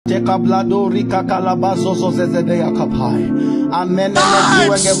Any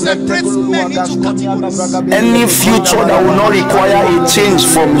future that will not require a change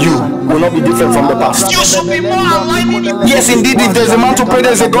from you will not be different from the past. You should be more aligned with the Yes, indeed, if there's a man to pray,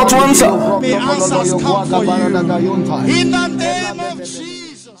 there's a God to answer. May answers come for you. In the name of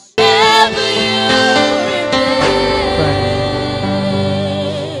Jesus.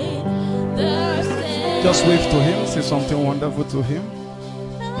 Just wave to him, say something wonderful to him.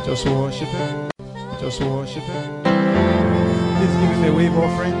 Just worship him. Just worship him. Please give him a wave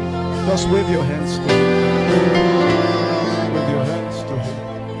offering. Just wave your hands to him. Wave your hands to him.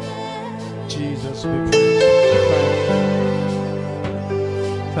 Jesus, we praise you.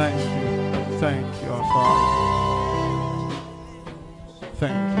 Thank you. Thank you, our Father.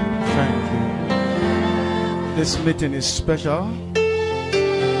 Thank you. Thank you. This meeting is special.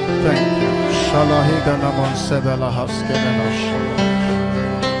 Thank you. Shalahiganaman sebela haskenenash.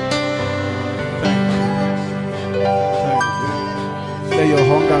 Let your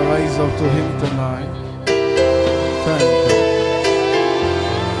hunger rise up to him tonight. Thank you.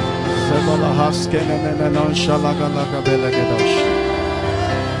 Sebala haskenenanon shalagalaga belegedosh.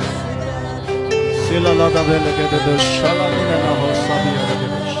 Silalaga belegedosh shalamina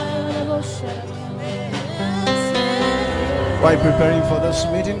hosabiyagedosh. While preparing for this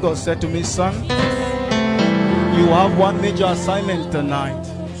meeting, God said to me, son, you have one major assignment tonight.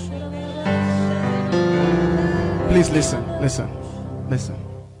 Please listen, listen. Listen.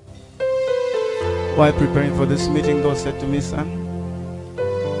 While preparing for this meeting, God said to me, son,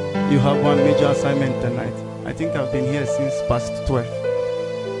 you have one major assignment tonight. I think I've been here since past 12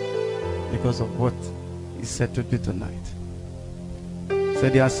 because of what he said to do tonight. He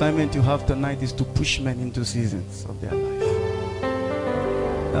said the assignment you have tonight is to push men into seasons of their life.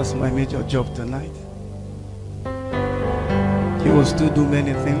 That's my major job tonight. He will still do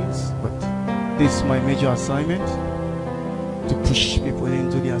many things, but this is my major assignment, to push people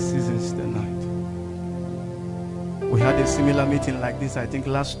into their seasons tonight. We had a similar meeting like this, I think,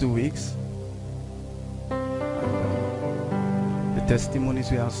 last 2 weeks. The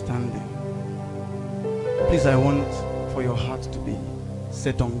testimonies were outstanding. Please, I want for your heart to be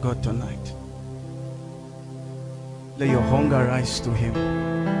set on God tonight. Let your hunger rise to him.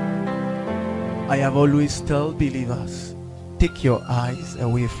 I have always told believers, take your eyes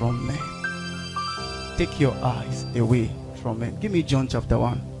away from men. Take your eyes away from men. Give me John chapter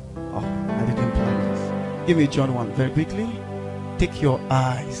 1. Oh, I didn't plan this. Give me John 1 very quickly. Take your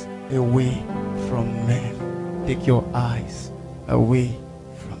eyes away from men. Take your eyes away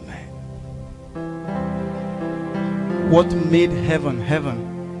from men. What made heaven heaven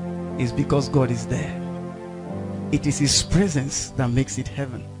is because God is there. It is his presence that makes it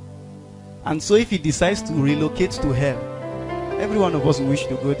heaven. And so if he decides to relocate to hell, every one of us wish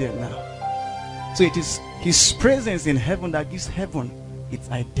to go there now. So it is his presence in heaven that gives heaven its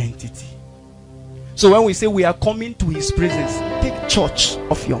identity. So when we say we are coming to his presence, take church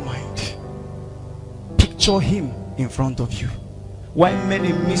off your mind. Picture him in front of you. Why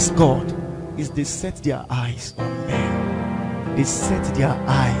many miss God is they set their eyes on men. They set their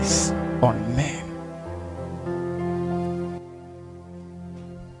eyes on men.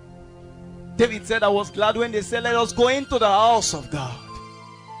 David said, I was glad when they said, let us go into the house of God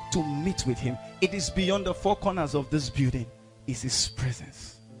to meet with him. It is beyond the four corners of this building. It's his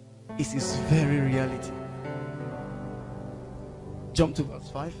presence. It's his very reality. Jump to verse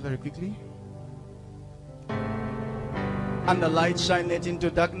 5 very quickly. And the light shined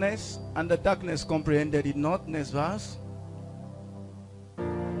into darkness, and the darkness comprehended it not. Next verse.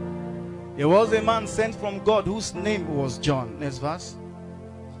 There was a man sent from God whose name was John. Next verse.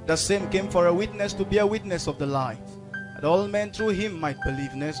 The same came for a witness, to be a witness of the light, that all men through him might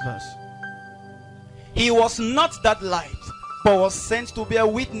believe. Next verse. He was not that light, but was sent to be a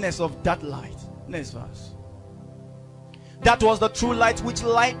witness of that light. Next verse. That was the true light which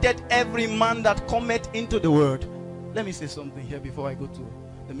lighted every man that cometh into the world. Let me say something here before I go to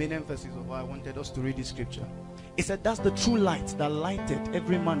the main emphasis of why I wanted us to read this scripture. It said that's the true light that lighted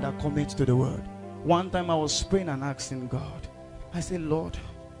every man that cometh to the world. One time I was praying and asking God, I said, Lord,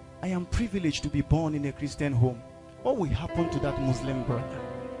 I am privileged to be born in a Christian home. What will happen to that Muslim brother?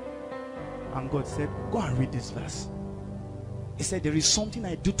 And God said, go and read this verse. He said, there is something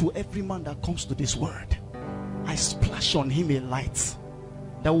I do to every man that comes to this world. I splash on him a light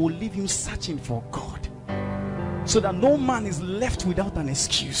that will leave him searching for God, so that no man is left without an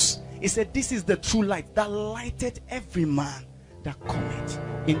excuse. He said, this is the true light that lighted every man that cometh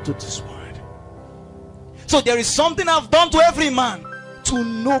into this world. So there is something I've done to every man to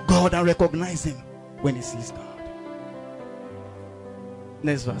know God and recognize him when he sees God.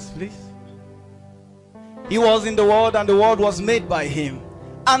 Next verse, please. He was in the world, and the world was made by him,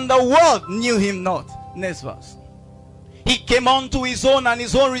 and the world knew him not. Next verse. He came unto his own, and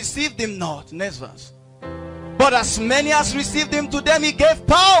his own received him not. Next verse. But as many as received him, to them he gave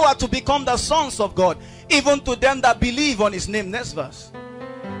power to become the sons of God, even to them that believe on his name. Next verse.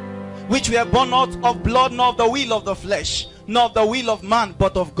 Which were born not of blood, nor of the will of the flesh, nor of the will of man,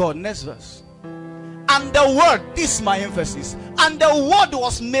 but of God. Next verse. And the word, this is my emphasis, and the word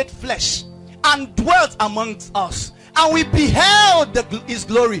was made flesh and dwelt amongst us, and we beheld his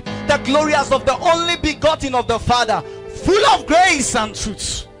glory, the glory as of the only begotten of the Father, full of grace and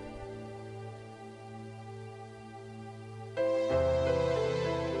truth.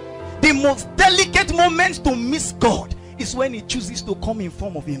 The most delicate moment to miss God is when he chooses to come in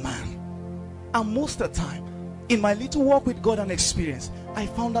form of a man. And most of the time, in my little walk with God and experience, I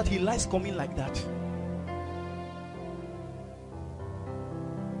found that he likes coming like that.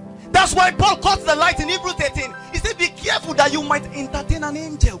 That's why Paul cuts the light in Hebrews 13. He said, be careful that you might entertain an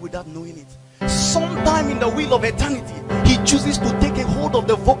angel without knowing it. Sometime in the will of eternity, he chooses to take a hold of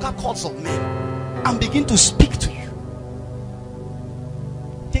the vocal cords of men and begin to speak to you.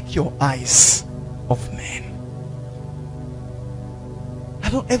 Take your eyes off men. I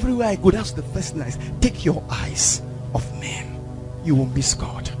don't, everywhere I go, that's the first thing I say. Take your eyes off men. You will miss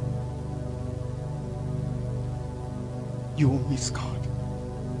God. You will miss God.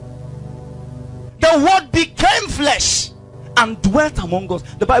 The word became flesh and dwelt among us.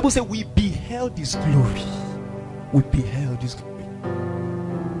 The Bible says we beheld his glory. We beheld his glory.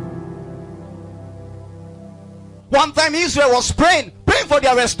 One time Israel was praying for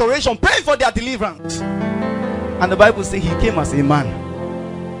their restoration, praying for their deliverance. And the Bible says he came as a man.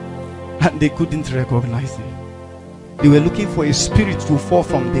 And they couldn't recognize him. They were looking for a spirit to fall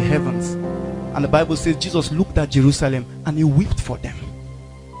from the heavens. And the Bible says Jesus looked at Jerusalem and he wept for them.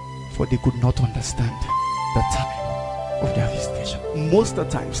 For they could not understand the time of their visitation. Most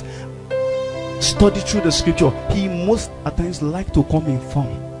of the times, study through the scripture, he most at times like to come in form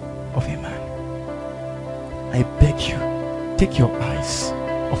of a man. I beg you, take your eyes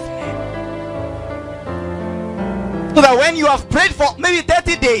off men. So that when you have prayed for maybe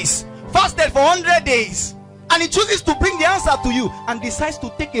 30 days, fasted for 100 days, and he chooses to bring the answer to you and decides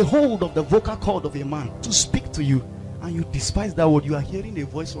to take a hold of the vocal cord of a man to speak to you, and you despise that word, you are hearing a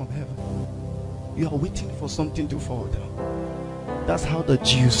voice from heaven. You are waiting for something to fall down. That's how the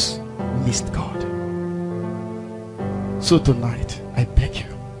Jews missed God. So tonight, I beg you,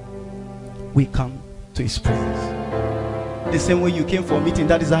 we come to his presence. The same way you came for a meeting,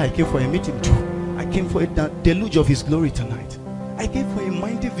 that is how I came for a meeting too. I came for a deluge of his glory tonight. I came for a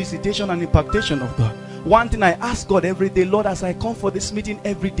mighty visitation and impactation of God. One thing I ask God every day, Lord, as I come for this meeting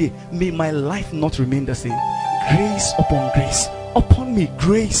every day, may my life not remain the same. Grace upon grace upon me,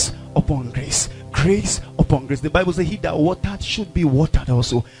 grace upon grace, grace upon grace. The Bible says he that watered should be watered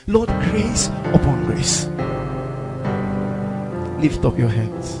also. Lord, grace upon grace. Lift up your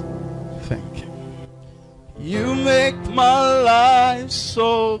hands. Thank you. You make my life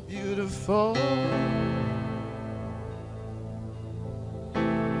so beautiful.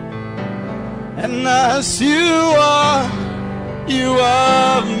 And as you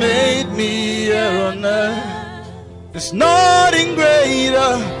have made me here on earth. There's nothing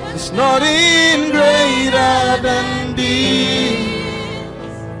greater, there's nothing greater than this.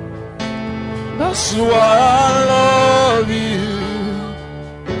 That's why I love you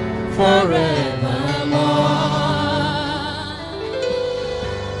forevermore.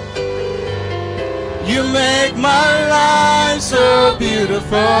 You make my life so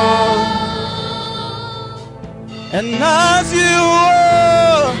beautiful. And as you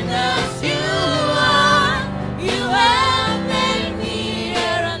are, you have made me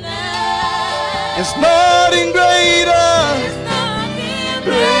here on earth. There's nothing greater,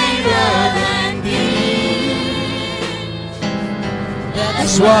 than this.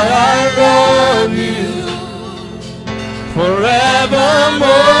 That's why I love you forevermore.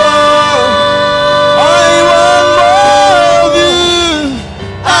 I want more of you.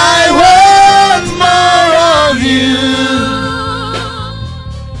 I want more of you.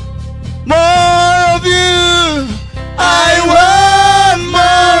 More of you. I want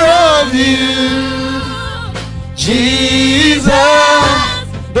more of you. Jesus,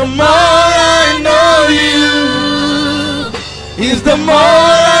 the more I know you, is the more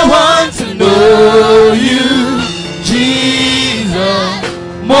I want to know you. Jesus,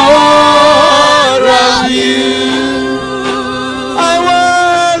 more of you. I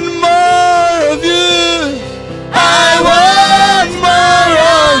want more of you. I want more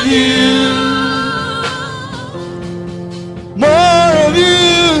of you. More of you.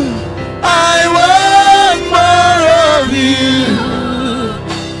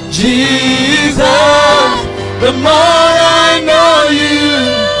 more I know you,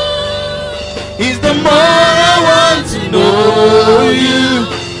 is the more I want to know you,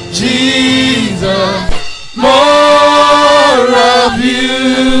 Jesus. More of you,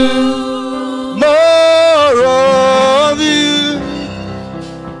 more of you,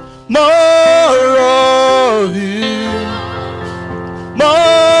 more of you,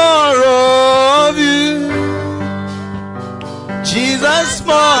 more of you, Jesus.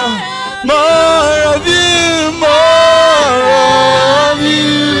 More of you, more of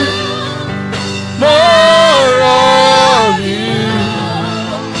you, more of you,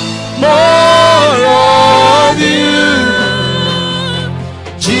 more of you,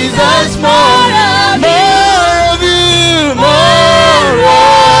 Jesus. More of you, more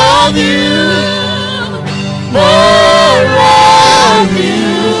of you, more of you,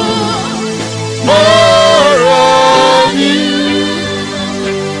 more of you,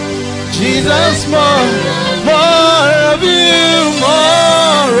 Jesus. More of you,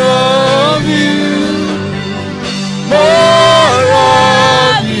 more of you, more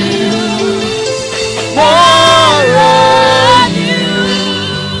of you, more of you,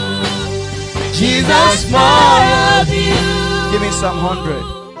 Jesus. More of you. Give me Psalm 100.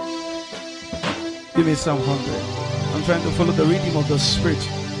 Give me Psalm 100. I'm trying to follow the rhythm of the Spirit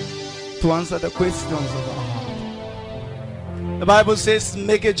to answer the questions of our heart. The Bible says,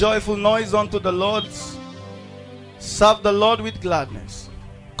 make a joyful noise unto the Lord. Serve the Lord with gladness.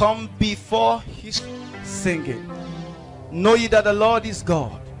 Come before his singing. Know ye that the Lord is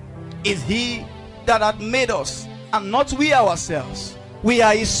God. Is he that hath made us, and not we ourselves. We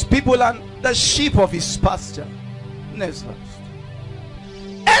are his people and the sheep of his pasture. Next verse.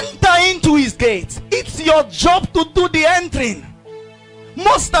 Enter into his gates. It's your job to do the entering.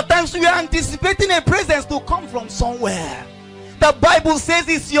 Most of the times we are anticipating a presence to come from somewhere. The Bible says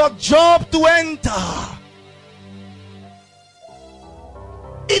it's your job to enter.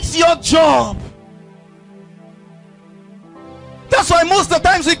 It's your job. That's why most of the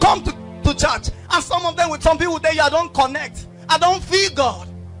times we come to church, and some of them, with some people there, I don't connect, I don't feel God.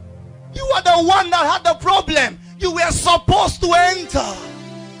 You are the one that had the problem. You were supposed to enter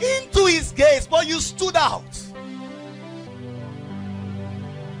into his gates, but you stood out.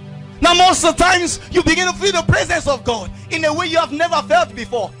 Now most of the times you begin to feel the presence of God in a way you have never felt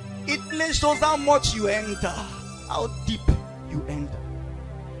before. It really shows how much you enter, how deep you enter.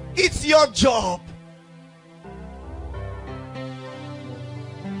 It's your job.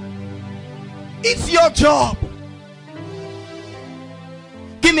 It's your job.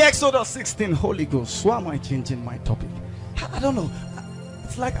 Give me Exodus 16, Holy Ghost. Why am I changing my topic? I don't know.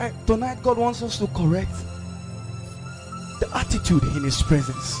 It's like tonight God wants us to correct the attitude in his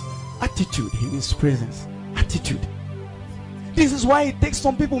presence. Attitude in his presence. Attitude. This is why it takes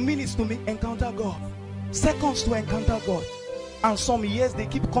some people minutes to encounter God, seconds to encounter God, and some years they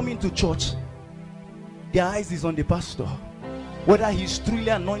keep coming to church. Their eyes is on the pastor, whether he's truly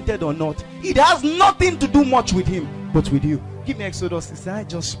anointed or not. It has nothing to do much with him, but with you. Give me Exodus 16. I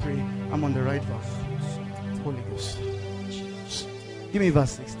just pray I'm on the right verse. Holy Ghost. Give me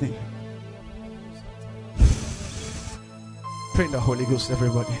verse 16. Pray in the Holy Ghost,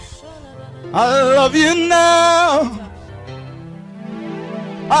 everybody. I love you now.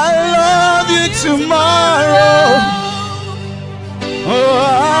 I love you tomorrow. Oh,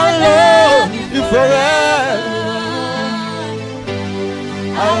 I love you forever.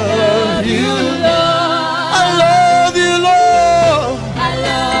 I love you, Lord. I love you, Lord. I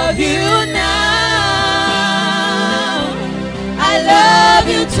love you now. I love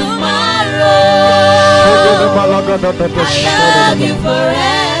you tomorrow. I love you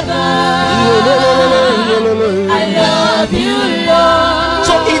forever. I love you, Lord.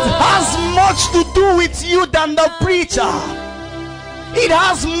 So it has much to do with you than the preacher. It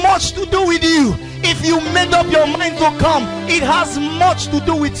has much to do with you. If you made up your mind to come, it has much to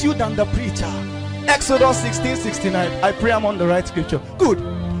do with you than the preacher. Exodus 16:69. I pray I'm on the right scripture. Good.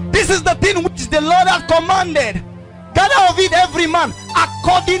 This is the thing which the Lord has commanded. Gather of it every man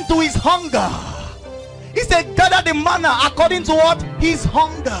according to his hunger. He said, gather the manna according to what? His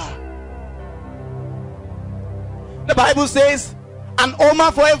hunger. The Bible says, an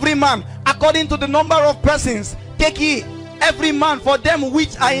omer for every man according to the number of persons. Take ye every man for them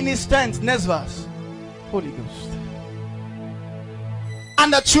which are in his strength. Next verse. Holy Ghost.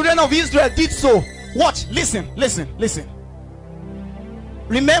 And the children of Israel did so. Watch, listen.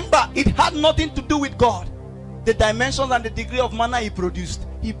 Remember, it had nothing to do with God. The dimensions and the degree of manna he produced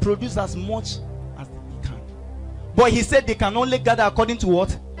as much as he can. But he said they can only gather according to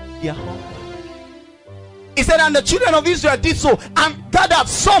what? Their hunger. He said, and the children of Israel did so and gathered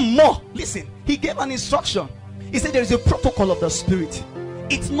some more. Listen, he gave an instruction. He said there is a protocol of the Spirit.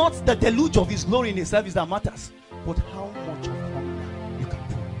 It's not the deluge of his glory in his service that matters, but how much of hunger you can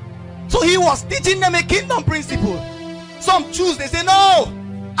put. So he was teaching them a kingdom principle. Some choose, they say, no,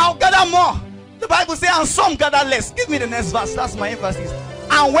 I'll gather more. The Bible says, and some gather less. Give me the next verse, that's my emphasis.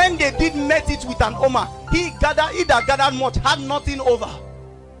 And when they did met it with an omer, he that gathered much had nothing over.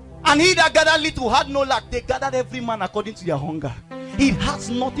 And he that gathered little had no lack. They gathered every man according to their hunger. It has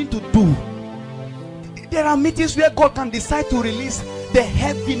nothing to do. There are meetings where God can decide to release the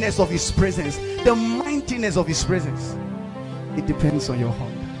heaviness of his presence, the mightiness of his presence. It depends on your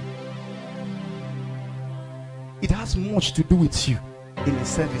hunger. It has much to do with you in the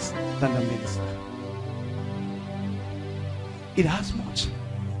service than the minister. It has much.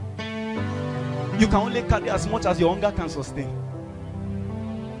 You can only carry as much as your hunger can sustain.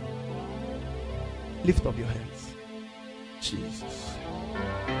 Lift up your hands. Jesus.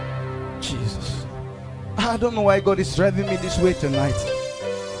 Jesus. I don't know why God is driving me this way tonight.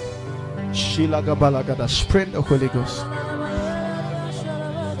 Shilagabalagada. Spread the Holy Ghost.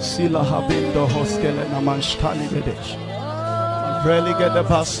 Sila habindo hoskele namanshkali vedesh. Religede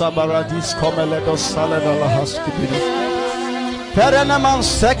pasabaradis komeledo saledala haskibidi. Perenaman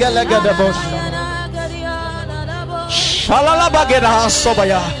segelegede bosh. Shalala bageda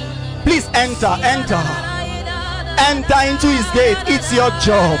hasobaya. Please enter into his gate. It's your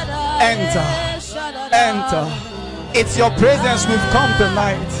job. Enter. It's your presence we've come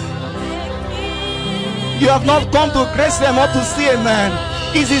tonight. You have not come to grace them or to see a man.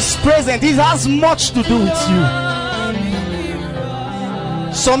 It's his presence. It has much to do with you.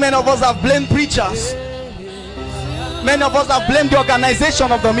 So many of us have blamed preachers. Many of us have blamed the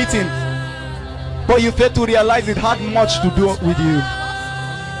organization of the meeting. But you fail to realize it had much to do with you.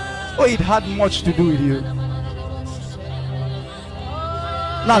 Oh, it had much to do with you.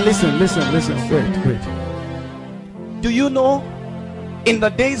 Now listen. Wait. Do you know, in the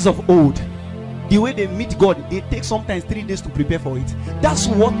days of old, the way they meet God, it takes sometimes 3 days to prepare for it. That's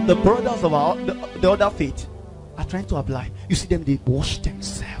what the brothers of the other faith are trying to apply. You see them, they wash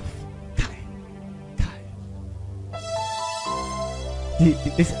themselves.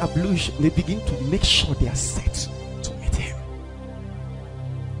 They say ablution. They begin to make sure they are set to meet him.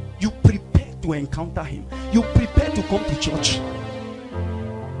 You prepare to encounter him. You prepare to come to church.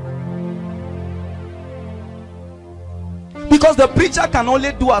 Because the preacher can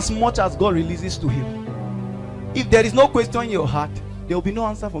only do as much as God releases to him. If there is no question in your heart, there will be no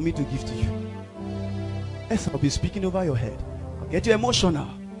answer for me to give to you. Yes, I'll be speaking over your head. I'll get you emotional.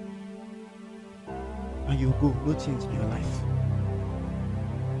 And you go, no change in your life.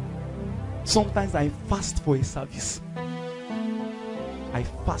 Sometimes I fast for a service. I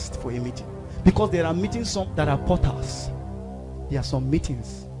fast for a meeting. Because there are meetings that are portals. There are some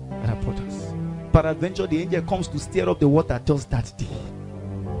meetings that are portals. Peradventure, the angel comes to stir up the water just that day.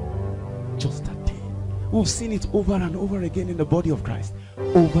 Just that day. We've seen it over and over again in the body of Christ.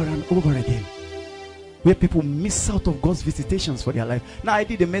 Over and over again. Where people miss out of God's visitations for their life. Now I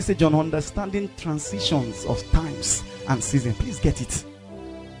did a message on understanding transitions of times and seasons. Please get it.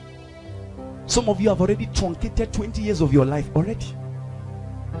 Some of you have already truncated 20 years of your life already.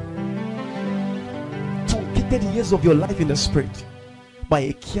 Truncated years of your life in the spirit. By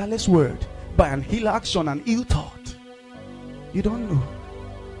a careless word. By an ill action and ill thought. You don't know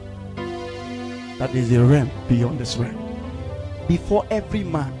that there is a realm beyond this realm. Before every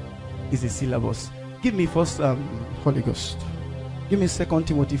man is a syllabus. Give me first Holy Ghost. Give me 2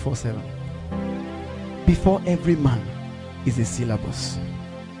 Timothy 4:7. Before every man is a syllabus.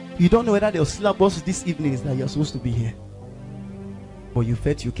 You don't know whether the syllabus this evening is that you're supposed to be here. But you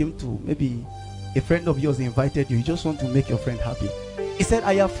felt you came to, maybe a friend of yours invited you. You just want to make your friend happy. He said,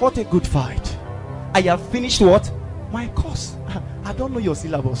 I have fought a good fight. I have finished what? My course. I don't know your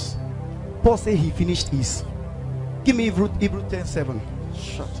syllabus. Paul said he finished his. Give me Hebrew 10:7.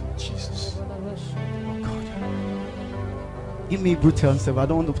 Shut up, Jesus. Oh God. Give me Hebrew 10:7. I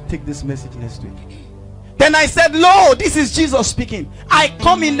don't want to take this message next week. Then I said, Lord, this is Jesus speaking. I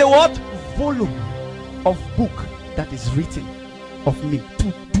come in the what? Volume of book that is written of me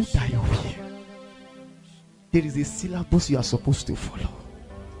to do thy will. There is a syllabus you are supposed to follow.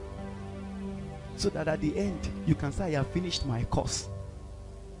 So that at the end, you can say, I have finished my course.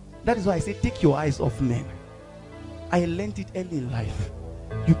 That is why I say, take your eyes off men. I learned it early in life.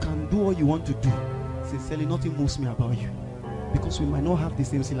 You can do what you want to do. Sincerely, nothing moves me about you. Because we might not have the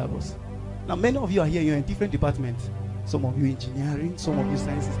same syllabus. Now, many of you are here, you're in different departments. Some of you engineering, some of you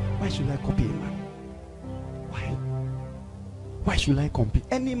sciences. Why should I copy a man? Why? Why should I compete?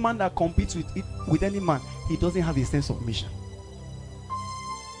 Any man that competes with any man, he doesn't have a sense of mission.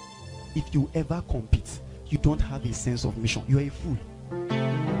 If you ever compete, you don't have a sense of mission, you are a fool.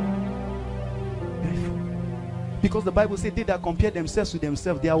 Because the Bible says they that compare themselves with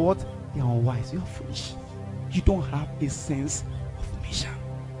themselves, they are what? They are unwise. You are foolish. You don't have a sense of mission.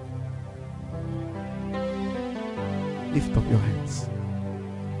 Lift up your hands.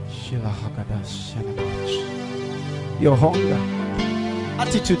 Your hunger,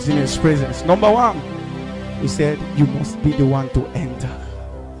 attitudes in His presence. Number one, He said you must be the one to enter.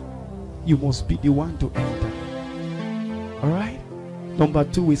 You must be the one to enter. Alright? Number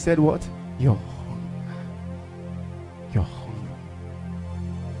two, we said what? Your hunger. Your hunger.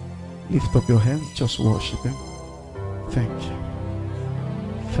 Lift up your hands, just worship Him. Thank you.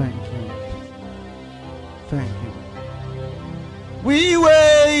 Thank you. Thank you. We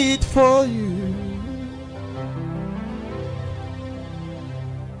wait for you.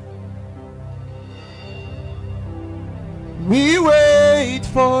 We wait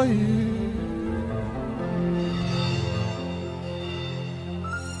for you.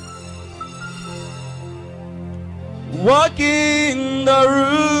 Walk in the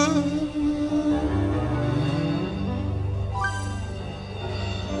room.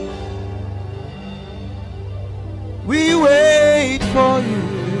 We wait for you.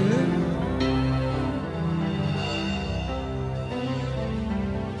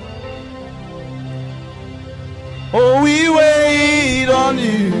 Oh, we wait on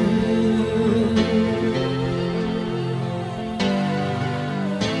you.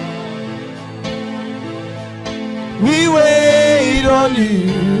 We wait on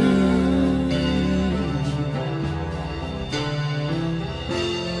you.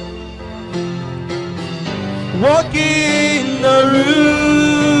 Walk in the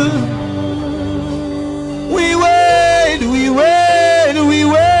room. We wait, we wait, we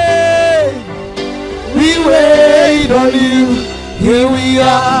wait. We wait on you. Here we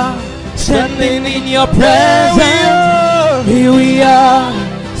are, standing in your presence. Here we are,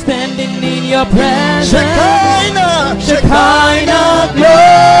 standing in your presence. Shekinah, Shekinah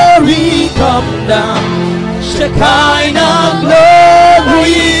glory come down. Shekinah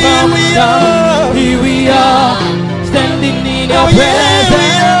glory come down. Here we are, standing in your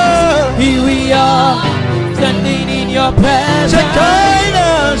presence. Here we are, standing in your presence.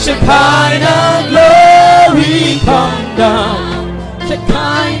 Shekinah, Shekinah glory come down.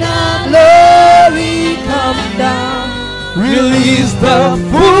 Shekinah glory come down. Release the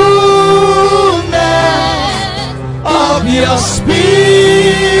fullness of your spirit.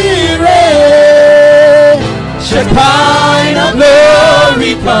 Shekinah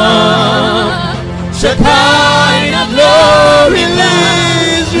glory come. Shekinah glory,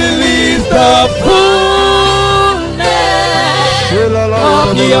 release the fullness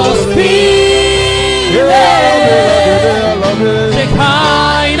of your spirit.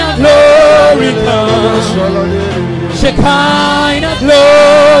 Shekinah glory come. Shekinah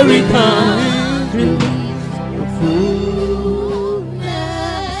glory come. Release the fullness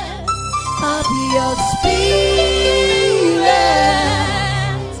of your spirit.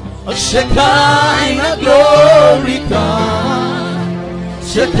 Shekinah glory come.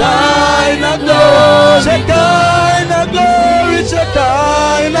 Shekinah glory, Shekinah glory,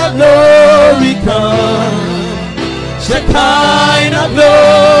 Shekinah glory come. Shekinah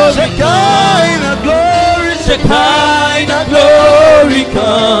glory, Shekinah glory, Shekinah glory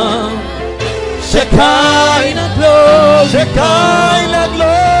come. Shekinah glory, Shekinah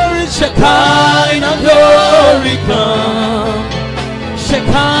glory, Shekinah glory come.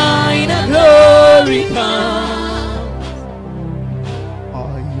 Shekinah glory come. I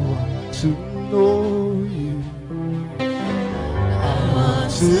want to know you. I want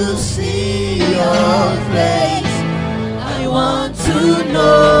to see your face. I want to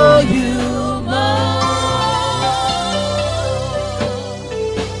know you more.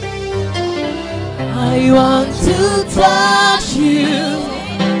 I want to touch you.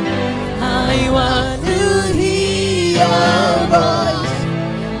 I want to hear your voice.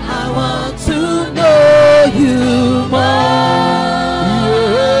 I want to know you more.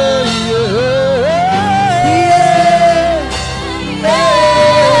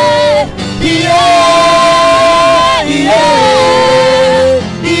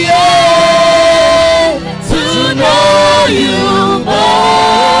 To know you more.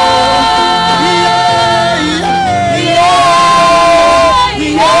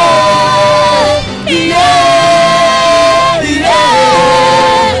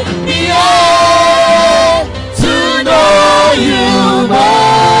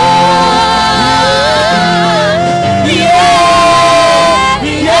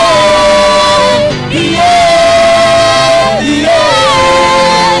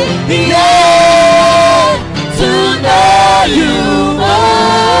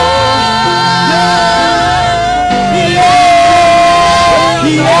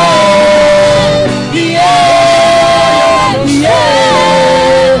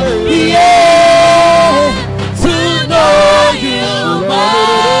 To know you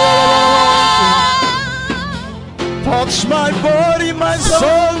more. Touch my body, my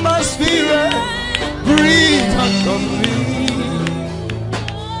soul, my spirit. Breathe on me.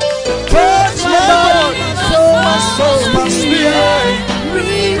 Touch my body, my soul, my spirit.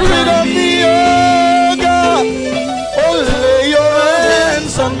 Breathe on me, oh God. Oh, lay your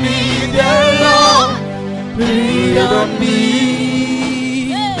hands on me, dear Lord. Breathe on me.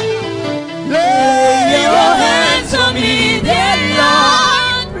 Lay your hands on me, dear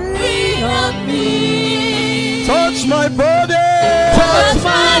Lord. Breathe on me. Touch my body. Touch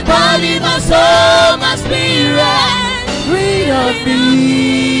my body, my soul, my spirit. Breathe on me.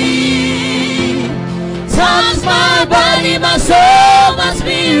 Touch my body, my soul, my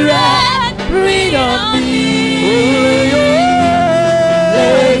spirit. Breathe on me.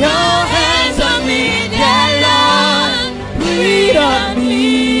 Lay your hands on me, dear Lord. Breathe on me.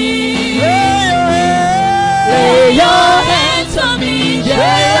 Lay your hands on me,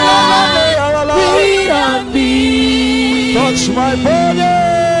 dear Lord. Breathe on me. Touch my body.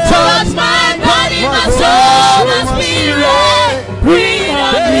 Touch my body, my soul, my spirit. Breathe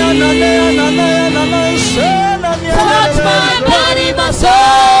on me. Touch my body, my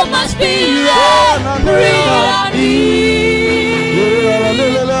soul, my spirit. Breathe on me.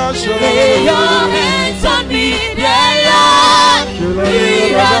 Lay your hands on me, dear Lord.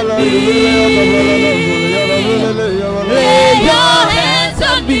 Breathe on me. Lay your hands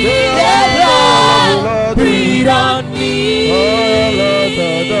on me, dear Lord. Breathe on me.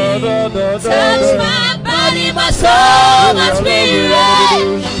 Touch my body, my soul, my spirit.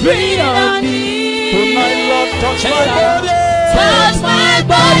 Breathe on me. Tonight, Lord, touch my body. Touch my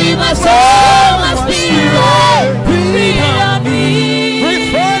body, my soul, my spirit. Breathe on me.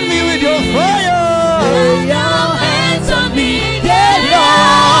 Refine me with your fire. Lay your hands on me, dear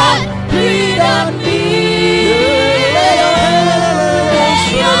Lord. Breathe on me. Lay your hands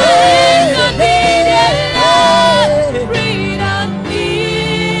on me, dear Lord. Breathe on me.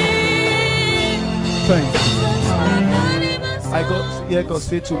 Thank you. I got here God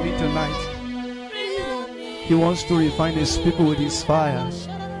said to me tonight. He wants to refine his people with his fire.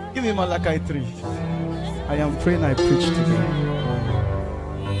 Give me Malachi 3. I am praying I preach today.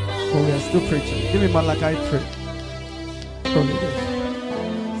 Oh, we are still preaching. Give me Malachi 3. Holy Ghost.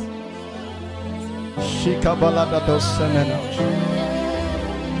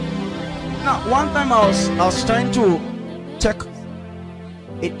 Now, one time I was trying to check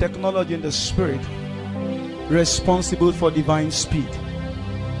a technology in the spirit responsible for divine speed.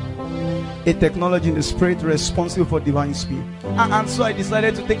 A technology in the spirit responsible for divine speed. And so I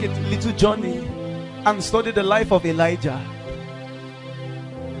decided to take a little journey and study the life of Elijah.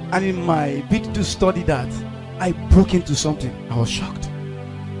 And in my bid to study that, I broke into something. I was shocked.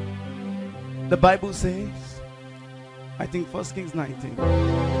 The Bible says, I think 1 Kings 19,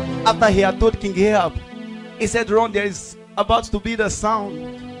 after he had told King Ahab, he said, "Run, there is about to be the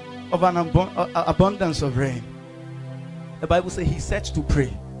sound of an abundance of rain." The Bible says he set to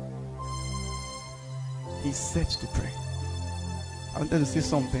pray. He set to pray. I wanted to say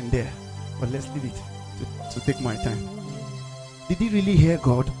something there, but let's leave it to take my time. Did he really hear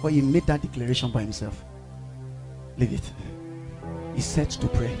God, or he made that declaration by himself? Leave it. He set to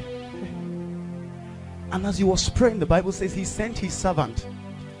pray. And as he was praying, the Bible says he sent his servant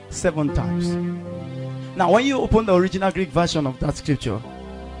 7 times. Now, when you open the original Greek version of that scripture,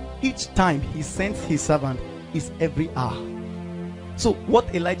 each time he sent his servant is every hour. So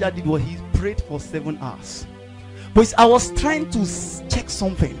what Elijah did was he prayed for 7 hours. But I was trying to check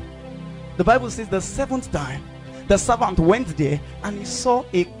something. The Bible says the 7th time, the servant went there and he saw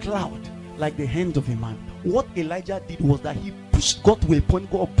a cloud like the hand of a man. What Elijah did was that he pushed God to a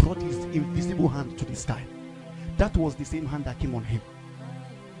point. God brought his invisible hand to the sky. That was the same hand that came on him.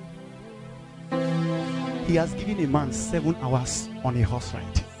 He has given a man 7 hours on a horse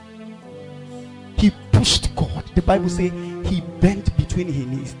ride. He pushed God. The Bible says he bent between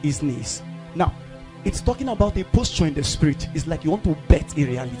his knees. Now, it's talking about a posture in the spirit. It's like you want to bet a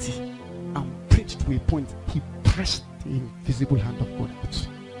reality. And preach to a point. He pressed the invisible hand of God out.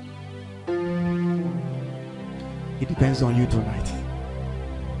 It depends on you tonight.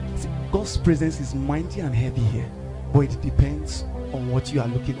 See, God's presence is mighty and heavy here. But it depends on what you are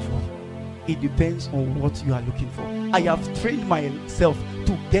looking for. It depends on what you are looking for. I have trained myself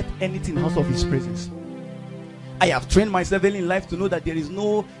to get anything out of his presence. I have trained myself in life to know that there is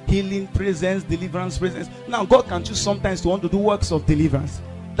no healing presence, deliverance presence. Now, God can choose sometimes to want to do works of deliverance.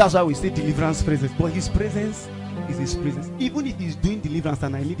 That's why we say deliverance presence. But his presence is his presence. Even if he's doing deliverance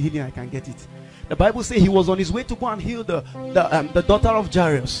and I need healing, I can get it. The Bible says he was on his way to go and heal the daughter of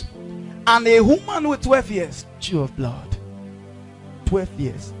Jairus. And a woman with 12 years, issue of blood. 12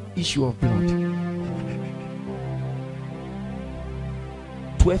 years, issue of blood.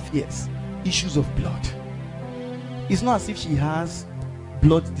 12 years, issues of blood. It's not as if she has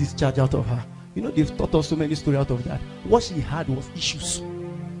blood discharge out of her. You know, they've taught us so many stories out of that. What she had was issues,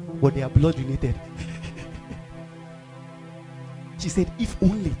 but they are blood related. She said, if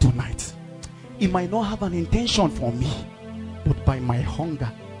only tonight, it might not have an intention for me, but by my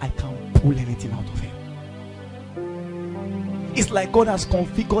hunger, I can't pull anything out of him. It's like God has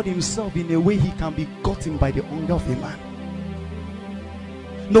configured himself in a way he can be gotten by the hunger of a man.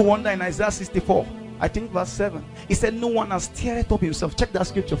 No wonder in Isaiah 64, I think verse 7, he said, no one has teared up himself. Check that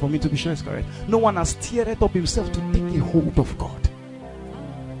scripture for me to be sure it's correct. No one has teared up himself to take a hold of God.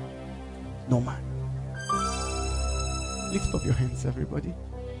 No man. Lift up your hands, everybody.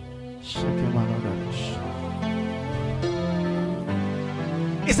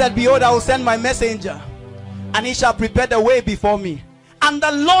 He said, behold, I will send my messenger, and he shall prepare the way before me. And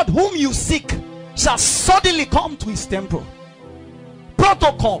the Lord whom you seek shall suddenly come to his temple.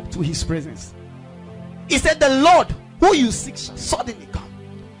 Protocol to his presence. He said, the Lord who you seek shall suddenly come.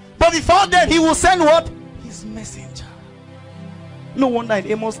 But before then, he will send what? His messenger. No wonder in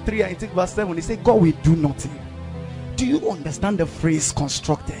Amos 3, I think verse 7, he said, God will do nothing. Do you understand the phrase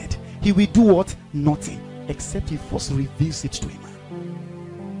constructed? He will do what? Nothing. Except he first reveals it to him.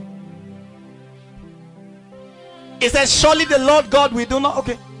 He says, surely the Lord God will do not.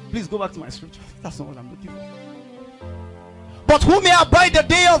 Okay, please go back to my scripture. That's not what I'm looking for. But who may abide the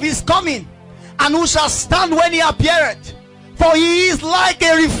day of his coming, and who shall stand when he appeareth? For he is like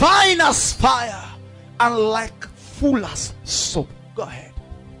a refiner's fire, and like fuller's soap. Go ahead.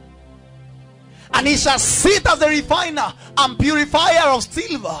 And he shall sit as a refiner and purifier of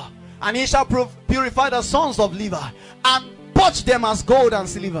silver, and he shall purify the sons of Levi, and purge them as gold and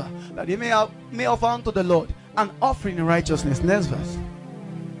silver, that he may offer unto the Lord an offering in righteousness. Next verse.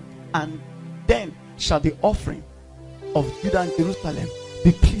 And then shall the offering of Judah and Jerusalem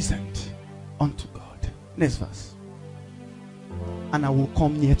be pleasant unto God. Next verse. And I will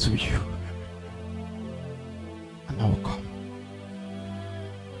come near to you, and I will come.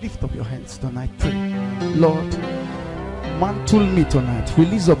 Lift up your hands tonight. Pray. Lord, mantle me tonight.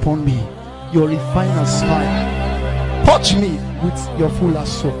 Release upon me your refiner's fire. Touch me with your fuller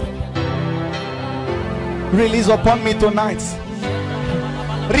soap. Release upon me tonight.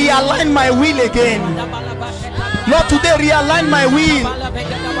 Realign my will again. Lord, today realign my will.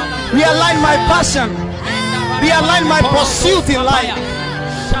 Realign my passion. Realign my pursuit in life.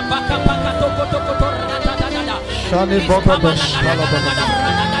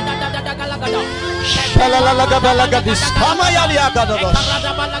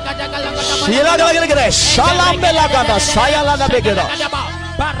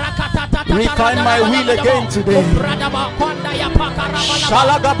 Refine my will again today.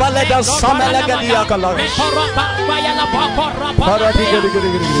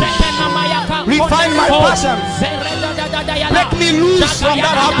 Refine my passion. Break me loose from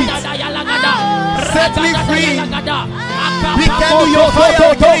that habit. Set me free. Rekindle your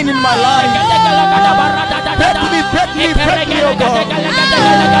fire again in my life. Break me, oh God.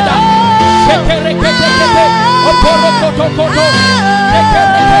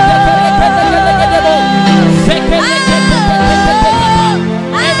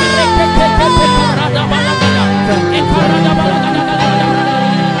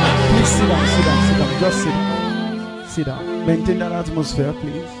 Please sit down. Just sit down. Maintain that atmosphere,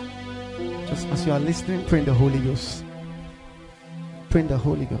 please. Just as you are listening, pray in the Holy Ghost. Pray in the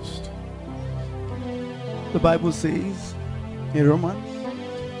Holy Ghost. The Bible says in Romans,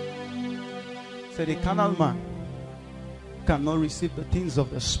 said a carnal man cannot receive the things of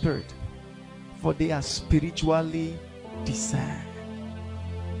the Spirit, for they are spiritually discerned.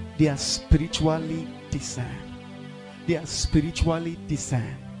 They are spiritually discerned. They are spiritually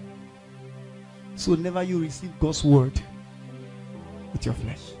discerned. So never you receive God's word with your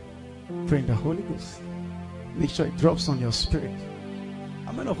flesh. Pray in the Holy Ghost. Make sure it drops on your spirit.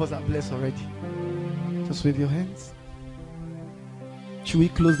 How many of us are blessed already? Just wave your hands. Should we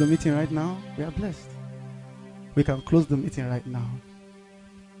close the meeting right now? We are blessed. We can close the meeting right now.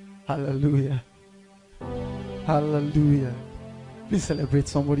 Hallelujah. Hallelujah. Please celebrate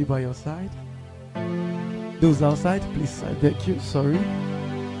somebody by your side. Those outside, please, I beg you. Sorry.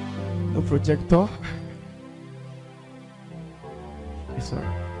 No projector. Yes, sir.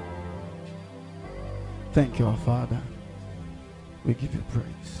 Thank you, our Father. We give you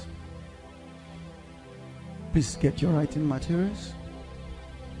praise. Please get your writing materials.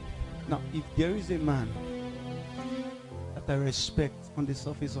 Now, if there is a man that I respect on the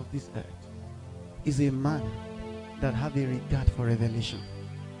surface of this earth, is a man that have a regard for revelation.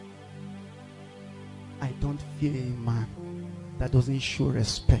 I don't fear a man that doesn't show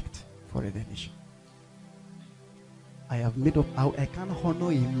respect for revelation. I have made up how I can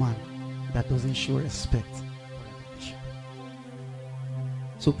honor a man that doesn't show respect for revelation.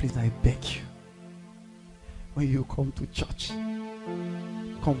 So please, I beg you, when you come to church,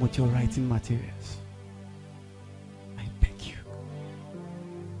 come with your writing materials. I beg you.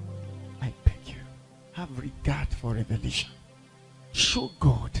 I beg you. Have regard for revelation. Show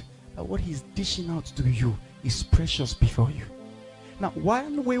God that what he's dishing out to you is precious before you. Now,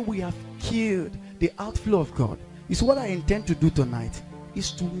 one way we have killed the outflow of God is what I intend to do tonight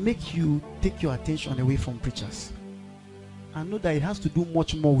is to make you take your attention away from preachers. I know that it has to do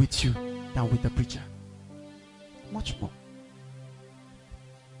much more with you than with the preacher. Much more.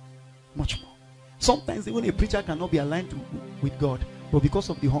 Much more. Sometimes even a preacher cannot be aligned with God, but because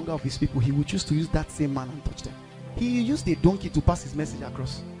of the hunger of his people, he will choose to use that same man and touch them. He used a donkey to pass his message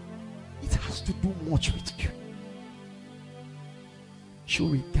across. It has to do much with you. Show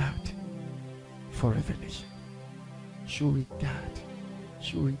regard for revelation. Show regard.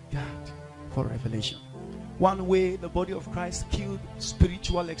 Show regard for revelation. One way the body of Christ killed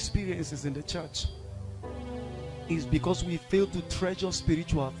spiritual experiences in the church is because we fail to treasure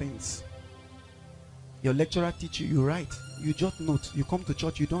spiritual things. Your lecturer teach you, you write, you jot notes. You come to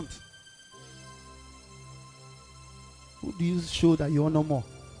church, you don't. Who do you show that you honor more?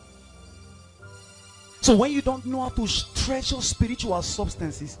 So when you don't know how to treasure spiritual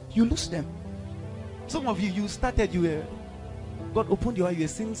substances, you lose them. Some of you, God opened your eyes, you were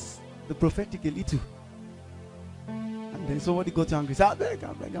since the prophetic a little. And then somebody got angry. Said,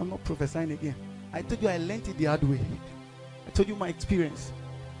 I'm not prophesying again. I told you I learned it the hard way. I told you my experience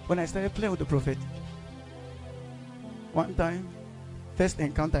when I started playing with the prophetic. One time, first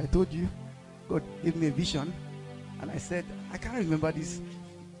encounter, I told you, God gave me a vision. And I said, I can't remember this.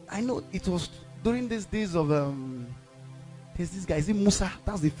 I know it was during these days of, there's this guy, is it Musa?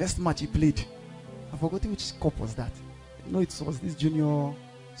 That was the first match he played. I forgot which cup was that. I know it was this junior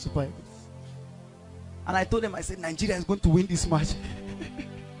Super Eagles. And I told them, I said, Nigeria is going to win this match.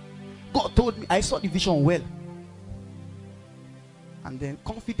 God told me, I saw the vision well. And then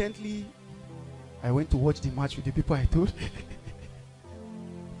confidently, I went to watch the match with the people I told.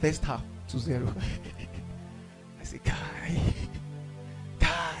 First half, 2-0. I said, Kai.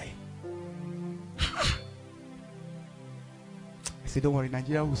 I said, don't worry,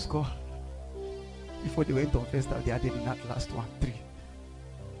 Nigeria will score. Before they went on first half, they added in that last one, 3.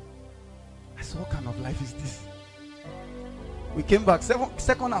 I said, what kind of life is this? We came back,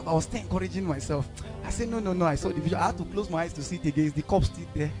 second half, I was still encouraging myself. I said, no, I saw the vision. I had to close my eyes to see it again. Is the cup still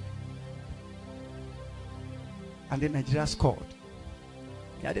there? And then Nigeria scored.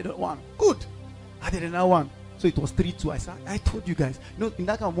 They added one. Good. Added another one. So it was 3-2. I said, I told you guys. You know, in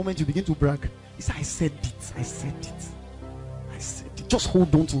that kind of moment, you begin to brag. He said, I said it. Just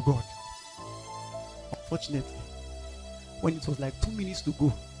hold on to God. Unfortunately, when it was like 2 minutes to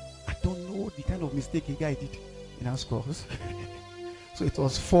go, I don't know the kind of mistake a guy did in our scores. So it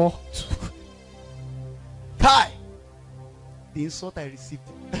was 4-2. Kai! The insult I received.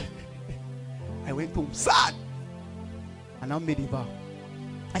 I went home sad. And I made a vow.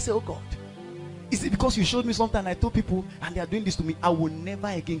 I said, oh God, is it because you showed me something and I told people and they are doing this to me? I will never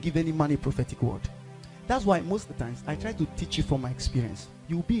again give any man a prophetic word. That's why most of the times I try to teach you from my experience.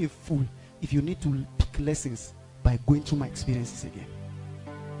 You'll be a fool if you need to pick lessons by going through my experiences again.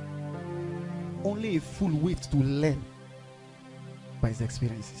 Only a fool waits to learn by his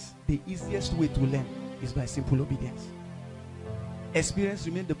experiences. The easiest way to learn is by simple obedience. Experience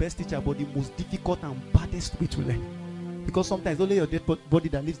remains the best teacher, but the most difficult and baddest way to learn. Because sometimes only your dead body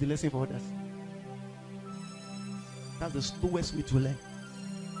that leaves the lesson for others. That's the slowest way to learn.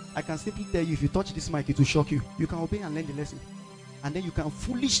 I can simply tell you, if you touch this mic, it will shock you. You can obey and learn the lesson. And then you can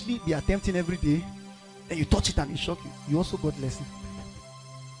foolishly be attempting every day. Then you touch it and it shock you. You also got lesson.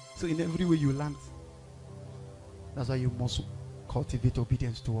 So in every way you learn. That's why you must cultivate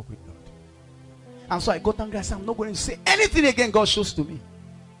obedience to work with God. And so I got angry. I said, I'm not going to say anything again God shows to me.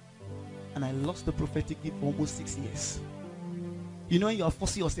 And I lost the prophetic gift for almost 6 years. You know, you are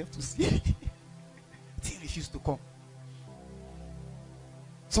forcing yourself to see. Till he refused to come.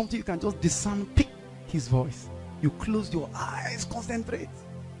 Something you can just discern, pick his voice. You close your eyes, concentrate.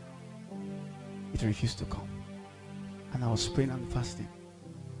 It refused to come. And I was praying and fasting.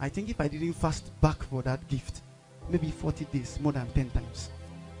 I think if I didn't fast back for that gift, maybe 40 days, more than 10 times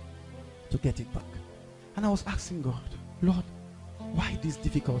to get it back. And I was asking God, Lord, why this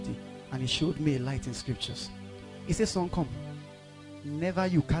difficulty? And he showed me a light in scriptures. He said, son, come. Never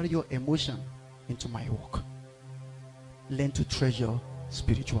you carry your emotion into my work. Learn to treasure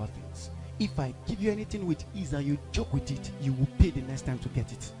spiritual things. If I give you anything with ease and you joke with it, you will pay the next time to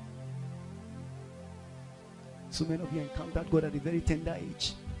get it. So many of you encountered God at a very tender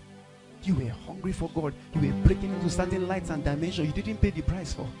age. You were hungry for God. You were breaking into certain lights and dimensions you didn't pay the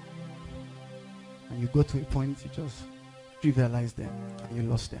price for. And you got to a point you just trivialized them and you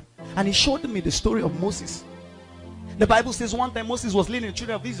lost them. And he showed me the story of Moses. The Bible says one time Moses was leading the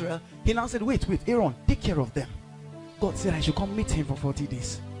children of Israel. He now said, wait, Aaron, take care of them. God said I should come meet him for 40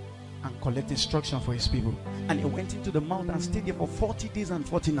 days and collect instruction for his people. And he went into the mountain and stayed there for 40 days and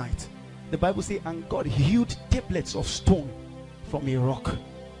 40 nights. The Bible says, and God hewed tablets of stone from a rock.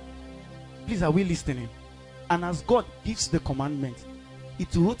 Please, are we listening? And as God gives the commandment,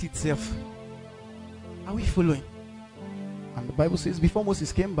 it wrote itself. Are we following? And the Bible says, before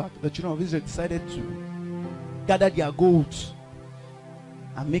Moses came back, the children of Israel decided to gather their goats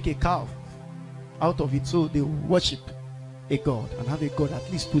and make a calf out of it, so they worship a god and have a god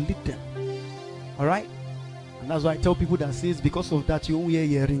at least to lead them. All right? And that's why I tell people that says because of that you won't wear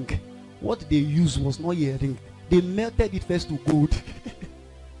earring. What they used was not earring. They melted it first to gold.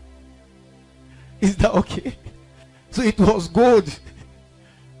 Is that okay? So it was gold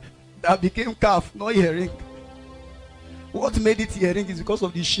that became calf, not earring. What made it earring is because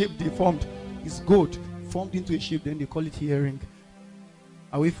of the shape they formed. It's gold formed into a shape, then they call it earring.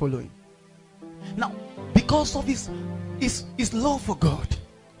 Are we following? Now, because of his love for God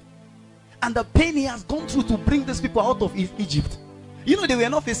and the pain he has gone through to bring these people out of Egypt. You know, they were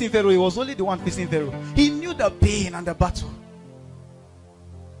not facing Pharaoh. He was only the one facing Pharaoh. He knew the pain and the battle.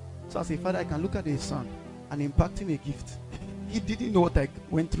 So I say, Father, I can look at his son and impact him a gift. He didn't know what I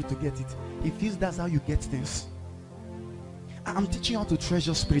went through to get it. He feels that's how you get things. I'm teaching you how to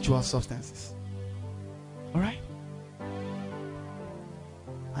treasure spiritual substances. Alright?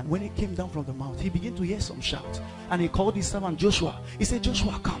 And when he came down from the mount, he began to hear some shout. And he called his servant Joshua. He said,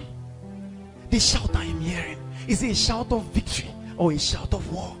 Joshua, come. The shout I am hearing, is it a shout of victory or a shout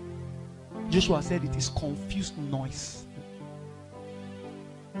of war? Joshua said it is confused noise.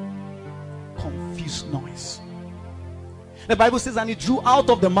 Confused noise. The Bible says, and he drew out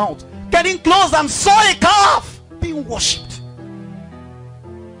of the mount, getting close, and saw a calf being worshipped.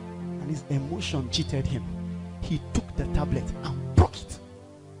 And his emotion cheated him. He took the tablet and broke it.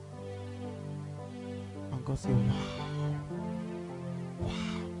 And God said, wow,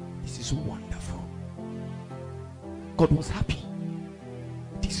 this is wonderful. God was happy.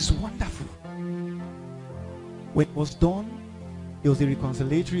 This is wonderful. When it was done, there was a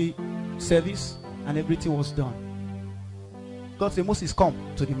reconciliatory service and everything was done. God said, Moses, come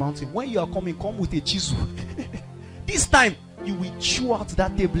to the mountain. When you are coming, come with a chisel. This time, you will chew out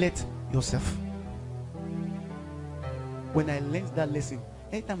that tablet yourself. When I learned that lesson,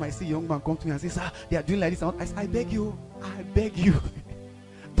 anytime I see a young man come to me and say, ah, they are doing like this, I beg you,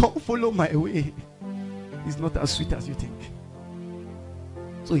 don't follow my way. It's not as sweet as you think.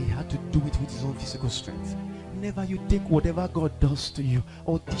 So he had to do it with his own physical strength. Never you take whatever God does to you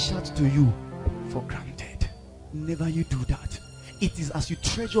or dish out to you for granted. Never you do that. It is as you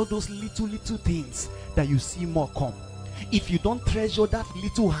treasure those little things that you see more come. If you don't treasure that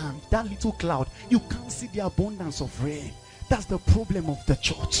little hand, that little cloud, you can't see the abundance of rain. That's the problem of the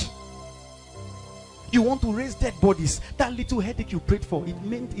church. You want to raise dead bodies. That little headache you prayed for,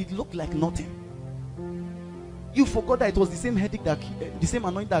 it looked like nothing. You forgot that it was the same headache the same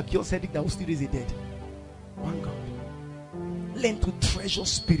anointing that cures headache that will still raise the dead. One God. Learn to treasure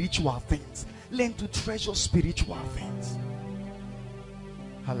spiritual things. Learn to treasure spiritual things.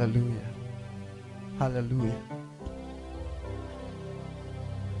 Hallelujah. Hallelujah.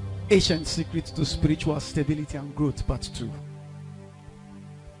 Ancient secrets to spiritual stability and growth, part 2.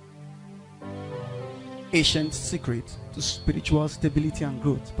 Ancient secret to spiritual stability and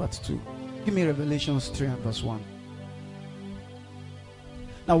growth, part 2. Give me Revelations 3 and verse 1.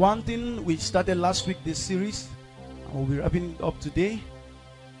 Now, one thing we started last week, this series, and we'll be wrapping it up today.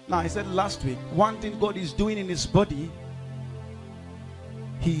 Now, I said last week, one thing God is doing in his body,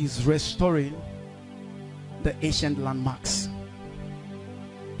 he is restoring the ancient landmarks.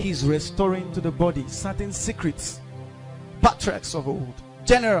 He's restoring to the body certain secrets, patriarchs of old,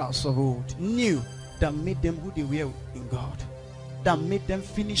 generals of old, knew, that made them who they were in God, that made them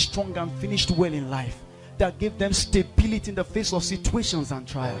finish strong and finished well in life, that gave them stability in the face of situations and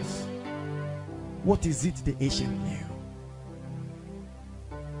trials. What is it the ancient knew?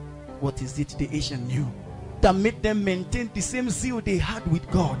 What is it the ancient knew that made them maintain the same zeal they had with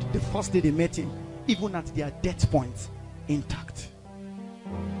God the first day they met him, even at their death point, intact.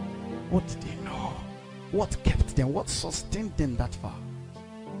 What did they know? What kept them? What sustained them that far?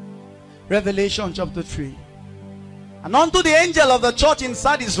 Revelation chapter 3. And unto the angel of the church in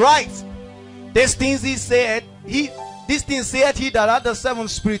Sardis write, these things he said, these things saith he that had the 7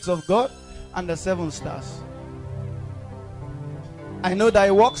 spirits of God and the 7 stars. I know thy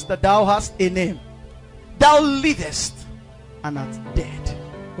works, that thou hast a name. Thou livest and art dead.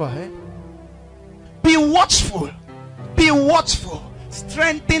 Go ahead. Be watchful. Be watchful.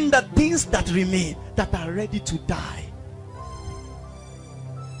 Strengthen the things that remain, that are ready to die.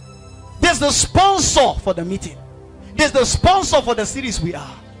 There's the sponsor for the meeting. There's the sponsor for the series we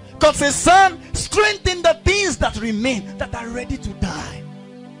are. God says, son, strengthen the things that remain, that are ready to die.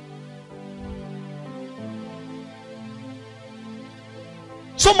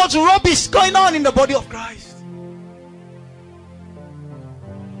 So much rubbish going on in the body of Christ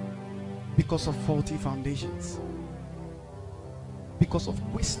because of faulty foundations, because of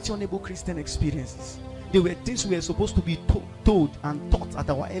questionable Christian experiences. There were things we were supposed to be told and taught at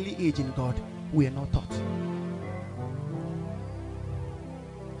our early age in God. We are not taught.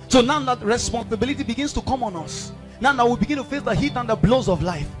 So now that responsibility begins to come on us, now we begin to face the heat and the blows of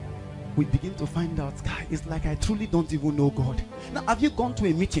life, we begin to find out, God, it's like I truly don't even know God. Now, have you gone to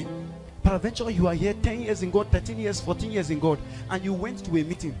a meeting? Peradventure you are here 10 years in God, 13 years, 14 years in God, and you went to a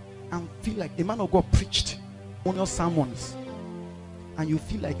meeting and feel like a man of God preached on your sermons, and you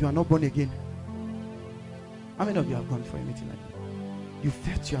feel like you are not born again. How many of you have gone for a meeting like that? You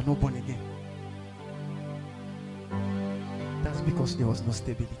felt you are not born again. That's because there was no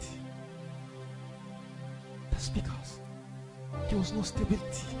stability. That's because there was no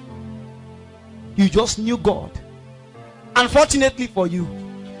stability. You just knew God. Unfortunately for you,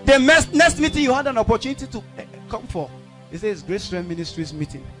 the next meeting you had an opportunity to come for, it says GRACEREALM Ministries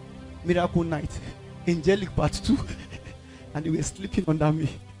meeting, Miracle Night, Angelic Part 2, and they were sleeping under me.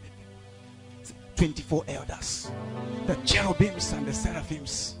 24 elders, the cherubims and the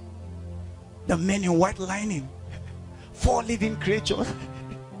seraphims, the men in white lining, 4 living creatures.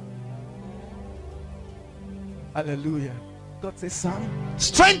 Hallelujah. God says, son,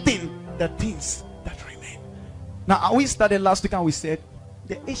 strengthen the things that remain. Now, we started last week and we said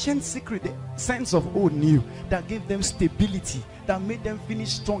the ancient secret, the sense of old knew that gave them stability, that made them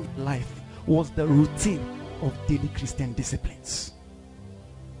finish strong in life, was the routine of daily Christian disciplines.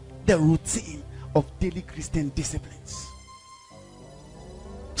 The routine of daily Christian disciplines.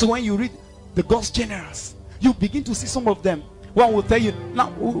 So when you read the God's generals, you begin to see some of them. One will tell you now.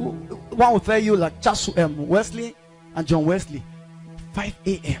 One will tell you like Wesley and John Wesley. 5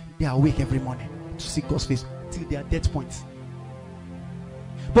 a.m. they are awake every morning to see God's face till their death points.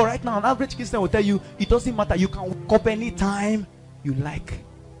 But right now, an average Christian will tell you it doesn't matter. You can wake up any time you like.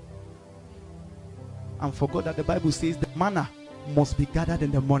 And forgot that the Bible says the manna must be gathered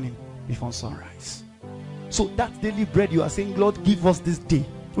in the morning before sunrise. So that daily bread you are saying, Lord, give us this day,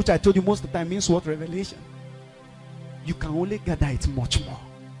 which I told you most of the time means what? Revelation. You can only gather it much more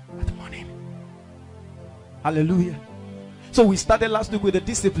at the morning. Hallelujah. So we started last week with the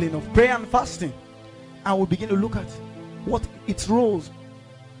discipline of prayer and fasting, and we begin to look at what its roles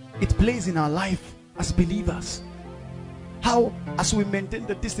it plays in our life as believers. How, as we maintain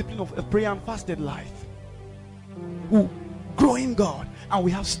the discipline of a prayer and fasted life, we grow in God and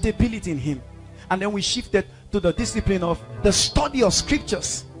we have stability in Him. And then we shifted to the discipline of the study of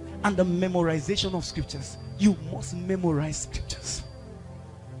scriptures and the memorization of scriptures. You must memorize scriptures.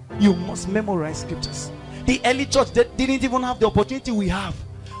 You must memorize scriptures. The early church that didn't even have the opportunity we have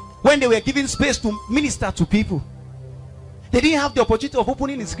when they were given space to minister to people. They didn't have the opportunity of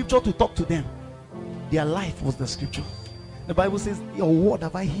opening the scripture to talk to them. Their life was the scripture. The Bible says, your word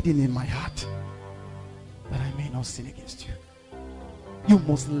have I hidden in my heart, that I may not sin against you. You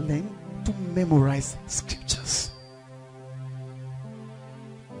must learn to memorize scriptures.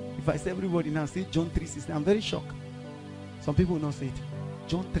 If I say everybody now say John 3:16, I'm very shocked. Some people will not say it.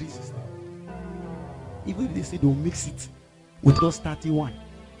 John 3:16. Even if they say they'll mix it with those 31,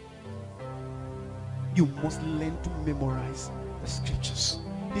 you must learn to memorize the scriptures.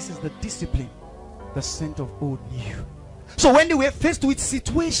 This is the discipline the saint of old knew. So when they were faced with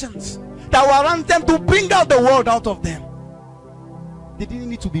situations that warrant them to bring out the word out of them, they didn't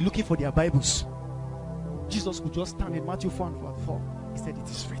need to be looking for their Bibles. Jesus could just stand in Matthew 4:4. He said, it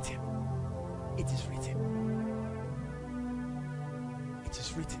is written. It is written. It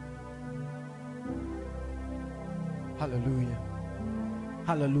is written. Hallelujah.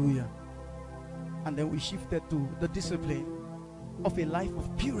 Hallelujah. And then we shifted to the discipline of a life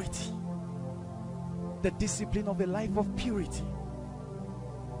of purity. The discipline of a life of purity.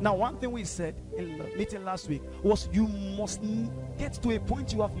 Now, one thing we said in the meeting last week was you must get to a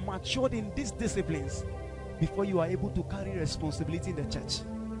point you have matured in these disciplines before you are able to carry responsibility in the church,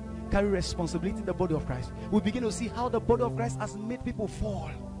 carry responsibility in the body of Christ. We begin to see how the body of Christ has made people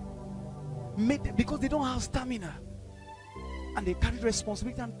fall, because they don't have stamina, and they carried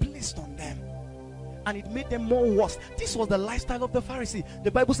responsibility and placed on them, and it made them more worse. This was the lifestyle of the Pharisee.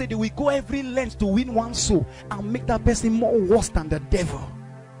 The Bible said they will go every length to win one soul and make that person more worse than the devil.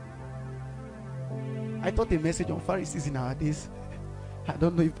 I thought a message on Pharisees in our days. I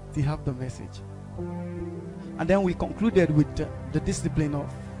don't know if they have the message. And then we concluded with the discipline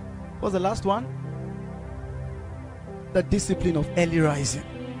of, what's the last one? The discipline of early rising.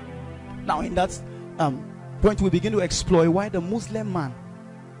 Now in that point we begin to explore why the Muslim man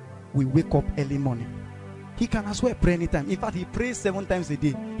will wake up early morning. He can as well pray anytime. In fact, he prays 7 times a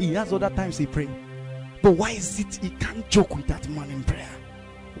day. He has other times he prays. But why is it he can't joke with that morning prayer?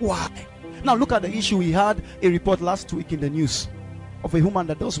 Why? Now look at the issue. We had a report last week in the news of a woman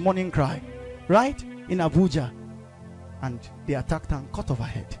that does morning cry, right, in Abuja, and they attacked her and cut off her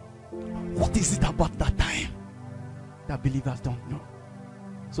head. What is it about that time that believers don't know?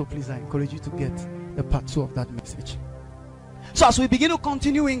 So please, I encourage you to get the part 2 of that message. So as we begin to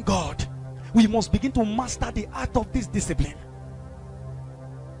continue in God, we must begin to master the art of this discipline.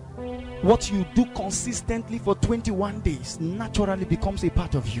 What you do consistently for 21 days naturally becomes a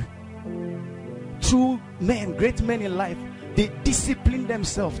part of you. True men, great men in life, they discipline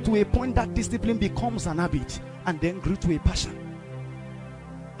themselves to a point that discipline becomes an habit and then grew to a passion.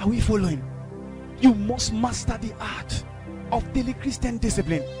 Are we following? You must master the art of daily Christian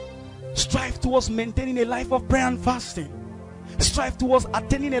discipline. Strive towards maintaining a life of prayer and fasting. Strive towards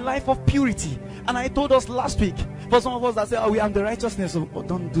attaining a life of purity. And I told us last week, for some of us that say, oh, we are the righteousness of God.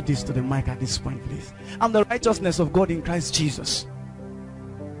 Don't do this to the mic at this point, please. I'm the righteousness of God in Christ Jesus.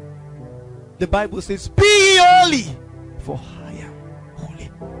 The Bible says, be holy, for I am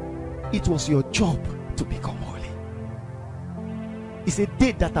holy. It was your job to become holy. He said,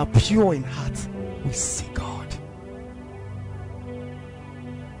 they that are pure in heart will see God.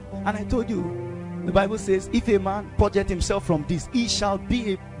 And I told you, the Bible says, if a man purgeth himself from this, he shall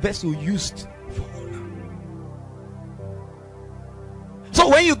be a vessel used for honor. So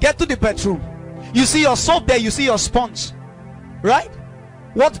when you get to the bedroom, you see your soap there, you see your sponge, right?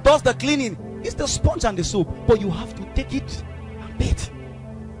 What does the cleaning? It's the sponge and the soap, but you have to take it and bathe.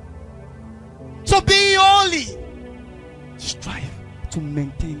 So be holy. Strive to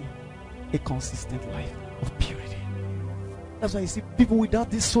maintain a consistent life of purity. That's why you see people without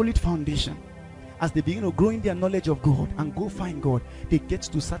this solid foundation, as they begin to grow in their knowledge of God and go find God, they get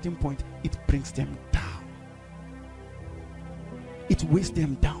to a certain point, it brings them down. It weighs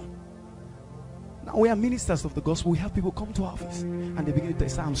them down. Now we are ministers of the gospel. We have people come to our office and they begin to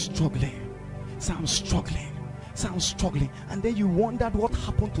say, I'm struggling. Say, I'm struggling. Say, I'm struggling. And then you wondered what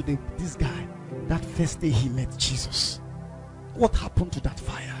happened to this guy that first day he met Jesus. What happened to that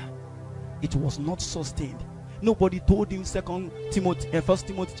fire? It was not sustained. Nobody told him 1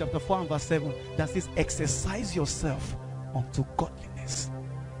 Timothy chapter 4 and verse 7 that says, exercise yourself unto godliness.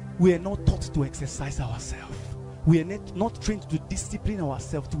 We are not taught to exercise ourselves. We are not trained to discipline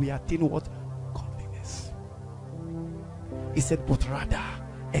ourselves to attain what? Godliness. He said, but rather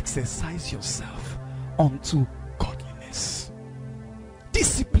exercise yourself unto godliness.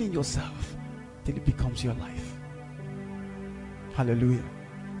 Discipline yourself till it becomes your life. Hallelujah.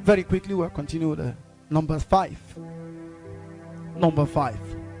 Very quickly we'll continue with the number 5. Number 5.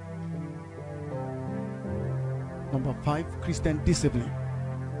 Number 5, Christian discipline.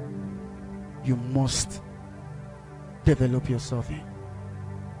 You must develop yourself in.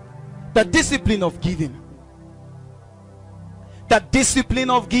 The discipline of giving. The discipline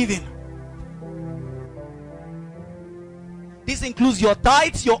of giving. This includes your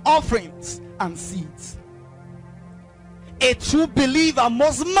tithes, your offerings, and seeds. A true believer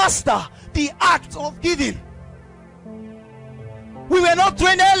must master the act of giving. We were not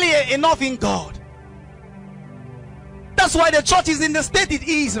trained earlier enough in God. That's why the church is in the state it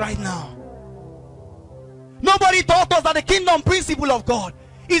is right now. Nobody taught us that the kingdom principle of God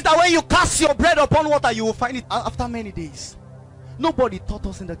is that when you cast your bread upon water, you will find it after many days. Nobody taught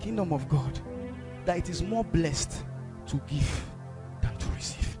us in the kingdom of God that it is more blessed to give than to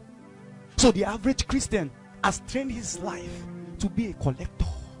receive. So the average Christian has trained his life to be a collector.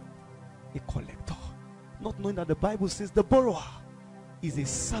 A collector. Not knowing that the Bible says the borrower is a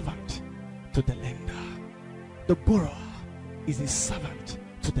servant to the lender. The borrower is a servant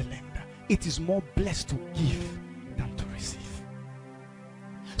to the lender. It is more blessed to give than to receive.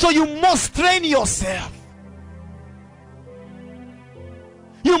 So you must train yourself.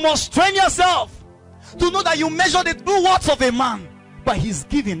 You must train yourself to know that you measure the true worth of a man by his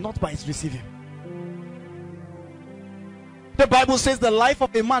giving, not by his receiving. The Bible says the life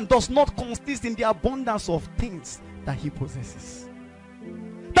of a man does not consist in the abundance of things that he possesses.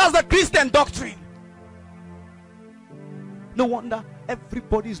 That's the Christian doctrine. No wonder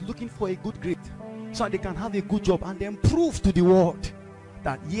everybody is looking for a good grade so they can have a good job and then prove to the world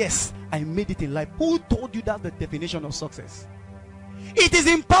that yes, I made it in life. Who told you that's the definition of success? It is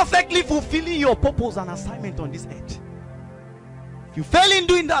imperfectly fulfilling your purpose and assignment on this earth. If you fail in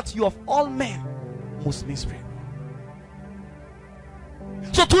doing that, you of all men most miserable.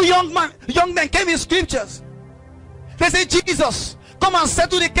 So two young men came in scriptures. They say, Jesus, come and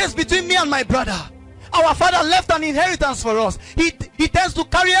settle the case between me and my brother. Our father left an inheritance for us. He tends to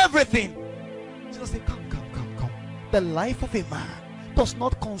carry everything. Jesus said, come. The life of a man does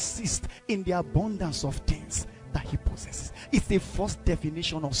not consist in the abundance of things that he possesses. It's the first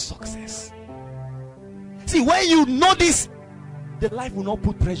definition of success. See, when you know this, the life will not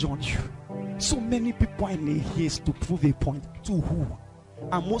put pressure on you. So many people are in a haste to prove a point. To who?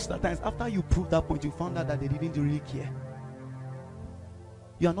 And most of the times, after you prove that point, you found out that they didn't really care.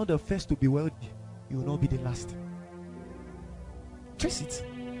 You are not the first to be wealthy. You will not be the last. Trace it.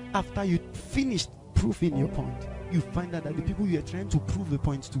 After you finished proving your point, you find out that the people you are trying to prove the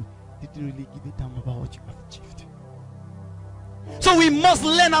point to didn't really give a damn about what you have achieved. So we must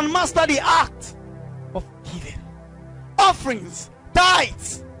learn and master the art of giving. Offerings,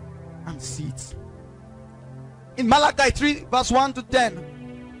 tithes, and seeds. In Malachi 3 verse 1 to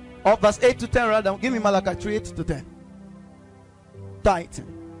 10, or verse 8 to 10 rather, give me Malachi 3 8 to 10.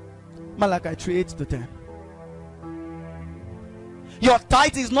 Tithing. Malachi 3 8 to 10. Your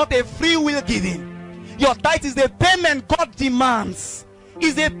tithe is not a free will giving. Your tithe is a payment God demands.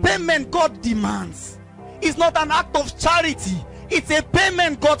 It's a payment God demands. It's not an act of charity. It's a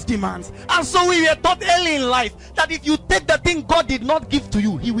payment God demands. And so we were taught early in life that if you take the thing God did not give to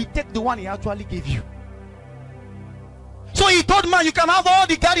you, he will take the one he actually gave you. So he told man, you can have all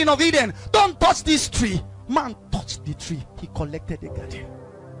the garden of Eden. Don't touch this tree. Man touched the tree. He collected the garden.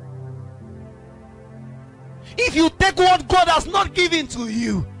 If you take what God has not given to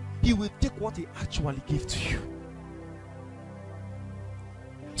you, he will take what he actually gave to you.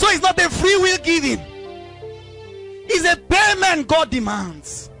 So it's not a free will giving. It's a payment God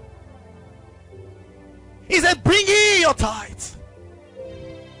demands. It's a bring in your tithe.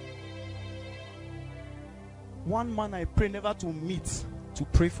 One man I pray never to meet, to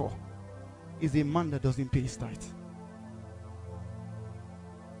pray for, is a man that doesn't pay his tithe.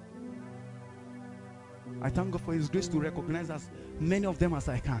 I thank God for his grace to recognize as many of them as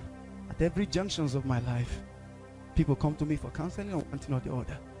I can. At every junctions of my life, people come to me for counseling or one thing or the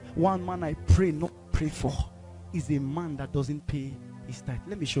other. One man I pray, not pray for, is a man that doesn't pay his tithe.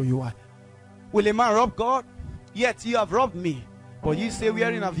 Let me show you why. Will a man rob God? Yet you have robbed me. But you say,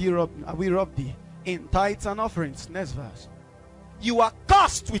 wherein have we robbed thee? In tithes and offerings. Next verse. You are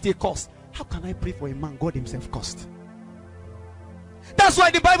cursed with a curse. How can I pray for a man God himself cursed? That's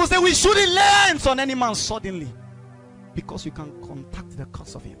why the Bible says we shouldn't lay hands on any man suddenly, because you can contact the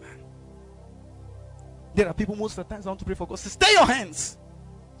curse of a man. There are people most of the times I want to pray for God. Say, stay your hands,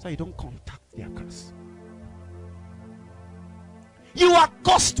 so you don't contact their curse. You are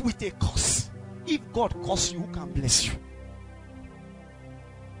cursed with a curse. If God curses you, who can bless you?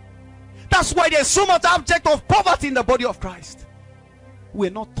 That's why there's so much object of poverty in the body of Christ.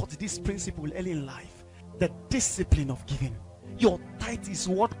 We're not taught this principle early in life. The discipline of giving. Your tithe is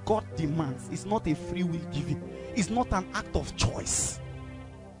what God demands. It's not a free will giving. It's not an act of choice.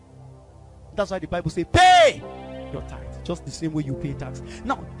 That's why the Bible says, pay your tithe. Just the same way you pay tax.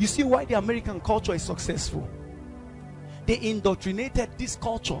 Now, you see why the American culture is successful. They indoctrinated this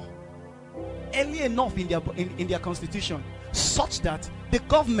culture early enough in their constitution, such that the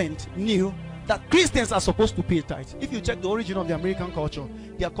government knew that Christians are supposed to pay tithe. If you check the origin of the American culture,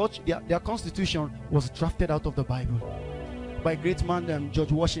 their constitution was drafted out of the Bible by great man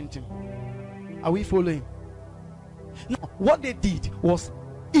George Washington. Are we following? Now, what they did was,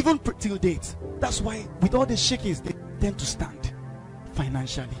 even till date, that's why with all the shakings they tend to stand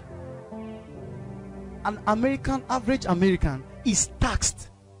financially. An average American is taxed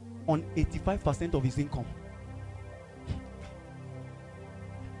on 85% of his income.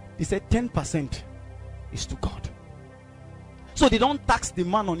 They said 10% is to God. So they don't tax the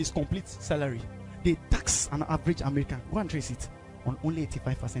man on his complete salary. They tax an average American, go and trace it, on only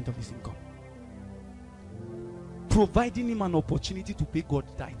 85% of his income, providing him an opportunity to pay God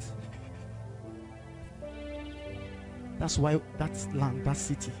tithe. That's why that land, that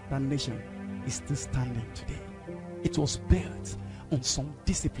city, that nation is still standing today. It was built on some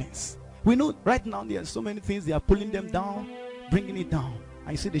disciplines. We know right now there are so many things, they are pulling them down, bringing it down.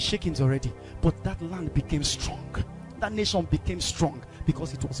 I see the shakings already. But that land became strong. That nation became strong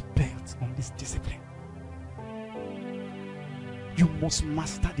because it was built on this discipline. You must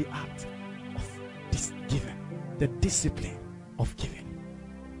master the art of this giving, the discipline of giving.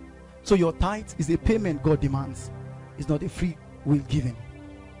 So your tithe is a payment God demands. It's not a free will giving.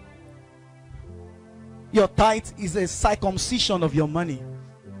 Your tithe is a circumcision of your money.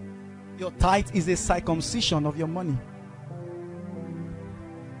 Your tithe is a circumcision of your money.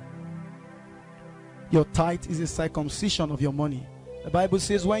 Your tithe is a circumcision of your money. The Bible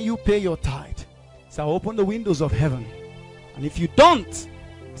says when you pay your tithe, so open the windows of heaven. And if you don't,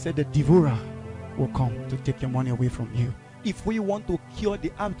 said the devourer will come to take your money away from you. If we want to cure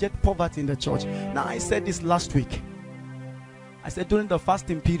the abject poverty in the church. Now, I said this last week. I said during the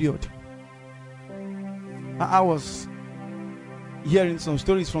fasting period, I was hearing some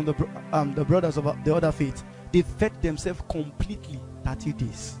stories from the brothers of the other faith. They fed themselves completely 30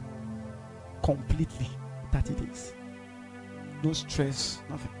 days. Completely 30 days. No stress,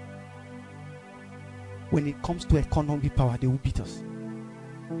 nothing. When it comes to economic power, they will beat us.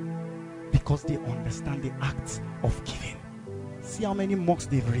 Because they understand the act of giving. See how many mocks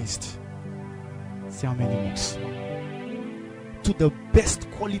they've raised. See how many mocks. To the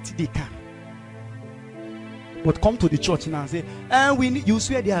best quality they can. But come to the church now and say, you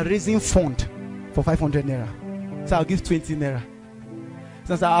swear they are raising fund for 500 naira. So I'll give 20 naira.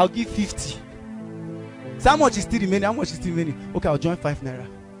 So I'll give 50. So how much is still remaining? How much is still remaining? Okay, I'll join 5 naira.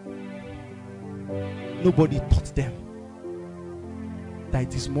 Nobody taught them that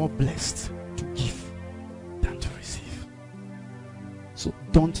it is more blessed to give than to receive. So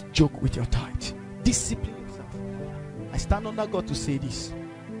don't joke with your tithe. Discipline yourself. I stand under God to say this.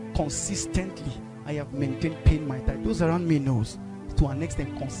 Consistently, I have maintained paying my tithe. Those around me knows, to an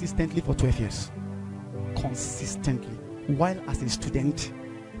extent, consistently for 12 years. Consistently. While as a student,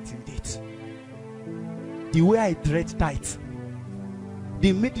 till date. The way I dread tithe,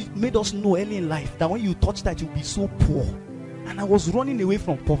 they made us know early in life that when you touch that, you'll be so poor. And I was running away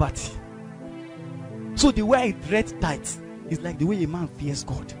from poverty. So the way I dread tithe is like the way a man fears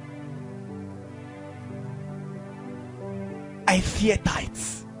God. I fear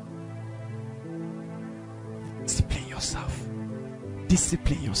tithes. Discipline yourself.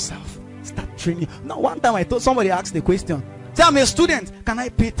 Discipline yourself. Start training. Now, one time I thought somebody asked the question. Say, I'm a student. Can I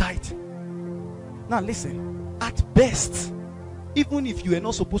pay tithe? Now listen. At best, even if you are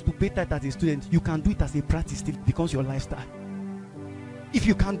not supposed to pay tithe as a student, you can do it as a practice till it becomes your lifestyle. If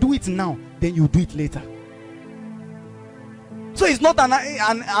you can do it now, then you do it later. So it's not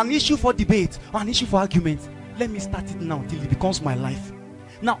an issue for debate or an issue for argument. Let me start it now till it becomes my life.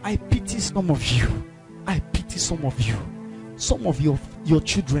 Now I pity some of you. I pity some of you. Some of your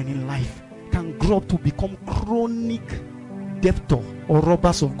children in life can grow up to become chronic debtor or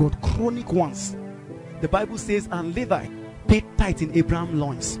robbers of God. Chronic ones. The Bible says, and Levi paid tithe in Abraham's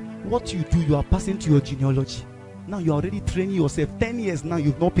loins. What you do, you are passing to your genealogy. Now you are already training yourself. 10 years now,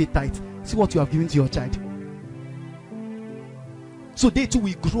 you've not paid tithe. See what you have given to your child. So they too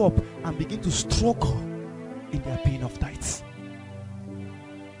will grow up and begin to struggle in their paying of tithes.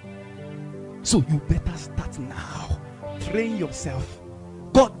 So you better start now. Train yourself.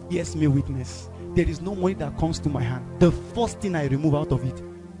 God bears me witness. There is no money that comes to my hand. The first thing I remove out of it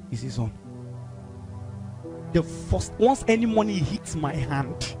is his own. Once any money hits my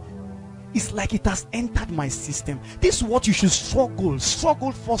hand, it's like it has entered my system. This is what you should struggle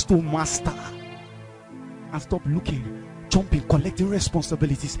first to master. And stop looking, jumping, collecting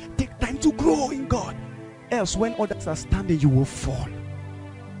responsibilities. Take time to grow in God. Else when others are standing, you will fall.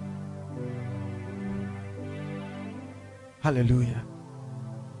 Hallelujah.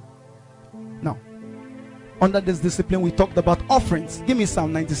 Now, under this discipline, we talked about offerings. Give me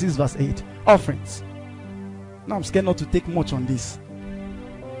Psalm 96 verse 8. Offerings. Now I'm scared not to take much on this.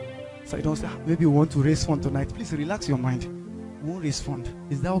 So you don't say, maybe we want to raise fund tonight. Please relax your mind. We won't raise fund.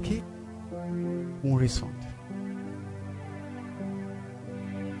 Is that okay? We won't raise fund.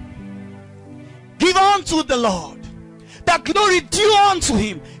 Give unto the Lord. The glory due unto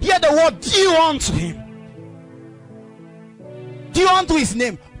him. Hear the word due unto him. Due unto his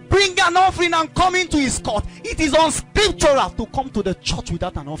name. Bring an offering and come into his court. It is unscriptural to come to the church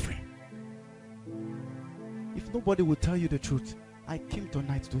without an offering. If nobody will tell you the truth, I came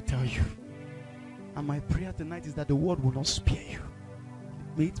tonight to tell you. And my prayer tonight is that the word will not spare you.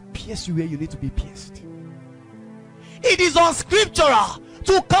 May it pierce you where you need to be pierced. It is unscriptural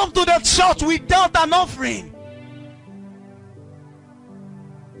to come to the church without an offering.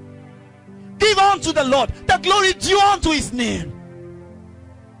 Give unto the Lord the glory due unto his name.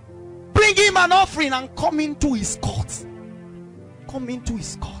 bring him an offering and come into his court. Come into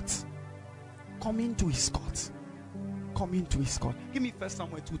his court. Come into his court. Come into his court. Give me 1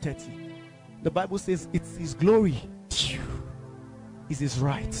 Samuel 2:30. The Bible says it's his glory. Is his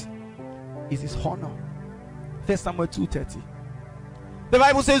right. Is his honor. 1 Samuel 2:30. The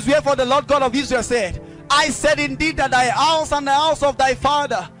Bible says, wherefore the Lord God of Israel said, I said indeed that thy house and the house of thy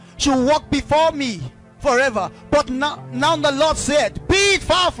father should walk before me forever. But now the Lord said, be it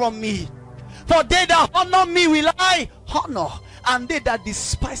far from me. For they that honor me will I honor, and they that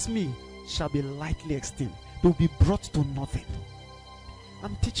despise me shall be lightly esteemed. They will be brought to nothing.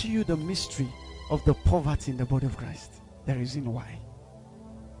 I'm teaching you the mystery of the poverty in the body of Christ. The reason why.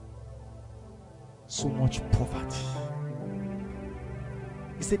 So much poverty.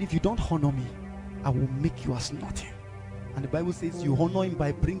 He said, if you don't honor me, I will make you as nothing. And the Bible says you honor him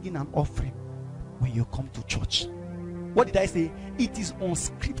by bringing an offering when you come to church. What did I say? It is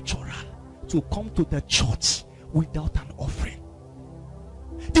unscriptural to come to the church without an offering.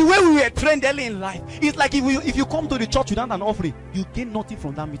 The way we were trained early in life, it's like if you come to the church without an offering, you gain nothing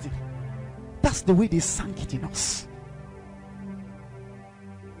from that meeting. That's the way they sank it in us.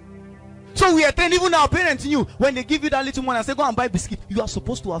 So we are trained, even our parents knew, when they give you that little money and say go and buy biscuit, you are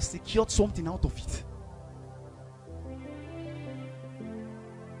supposed to have secured something out of it.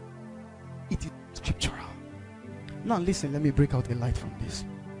 It is scriptural. Now listen, let me break out a light from this.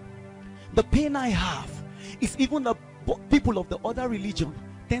 The pain I have is even the people of the other religion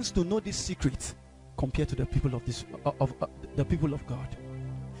tends to know this secret compared to the people of the people of God.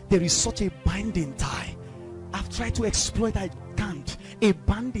 There is such a binding tie. I've tried to exploit, I can't. A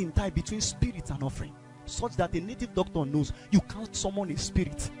binding tie between spirit and offering, such that a native doctor knows you can't summon a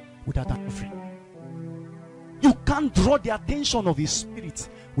spirit without an offering. You can't draw the attention of his spirit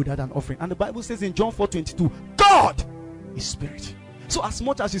without an offering. And the Bible says in John 4:22, God is spirit. So as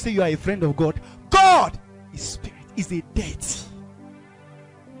much as you say you are a friend of God, God is spirit, is a deity.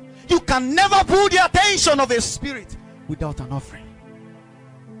 You can never pull the attention of a spirit without an offering.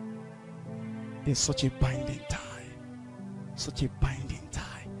 There's such a binding tie. Such a binding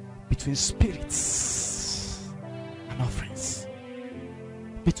tie between spirits and offerings.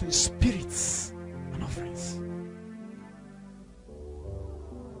 Between spirits and offerings.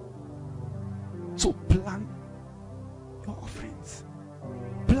 So plan your offerings.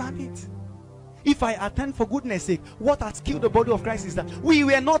 Plan it. If I attend for goodness sake, what has killed the body of Christ is that we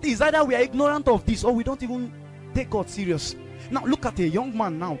were not, is either we are ignorant of this or we don't even take God serious. Now look at a young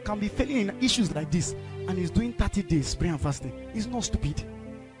man now, can be failing in issues like this, and he's doing 30 days prayer and fasting. He's not stupid.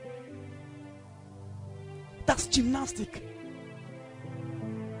 That's gymnastic.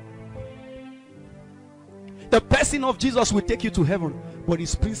 The person of Jesus will take you to heaven, but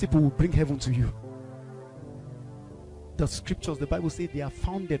his principle will bring heaven to you. The scriptures, the Bible says, they are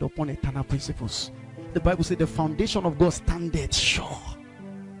founded upon eternal principles. The Bible says the foundation of God standeth sure.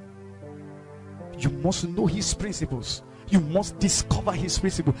 You must know his principles. You must discover his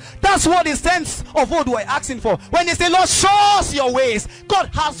principle. That's what the saints of old were asking for. When they say, Lord, show us your ways. God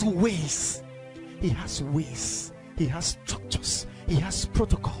has ways. He has ways. He has structures. He has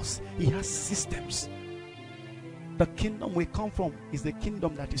protocols. He has systems. The kingdom we come from is the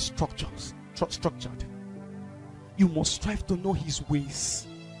kingdom that is structured. You must strive to know his ways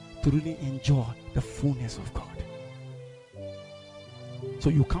to really enjoy the fullness of God. So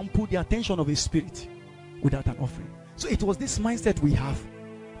you can't put the attention of a spirit without an offering. So it was this mindset we have.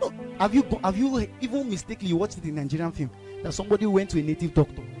 No, have you even mistakenly watched it in a Nigerian film that somebody went to a native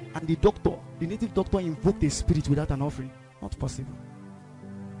doctor and the native doctor invoked a spirit without an offering? Not possible.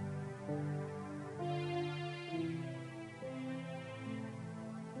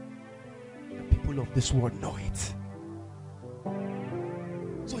 The people of this world know it.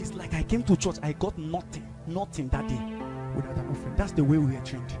 So it's like I came to church, I got nothing that day without an offering. That's the way we are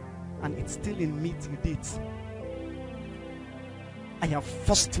trained, and it's still in me till date. I have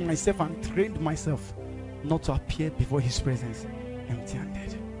forced myself and trained myself not to appear before his presence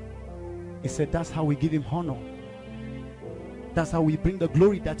empty-handed. He said that's how we give him honor. That's how we bring the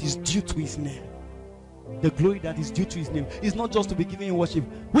glory that is due to his name. The glory that is due to his name is not just to be given in worship.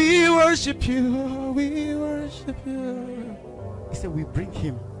 We worship you, we worship you. He said we bring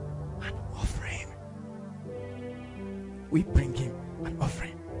him an offering. We bring him an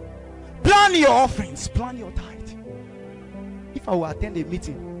offering. Plan your offerings, plan your tithe. If I will attend a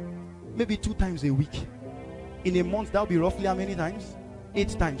meeting maybe 2 times a week, in a month that will be roughly how many times? 8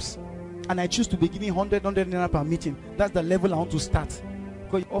 times. And I choose to be giving 100 naira per meeting. That's the level I want to start,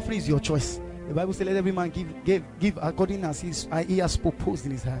 because offering is your choice. The Bible says let every man give according as he has proposed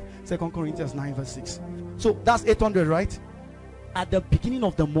in his heart. 2 Corinthians 9:6. So that's 800, right? At the beginning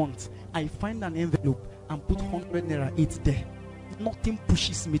of the month, I find an envelope and put 100 naira it's there. Nothing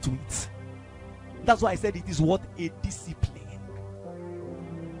pushes me to it. That's why I said it is what a discipline.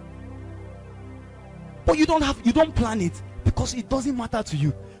 But you don't plan it because it doesn't matter to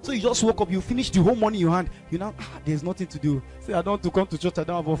you. So you just woke up, you finish the whole money in your hand. You know, there's nothing to do. Say, I don't want to come to church, I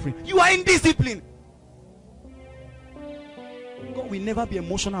don't have offering. You are in discipline. God will never be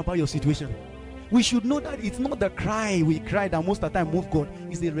emotional about your situation. We should know that it's not the cry we cry that most of the time move God.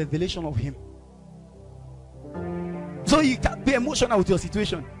 It's a revelation of Him. So you can't be emotional with your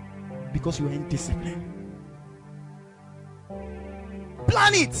situation because you are in discipline.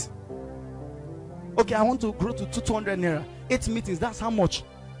 Plan it. Okay, I want to grow to 200 naira. 8 meetings, that's how much?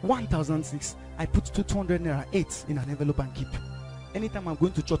 1,006. I put 200 naira, 8 in an envelope and keep. Anytime I'm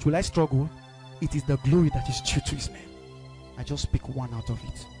going to church, will I struggle? It is the glory that is due to His name. I just pick one out of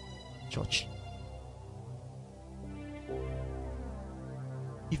it. Church.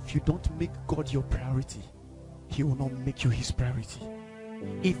 If you don't make God your priority, He will not make you His priority.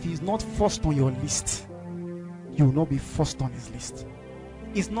 If He's not first on your list, you will not be first on His list.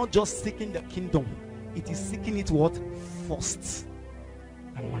 It's not just seeking the kingdom, it is seeking it what? First.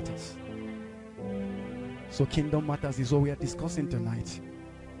 That matters. So kingdom matters is what we are discussing tonight.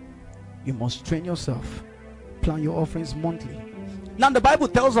 You must train yourself. Plan your offerings monthly. Now the Bible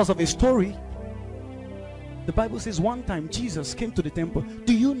tells us of a story. The Bible says one time Jesus came to the temple.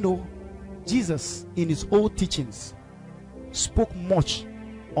 Do you know Jesus in his old teachings spoke much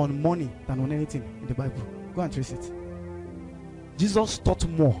on money than on anything in the Bible? Go and trace it. Jesus taught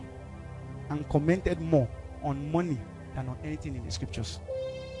more and commented more on money than on anything in the scriptures.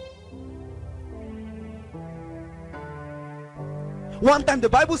 One time the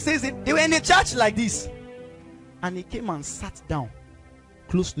Bible says it, they were in a church like this, and he came and sat down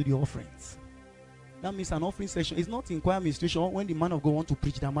close to the offerings. That means an offering section is not inquiry administration. When the man of God wants to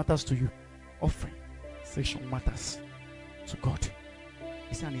preach, that matters to you. Offering section matters to God.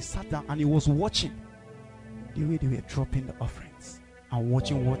 He said, and he sat down and he was watching the way they were dropping the offerings and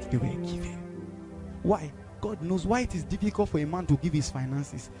watching what they were giving. Why? God knows why it is difficult for a man to give his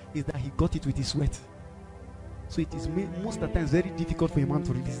finances is that he got it with his sweat. So it is most of the times very difficult for a man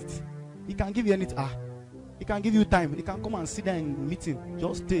to release it. He can give you anything. He can give you time. He can come and sit there in meeting.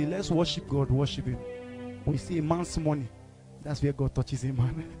 Just stay. Let's worship God. Worship Him. When you see a man's money, that's where God touches a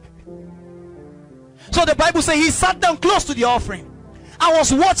man. So the Bible says he sat down close to the offering and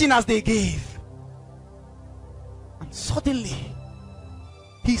was watching as they gave. And suddenly,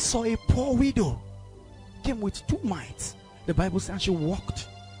 he saw a poor widow came with 2 mites. The Bible says she walked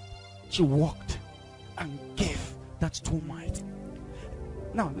and gave that 2 mites.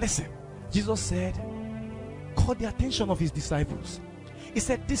 Now listen, Jesus said, caught the attention of his disciples. He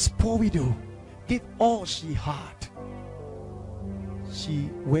said, this poor widow gave all she had. She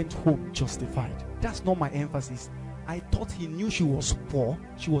went home justified. That's not my emphasis. I thought he knew she was poor,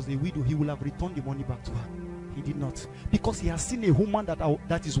 she was a widow, he would have returned the money back to her. He did not, because he has seen a woman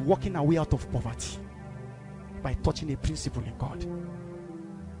that is walking her way out of poverty by touching a principle in God.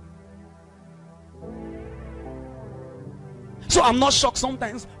 So I'm not shocked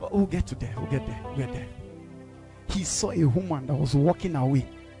sometimes. We'll get there. He saw a woman that was walking her way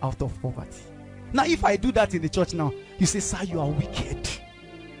out of poverty. Now if I do that in the church now, you say, sir, you are wicked.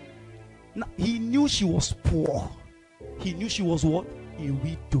 Now, he knew she was poor. He knew she was what? A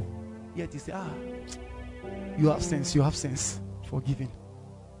widow. Yet he said, you have sense, forgiving.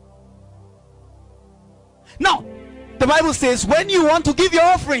 Now, the Bible says when you want to give your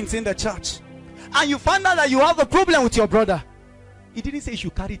offerings in the church and you find out that you have a problem with your brother, he didn't say you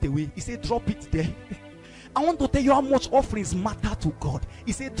should carry it away. He said drop it there. I want to tell you how much offerings matter to God.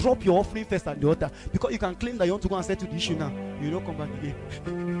 He said drop your offering first at the altar, because you can claim that you want to go and settle the issue now. You don't come back again.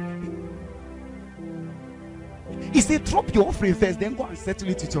 He said drop your offering first, then go and settle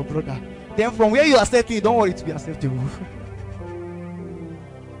it with your brother. Then from where you are settling, don't worry to be acceptable.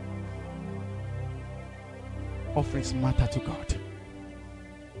 Offerings matter to God.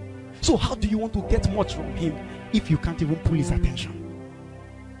 So how do you want to get much from Him if you can't even pull His attention?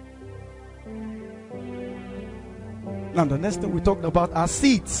 Now the next thing we talked about are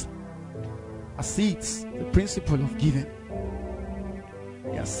seeds. Are seeds, the principle of giving.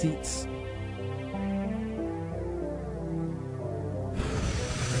 They are seeds.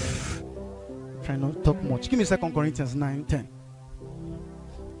 Try not to talk much. Give me 2 Corinthians 9:10.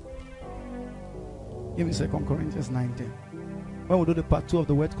 Give me 2 Corinthians 9:10. When we do the part 2 of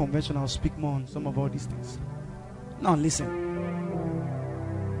the word convention, I'll speak more on some of all these things. Now listen.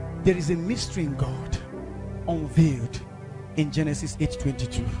 There is a mystery in God unveiled in Genesis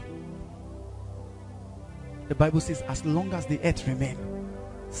 8:22. The Bible says, as long as the earth remains,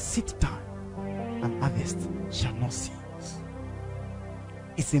 seed time and harvest shall not cease.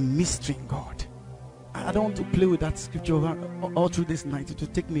 It's a mystery in God. I don't want to play with that scripture all through this night. It will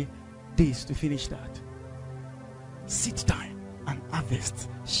take me days to finish that. Seed time and harvest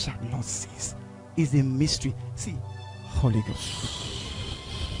shall not cease. It's a mystery. See, Holy Ghost.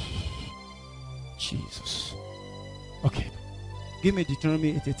 Jesus. Okay. Give me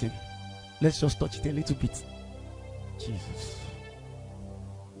Deuteronomy 8:18. Let's just touch it a little bit. Jesus.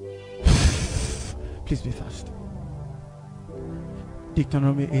 Please be fast.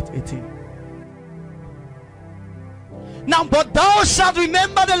 Deuteronomy 8:18. Now, but thou shalt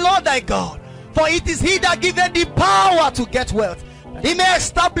remember the Lord thy God, for it is he that giveth thee power to get wealth, that he may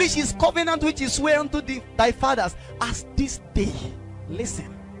establish his covenant which he sware unto thy fathers as this day.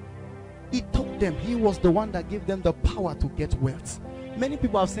 Listen, he told them he was the one that gave them the power to get wealth. Many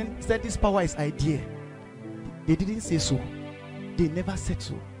people have said this power is idea. They didn't say so. They never said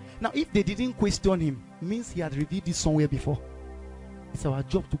so. Now, if they didn't question him, means he had revealed it somewhere before. It's our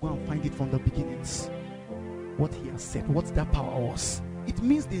job to go and find it from the beginnings. What he has said, what that power was. It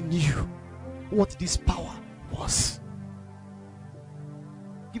means they knew what this power was.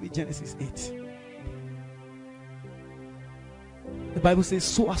 Give me Genesis 8. The Bible says,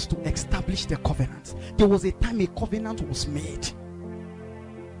 so as to establish the covenant. There was a time a covenant was made.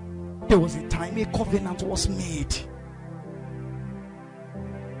 There was a time a covenant was made.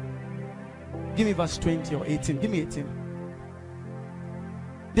 Give me verse 20 or 18. Give me 18.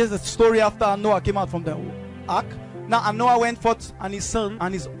 There's a story after Noah came out from the ark. Now Noah went forth, and his son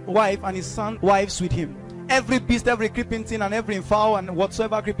and his wife and his son wives with him. Every beast, every creeping thing, and every fowl, and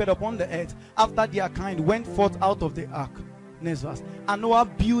whatsoever creepeth upon the earth, after their kind, went forth out of the ark. Next verse. And Noah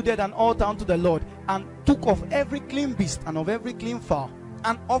builded an altar unto the Lord, and took of every clean beast and of every clean fowl,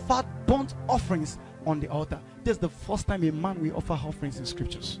 and offered burnt offerings on the altar. This is the first time a man will offer offerings in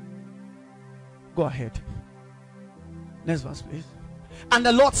scriptures. Go ahead. Next verse, please. And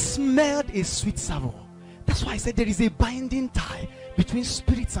the Lord smelled a sweet savour. That's why I said there is a binding tie between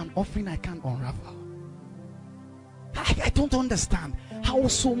spirits and offering I can't unravel. I don't understand how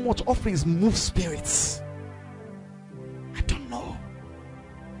so much offerings move spirits. I don't know.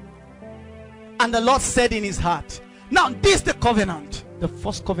 And the Lord said in his heart, now this is the covenant, the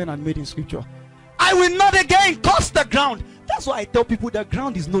first covenant made in scripture. I will not again curse the ground. That's why I tell people the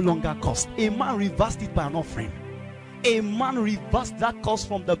ground is no longer cursed. A man reversed it by an offering. A man reversed that curse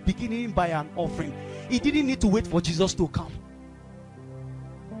from the beginning by an offering. He didn't need to wait for Jesus to come.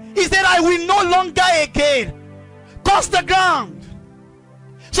 He said, I will no longer again curse the ground.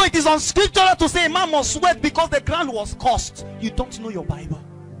 So it is unscriptural to say a man must sweat because the ground was cursed. You don't know your Bible.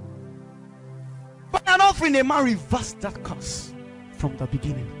 But an offering, a man reversed that curse from the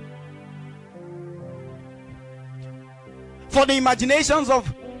beginning. For the imaginations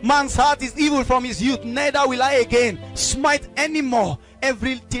of man's heart is evil from his youth, neither will I again smite any more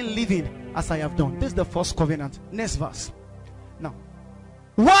everything living as I have done. This is the first covenant. Next verse. Now,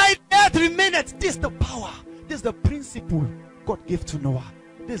 why earth remaineth, this is the power, this is the principle God gave to Noah.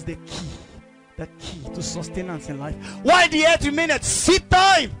 This is the key to sustenance in life. Why the earth remaineth, seed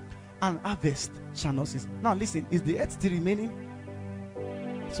time and harvest shall not cease. Now listen, is the earth still remaining?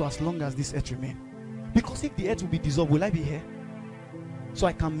 So as long as this earth remains. Because if the earth will be dissolved, will I be here? So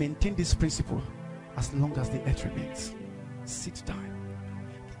I can maintain this principle as long as the earth remains. Seed time.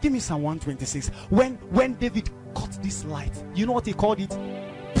 Give me Psalm 126. When David cut this light, you know what he called it?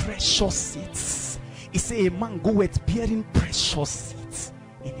 Precious seeds. He said a man goeth bearing precious seeds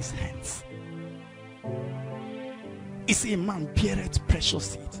in his hands. He said a man beareth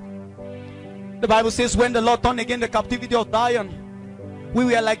precious seeds. The Bible says when the Lord turned again the captivity of Zion, we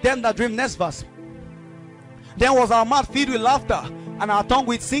were like them that dream. Next verse. Then was our mouth filled with laughter and our tongue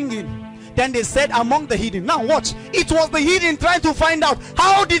with singing. Then they said among the hidden. Now watch. It was the hidden trying to find out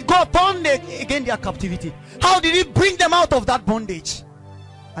how did God turn again their captivity. How did he bring them out of that bondage?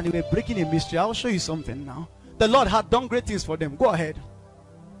 And they were breaking a mystery. I'll show you something now. The Lord had done great things for them. Go ahead.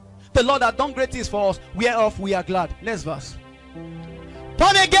 The Lord had done great things for us, whereof we are glad. Next verse.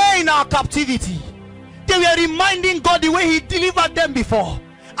 Turn again our captivity. They were reminding God the way he delivered them before,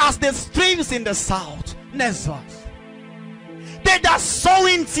 as the streams in the south. Next verse. They that sow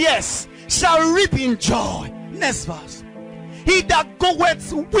in tears shall reap in joy. Next verse. He that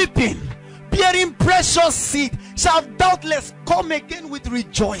goeth weeping, bearing precious seed, shall doubtless come again with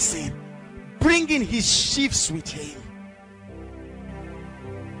rejoicing, bringing his sheaves with him.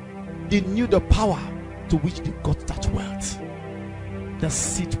 They knew the power to which they got that wealth. The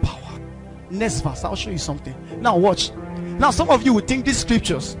seed power. Next verse, I'll show you something. Now watch. Now some of you would think these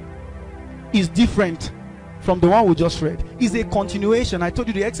scriptures is different from the one we just read is a continuation. I told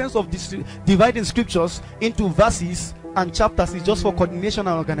you the essence of this dividing scriptures into verses and chapters is just for coordination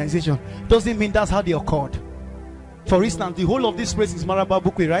and organization. Doesn't mean that's how they occurred. For instance, the whole of this place is Maraba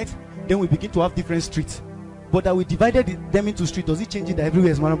Bukwe, right? Then we begin to have different streets. But that we divided them into streets, does it change it that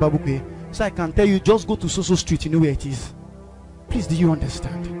everywhere is Maraba Bukwe? So I can tell you, just go to so street, you know where it is. Please, do you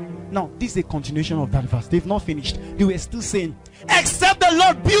understand? Now, this is a continuation of that verse. They've not finished. They were still saying, except the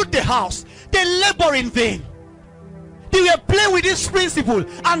Lord build the house, they labor in vain. They were playing with this principle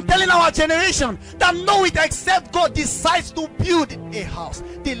and telling our generation that no, it except God decides to build a house,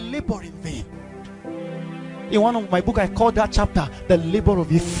 they labor in vain. In one of my book, I call that chapter the labor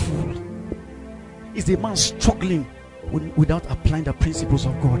of a fool. It's a man struggling without applying the principles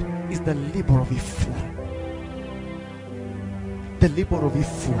of God. It's the labor of a fool. The labor of a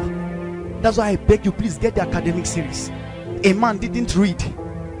fool. That's why I beg you, please get the academic series. A man didn't read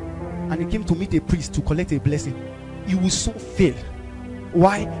and he came to meet a priest to collect a blessing. You will so fail.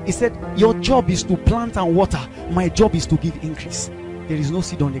 Why? He said, your job is to plant and water, my job is to give increase. There is no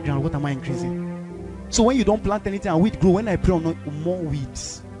seed on the ground. What am I increasing? So when you don't plant anything and weed grow, when I pray on more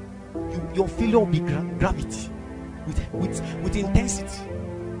weeds, your failure will be gravity with intensity.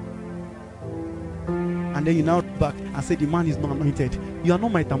 And then you now look back and say the man is not anointed. You are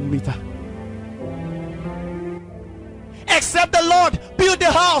not my thermometer. Except the Lord build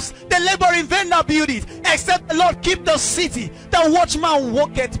the house, the labor in vain that build it. Except the Lord keep the city, the watchman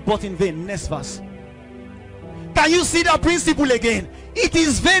walketh but in vain. Next verse. Can you see that principle again? It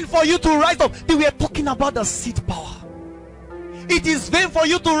is vain for you to rise up. They were talking about the seed power. It is vain for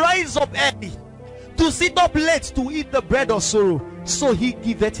you to rise up early, to sit up late, to eat the bread of sorrow. So he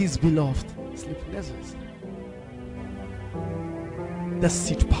giveth his beloved sleepless. The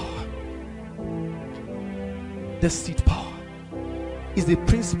seed power. The seed power is the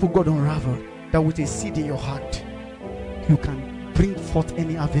principle God unraveled, that with a seed in your hand, you can bring forth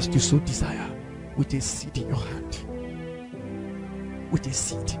any harvest you so desire. With a seed in your hand. With a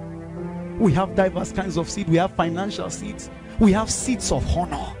seed. We have diverse kinds of seed. We have financial seeds. We have seeds of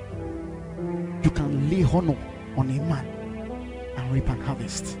honor. You can lay honor on a man and reap and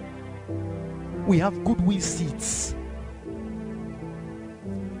harvest. We have goodwill seeds.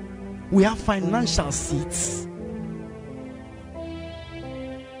 We have financial seeds.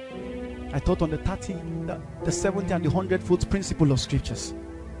 I taught on the 30, the 70 and the 100-fold principle of scriptures.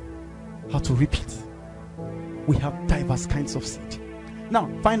 How to reap it. We have diverse kinds of seed. Now,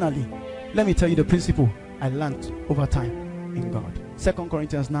 finally, let me tell you the principle I learned over time in God. 2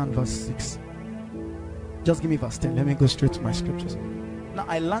 Corinthians 9 verse 6. Just give me verse 10. Let me go straight to my scriptures. Now,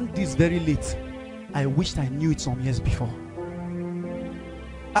 I learned this very late. I wished I knew it some years before.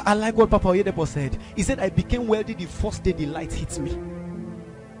 I like what Papa Oyedepo said. He said, I became wealthy the first day the light hit me.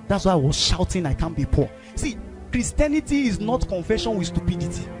 That's why I was shouting, I can't be poor. See, Christianity is not confession with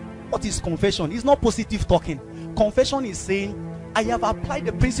stupidity. What is confession? It's not positive talking. Confession is saying, I have applied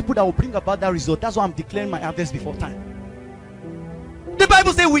the principle that will bring about that result. That's why I'm declaring my harvest before time. The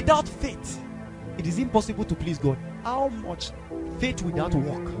Bible says without faith, it is impossible to please God. How much faith without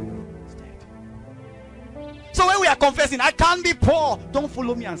work? So when we are confessing, I can't be poor, don't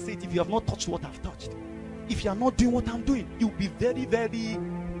follow me and say it if you have not touched what I've touched. If you are not doing what I'm doing, you'll be very, very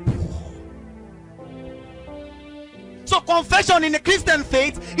poor. So confession in the Christian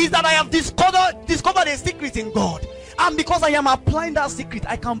faith is that I have discovered a secret in God. And because I am applying that secret,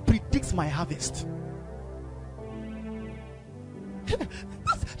 I can predict my harvest.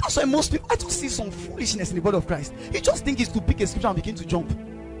 That's why most people, I just see some foolishness in the body of Christ. You just think it's to pick a scripture and begin to jump.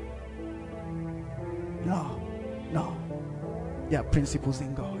 No. There are principles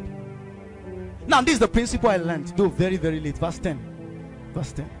in God. Now this is the principle I learned, though very, very late. Verse 10.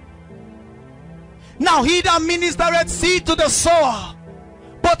 Verse 10. Now he that ministereth seed to the sower,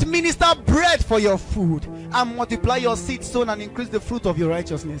 but minister bread for your food, and multiply your seed sown and increase the fruit of your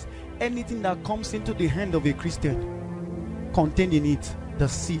righteousness. Anything that comes into the hand of a Christian, contained in it the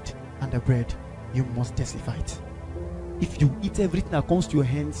seed and the bread, you must testify it. If you eat everything that comes to your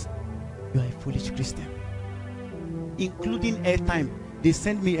hands, you are a foolish Christian. Including airtime. They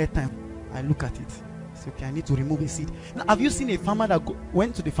send me airtime. I look at it. It's okay, I need to remove a seed. Now, have you seen a farmer that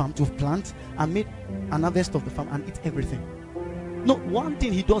went to the farm to plant and made an harvest of the farm and eat everything? No, one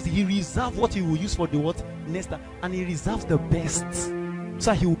thing he does, he reserves what he will use for the what next time, and he reserves the best,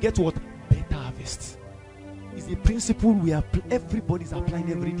 so he will get what better harvest. It's a principle everybody's applying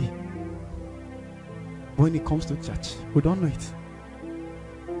every day. But when it comes to church, we don't know it.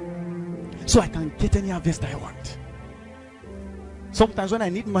 So I can get any harvest I want. Sometimes when I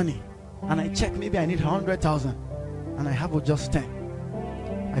need money and I check, maybe I need 100,000 and I have just 10,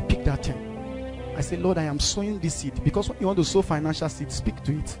 I pick that 10 I say, Lord, I am sowing this seed. Because when you want to sow financial seed, speak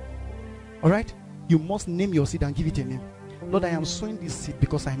to it. All right? You must name your seed and give it a name. Lord, I am sowing this seed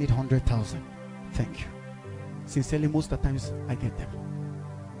because I need 100,000. Thank you. Sincerely, most of the times I get them.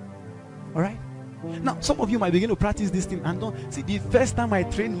 All right? Now, some of you might begin to practice this thing and don't see. The first time I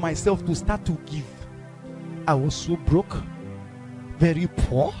trained myself to start to give, I was so broke, very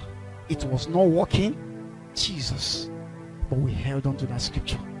poor. It was not working. Jesus. But we held on to that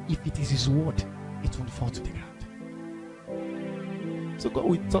scripture. If it is His word, it won't fall to the ground. So God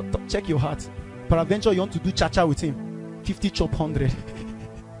will check your heart. Peradventure, you want to do cha-cha with Him. 50 chop 100.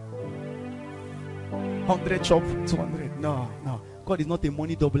 100 chop 200. No. God is not a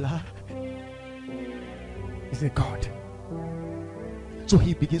money doubler. He's a God. So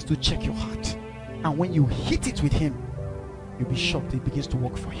He begins to check your heart. And when you hit it with Him, you'll be shocked. It begins to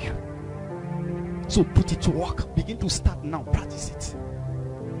work for you. So put it to work. Begin to start now. Practice it.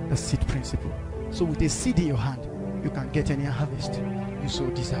 The seed principle. So with a seed in your hand, you can get any harvest you so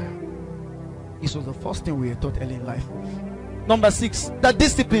desire. This was the first thing we were taught early in life. Number 6, the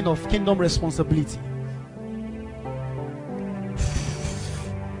discipline of kingdom responsibility.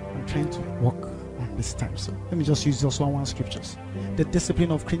 I'm trying to work on this time, so let me just use just one scriptures. The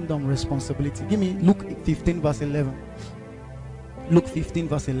discipline of kingdom responsibility. Give me Luke 15 verse 11. Luke 15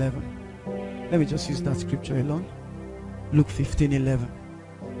 verse 11. Let me just use that scripture alone. Luke 15:11.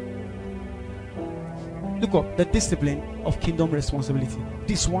 Look up the discipline of kingdom responsibility.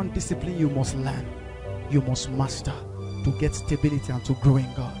 This one discipline you must learn, you must master to get stability and to grow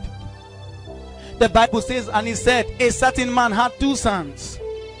in God. The Bible says, and he said, a certain man had 2 sons,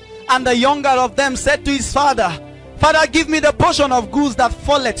 and the younger of them said to his father, Father, give me the portion of goods that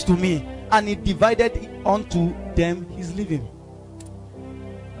falleth to me. And he divided unto them his living.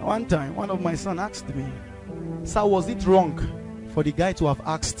 One time, one of my sons asked me, Sir, was it wrong for the guy to have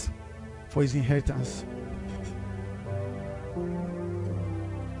asked for his inheritance?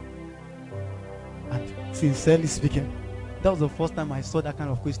 And sincerely speaking, that was the first time I saw that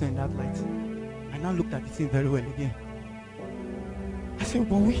kind of question in that light. I now looked at the thing very well again. I said,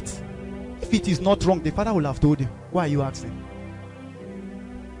 but wait, if it is not wrong, the father will have told him. Why are you asking?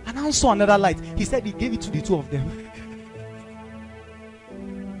 And I saw another light. He said he gave it to the 2 of them.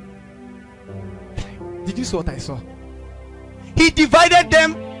 Did you see what I saw? He divided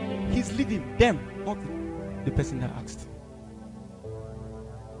them. He's leaving them, not the person that asked.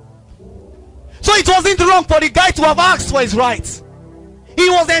 So it wasn't wrong for the guy to have asked for his rights. He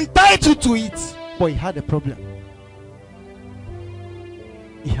was entitled to it. But he had a problem.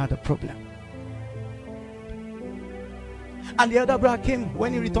 He had a problem. And the elder brother came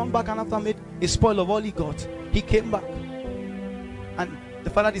when he returned back, and after made a spoil of all he got, he came back. And the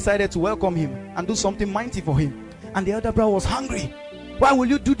father decided to welcome him and do something mighty for him. And the elder brother was hungry. Why will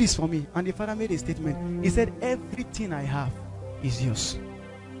you do this for me? And the father made a statement. He said, everything I have is yours.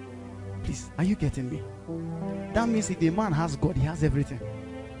 Please, are you getting me? That means if a man has God, he has everything.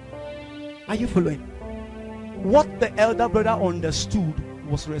 Are you following? What the elder brother understood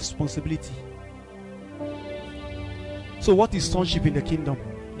was responsibility. So what is sonship in the kingdom?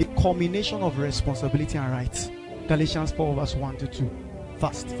 The culmination of responsibility and rights. Galatians 4 verse 1 to 2.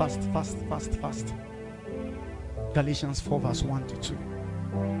 Fast. Galatians 4 verse 1 to 2.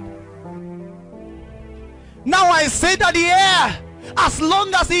 Now I say that the heir, as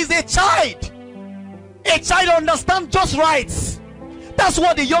long as he is a child understands just rights. That's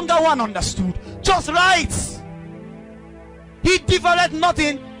what the younger one understood. Just rights. He differed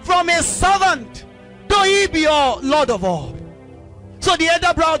nothing from a servant, though he be all Lord of all. So the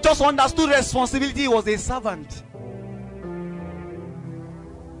elder brother just understood responsibility. He was a servant.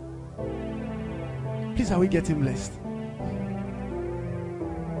 Please, are we getting blessed?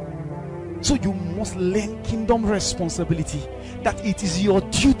 So you must learn kingdom responsibility, that it is your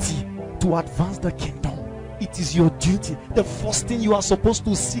duty to advance the kingdom. It is your duty. The first thing you are supposed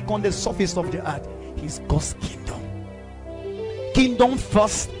to seek on the surface of the earth is God's kingdom. Kingdom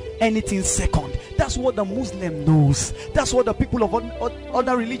first, anything second. That's what the Muslim knows. That's what the people of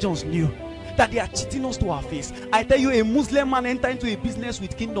other religions knew. That they are cheating us to our face. I tell you, a Muslim man enter into a business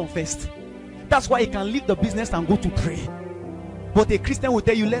with kingdom first. That's why he can leave the business and go to pray. But a Christian will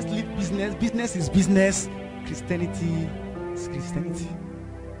tell you, let's leave business. Business is business. Christianity is Christianity.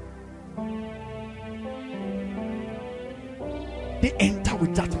 They enter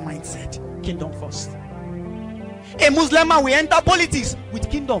with that mindset. Kingdom first. A Muslim man will enter politics with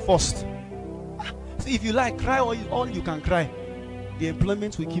kingdom first. So if you like, cry all you can cry. The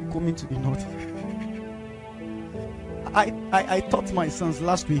employment will keep coming to the north. I taught my sons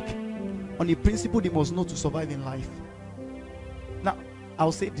last week on a principle they must know to survive in life. Now,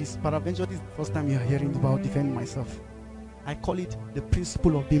 I'll say this, peradventure this is the first time you are hearing about defending myself. I call it the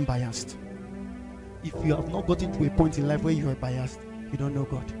principle of being biased. If you have not gotten to a point in life where you are biased, you don't know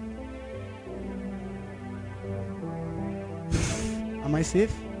God. Am I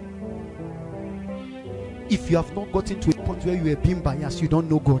safe? If you have not gotten to a point where you are being biased, you don't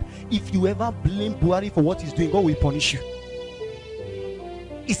know God. If you ever blame Buhari for what he's doing, God will punish you.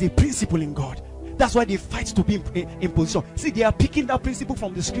 It's a principle in God. That's why they fight to be in position. See, they are picking that principle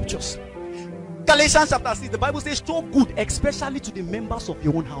from the scriptures. Galatians chapter 6, the Bible says, show good, especially to the members of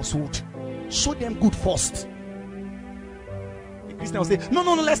your own household. Show them good first. The Christian will say, no,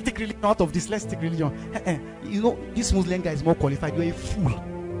 let's take religion out of this. Let's take religion. You know, this Muslim guy is more qualified. You're a fool.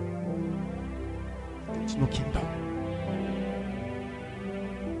 There's no kingdom.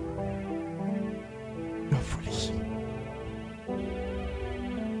 You're foolish.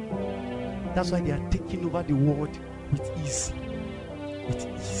 That's why they are taking over the world with ease. With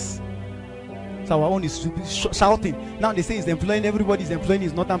ease. So our own is shouting. Now they say he's employing, everybody is employing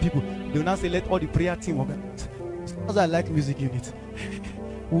his northern people. They will now say, let all the prayer team organize. That's why I like music unit.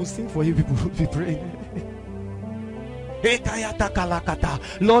 We'll sing for you people. We'll be praying.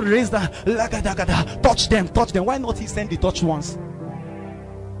 Lord, raise the touch them. Why not he send the touch ones?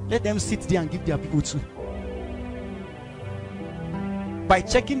 Let them sit there and give their people too. By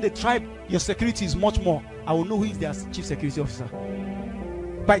checking the tribe, your security is much more. I will know who is their chief security officer.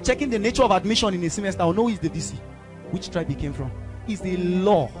 By checking the nature of admission in a semester, I will know who is the DC, which tribe he came from. It's the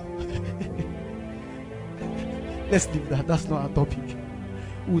law. Let's leave that. That's not our topic.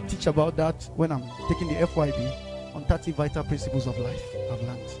 We'll teach about that when I'm taking the FYB on 30 vital principles of life I've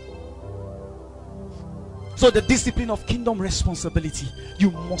learned. So the discipline of kingdom responsibility,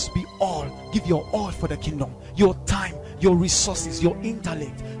 you must be all, give your all for the kingdom. Your time, your resources, your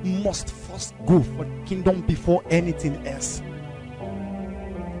intellect must first go for the kingdom before anything else.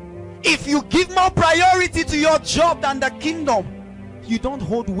 If you give more priority to your job than the kingdom, you don't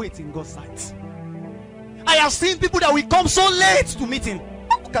hold weight in God's sight. I have seen people that will come so late to meeting.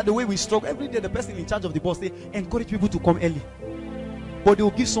 Look at the way we struggle. Every day the person in charge of the boss, they encourage people to come early. But they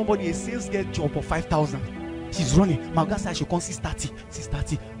will give somebody a sales girl job of 5,000. She's running. My God said I should come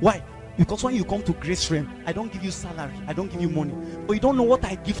 6:30. Why? Because when you come to GRACEREALM, I don't give you salary. I don't give you money. But you don't know what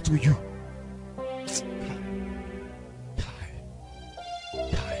I give to you.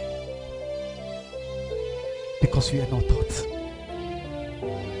 Because we are not taught.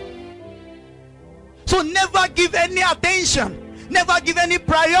 So never give any attention. Never give any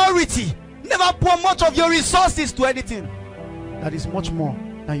priority. Never pour much of your resources to anything that is much more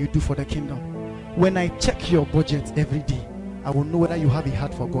than you do for the kingdom. When I check your budget every day, I will know whether you have a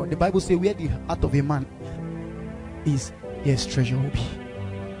heart for God. The Bible says where the heart of a man is, his treasure will be.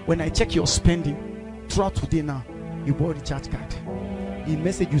 When I check your spending throughout today now, you bought a recharge card. The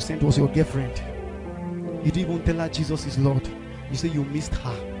message you sent was your girlfriend. You didn't even tell her Jesus is Lord. You say you missed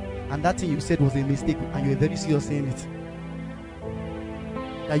her. And that thing you said was a mistake and you were very serious saying it.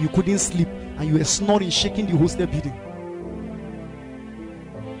 That you couldn't sleep and you were snoring, shaking the hostel building.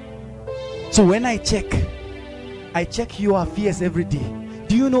 So when I check your affairs every day.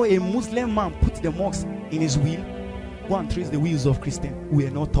 Do you know a Muslim man put the marks in his will? Go and trace the wills of Christian. We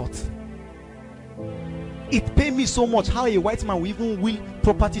are not taught. It paid me so much how a white man will even will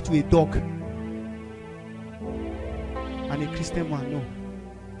property to a dog. And a Christian man, no.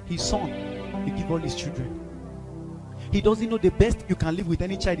 His son, he give all his children. He doesn't know the best you can live with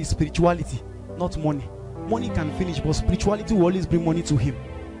any child is spirituality, not money. Money can finish, but spirituality will always bring money to him.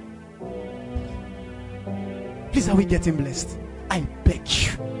 Please, are we getting blessed? I beg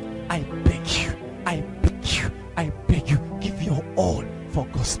you, I beg you, I beg you, I beg you, give your all for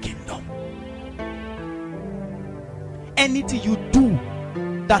God's kingdom. Anything you do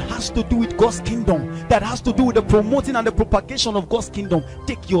that has to do with God's kingdom, that has to do with the promoting and the propagation of God's kingdom,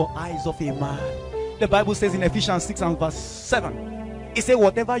 take your eyes off a man. The Bible says in Ephesians 6 and verse 7, it says,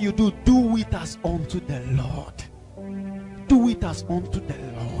 whatever you do, do it as unto the Lord. Do it as unto the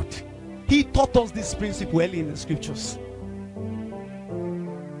Lord. He taught us this principle early in the scriptures.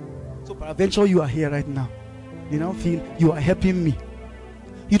 So peradventure you are here right now. You now feel you are helping me.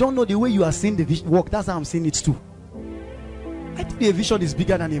 You don't know the way you are seeing the vision work. That's how I'm seeing it too. I think the vision is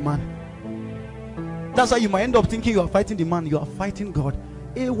bigger than a man. That's why you might end up thinking you are fighting the man. You are fighting God.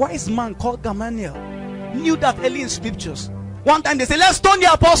 A wise man called Gamaliel knew that early in scriptures. One time they say, let's stone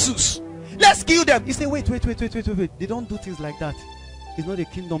the apostles. Let's kill them. He said, wait. They don't do things like that. It's not a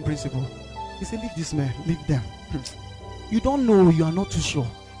kingdom principle. He said, leave this man, leave them. You don't know, you are not too sure.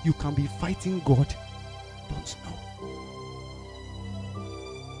 You can be fighting God. Don't know.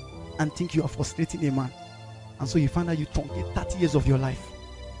 And think you are frustrating a man. And so you find out you truncate 30 years of your life.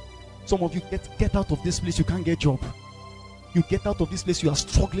 Some of you get out of this place, you can't get job. You get out of this place, you are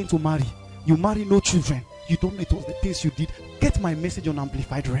struggling to marry. You marry, no children. You don't know it was the things you did. Get my message on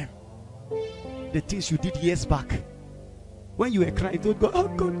Amplified Realm. The things you did years back. When you were crying, you told God, oh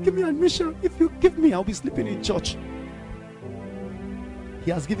God, give me admission. If you give me, I'll be sleeping in church.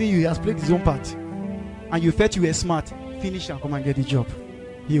 He has given you, he has played his own part. And you felt you were smart. Finish and come and get the job.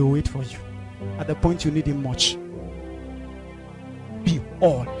 He will wait for you. At the point you need him much. Be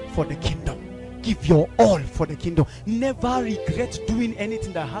all for the kingdom. Give your all for the kingdom. Never regret doing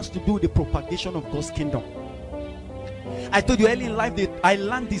anything that has to do with the propagation of God's kingdom. I told you early in life that I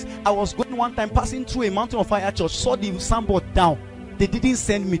learned this. I was going one time, passing through a Mountain of Fire church, saw the signboard down. They didn't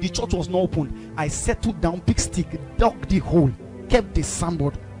send me. The church was not open. I settled down, big stick, dug the hole, kept the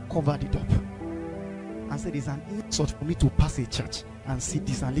signboard, covered it up, and said it's an insult for me to pass a church and see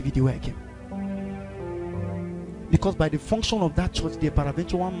this and leave it the way I came. Because by the function of that church, the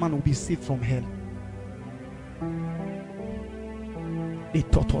peradventure one man will be saved from hell. They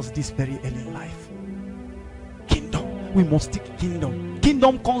taught us this very early in life. Kingdom. We must take kingdom.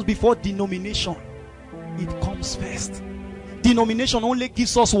 Kingdom comes before denomination. It comes first. Denomination only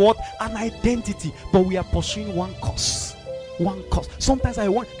gives us what? An identity. But we are pursuing one cause. One cause. Sometimes I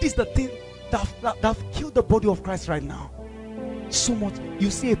want, this is the thing that killed the body of Christ right now. So much. You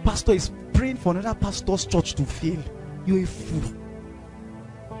see a pastor is praying for another pastor's church to fail. You're a fool.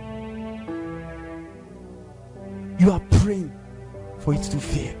 You are praying for it to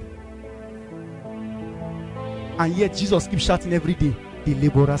fail. And yet Jesus keeps shouting every day, the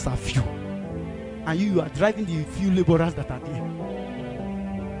laborers are few. And you are driving the few laborers that are there.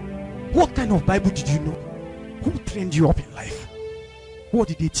 What kind of Bible did you know? Who trained you up in life? What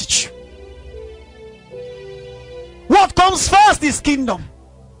did they teach you? What comes first is kingdom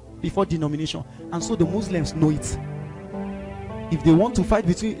before denomination. And so the Muslims know it. If they want to fight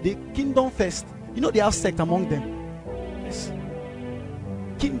between the kingdom first, you know they have sect among them. Yes.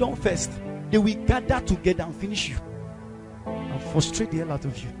 Kingdom first. They will gather together and finish you and frustrate the hell out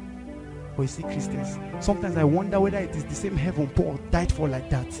of you. But you see Christians, sometimes I wonder whether it is the same heaven Paul died for like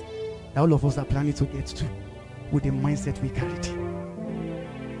that all of us are planning to get to with the mindset we carried.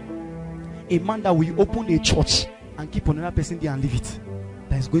 A man that will open a church and keep another person there and leave it,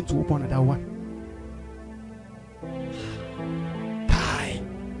 that is going to open another one. Die.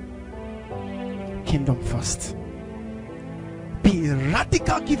 Kingdom first. Be a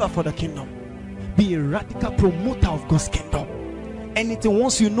radical giver for the kingdom. Be a radical promoter of God's kingdom. Anything,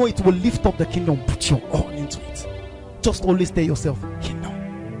 once you know it will lift up the kingdom, put your all into it. Just always tell yourself, kingdom,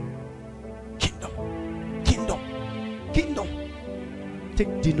 kingdom, kingdom, kingdom.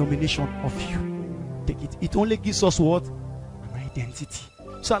 Take denomination of you. Take it. It only gives us what? An identity.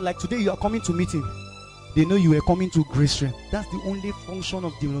 So like today you are coming to meeting. They know you are coming to GRACEREALM. That's the only function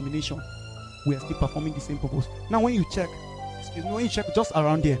of denomination. We are still performing the same purpose. Now when you check, excuse me, when you check just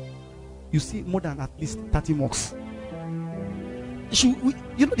around there, you see more than at least 30 mosques. You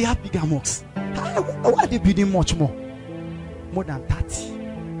know they have bigger mosques. Why are they building much more? More than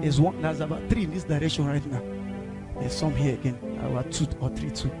 30. There's one, there's about 3 in this direction right now. There's some here again, about 2 or 3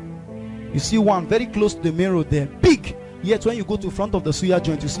 too. You see one very close to the main road there, big. Yet when you go to front of the suya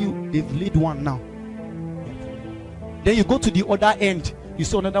joint, you see they've laid one now. Then you go to the other end, you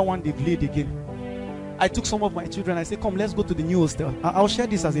see another one they've laid again. I took some of my children, I said, come, let's go to the new hostel. I'll share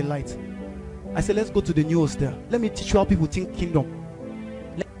this as a light. I said, let's go to the new hostel. Let me teach you how people think kingdom.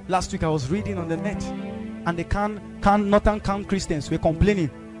 Last week I was reading on the net, and the Northern Can Christians were complaining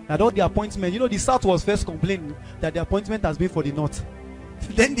that all the appointment, you know, the South was first complaining that the appointment has been for the North.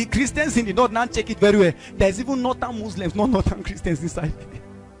 Then the Christians in the North now check it very well. There's even Northern Muslims, not Northern Christians inside.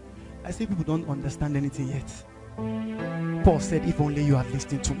 I say people don't understand anything yet. Paul said, if only you are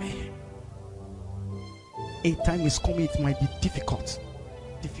listening to me. A time is coming, it might be difficult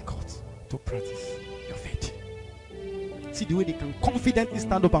to practice your faith. See the way they can confidently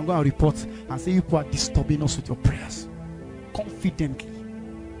stand up and go and report and say, you people are disturbing us with your prayers. Confidently.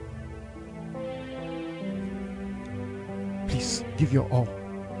 Please give your all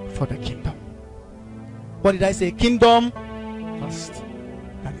for the kingdom. What did I say? Kingdom first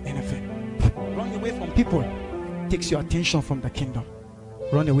than anything. Run away from people. Takes your attention from the kingdom.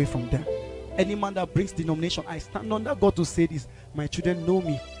 Run away from them. Any man that brings denomination, I stand under God to say this. My children know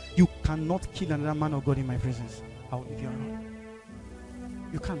me. You cannot kill another man of God in my presence. I will leave you alone.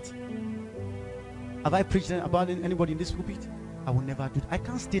 You can't. Have I preached about anybody in this pulpit? I will never do it. I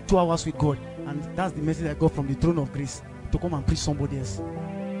can't stay 2 hours with God, and that's the message I got from the throne of grace, to come and preach somebody else.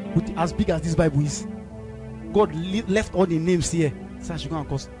 With as big as this Bible is, God left all the names here. So I should go and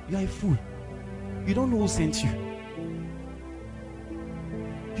cause. You are a fool. You don't know who sent you.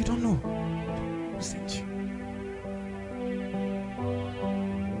 You don't know who sent you.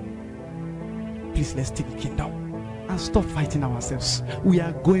 Please, let's take the kingdom and stop fighting ourselves. We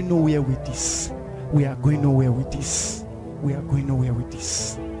are going nowhere with this. We are going nowhere with this. We are going nowhere with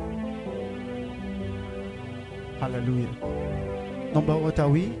this. Hallelujah. Number what are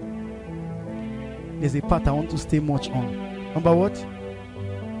we? There's a part I want to stay much on. Number what?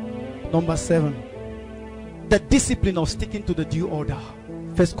 Number 7. The discipline of sticking to the due order.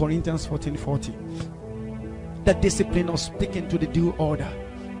 1 Corinthians 14:40. The discipline of sticking to the due order.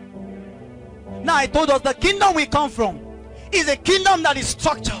 Now I told us the kingdom we come from is a kingdom that is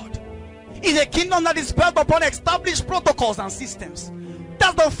structured. Is a kingdom that is built upon established protocols and systems.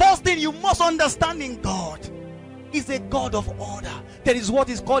 That's the first thing you must understand in God. Is a God of order. There is what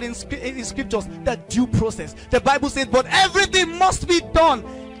is called in scriptures the due process. The Bible says, but everything must be done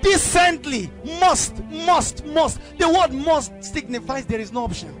decently. Must. The word must signifies there is no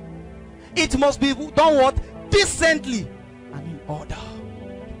option. It must be done what? Decently and in order.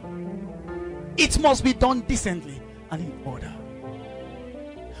 It must be done decently and in order.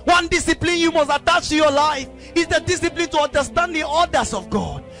 One discipline you must attach to your life is the discipline to understand the orders of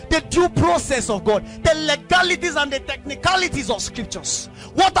God, the due process of God, the legalities and the technicalities of scriptures.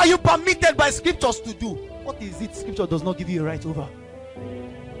 What are you permitted by scriptures to do? What is it scripture does not give you a right over?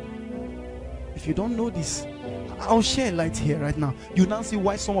 If you don't know this, I'll share light here right now. You now see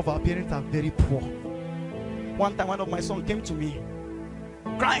why some of our parents are very poor. One time one of my sons came to me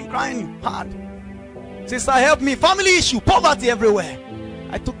crying hard. Sister, help me, family issue, poverty everywhere.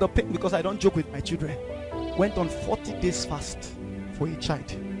 I took the pain because I don't joke with my children. Went on 40 days fast for a child,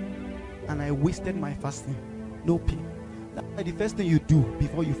 and I wasted my fasting. No pain. That's why the first thing you do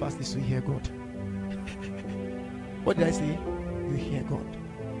before you fast is to hear God. What did I say? You hear God.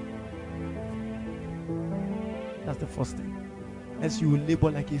 That's the first thing. Else you will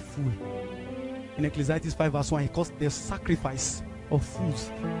labor like a fool. In Ecclesiastes 5 verse 1, it calls the sacrifice of fools.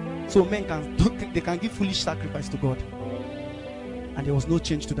 So men can give foolish sacrifice to God. And there was no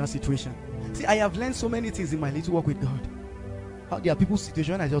change to that situation. See, I have learned so many things in my little walk with God. How there are people's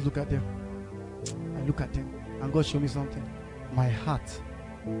situation, I just look at them. I look at them, and God showed me something. My heart,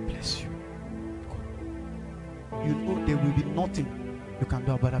 bless you. You know there will be nothing you can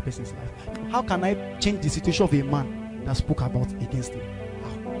do about that person's life. How can I change the situation of a man that spoke about against him?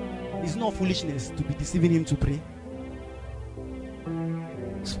 How? It's not foolishness to be deceiving him to pray.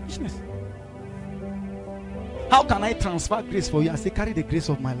 It's foolishness. How can I transfer grace for you? I say, carry the grace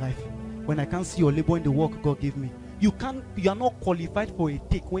of my life. When I can't see your labor in the work God gave me. You are not qualified for a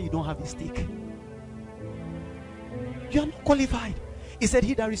take when you don't have a stake. You are not qualified. He said,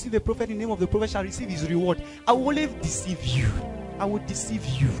 he that receives a prophet in the name of the prophet shall receive his reward. I will only deceive you. I will deceive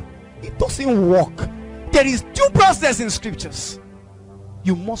you. It doesn't work. There is due process in scriptures.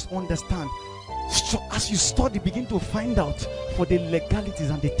 You must understand. As you study, begin to find out for the legalities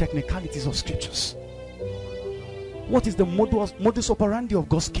and the technicalities of scriptures. What is the modus operandi of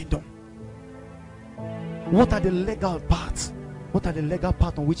God's kingdom? What are the legal parts? What are the legal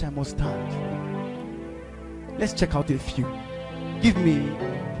parts on which I must stand? Let's check out a few. Give me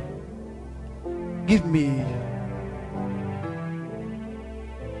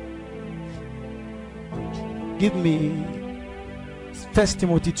 1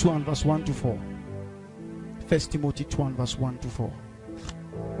 Timothy 2 and verse 1 to 4. 1 Timothy 2 and verse 1 to 4.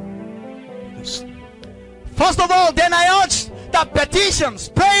 Yes. First of all, then I urge that petitions,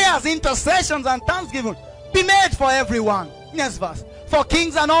 prayers, intercessions, and thanksgiving be made for everyone. Next verse. For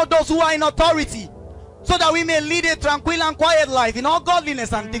kings and all those who are in authority, so that we may lead a tranquil and quiet life in all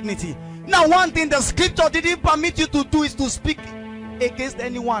godliness and dignity. Now, one thing the scripture didn't permit you to do is to speak against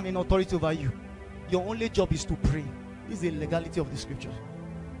anyone in authority over you. Your only job is to pray. This is the legality of the scriptures.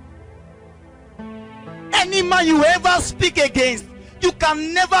 Any man you ever speak against, you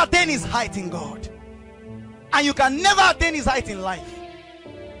can never attain his height in God. And you can never attain his height in life.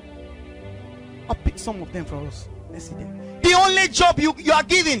 I'll pick some of them for us. Let's see them. The only job you are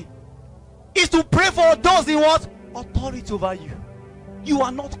given is to pray for those in what? Authority over you. You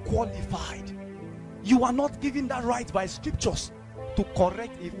are not qualified. You are not given that right by scriptures to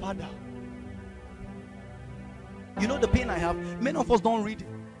correct a father. You know the pain I have? Many of us don't read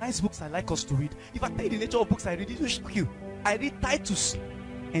nice books I like us to read. If I tell you the nature of books I read, it will shock you. I read Titus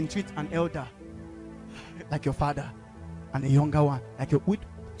and treat an elder like your father and a younger one like your. Do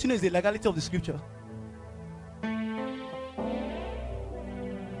you know it's the legality of the scripture?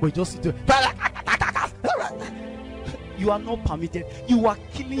 But just you are not permitted. You are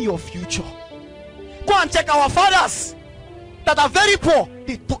killing your future. Go and check our fathers that are very poor,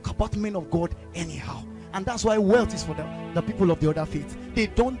 they talk about men of God anyhow. And that's why wealth is for the people of the other faith. They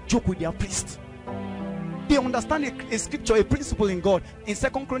don't joke with their priest. They understand a scripture, a principle in God. In 2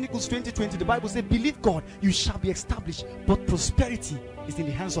 Chronicles 20:20, the Bible says, believe God, you shall be established. But prosperity is in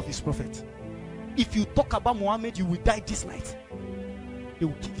the hands of his prophet. If you talk about Muhammad, you will die this night. They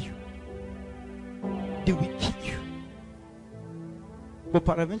will kill you. They will kill you. But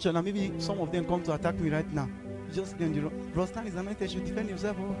peradventure, maybe some of them come to attack me right now. Just then, Rostan is anointed, you defend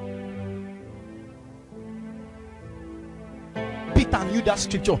yourself. Peter knew that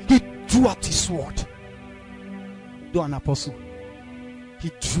scripture. He drew out his sword. Though an apostle, he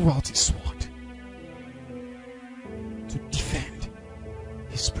drew out his sword to defend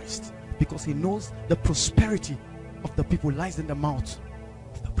his priest, because he knows the prosperity of the people lies in the mouth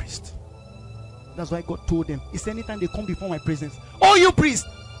of the priest. That's why God told them, he said, anytime they come before my presence, oh you priest,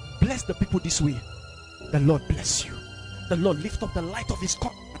 bless the people this way. The Lord bless you. The Lord lift up the light of his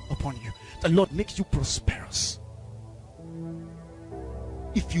countenance upon you. The Lord makes you prosperous.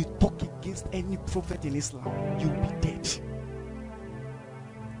 If you talk against any prophet in Islam, you will be dead.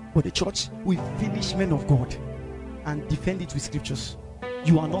 But the church will finish men of God and defend it with scriptures.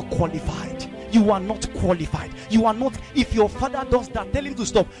 You are not qualified. You are not qualified. You are not. If your father does that, tell him to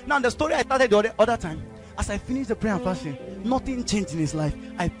stop. Now the story I started the other time, as I finished the prayer and fasting, nothing changed in his life.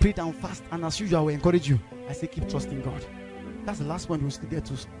 I prayed and fasted, and as usual I will encourage you. I say keep trusting God. That's the last one we'll still get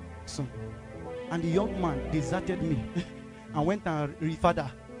to soon. And the young man deserted me and went and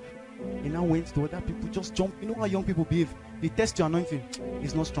refather. He now went to other people, just jump. You know how young people behave. They test your anointing.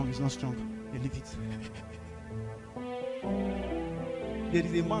 It's not strong, it's not strong. They leave it. There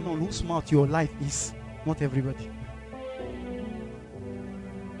is a man on whose mouth your life is, not everybody.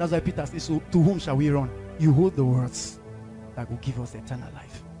 That's why Peter says, so to whom shall we run? You hold the words that will give us eternal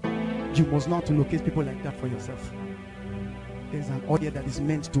life. You must know how to locate people like that for yourself. There's an audience that is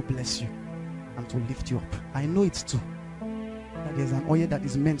meant to bless you and to lift you up. I know it's true. That there's an oil that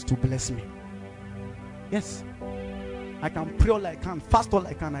is meant to bless me. Yes, I can pray all I can, fast all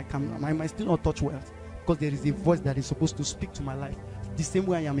I can. I might still not touch wealth, because there is a voice that is supposed to speak to my life, the same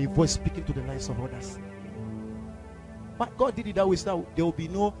way I am a voice speaking to the lives of others. But God did it that way, so there will be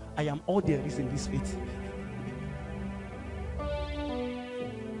no I am all there is in this faith.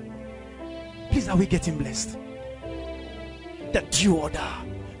 Please, are we getting blessed? The due order.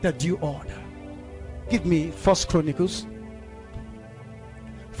 The due order. Give me 1 Chronicles.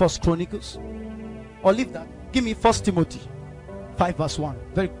 1 Chronicles. Or leave that. Give me 1 Timothy 5 verse 1.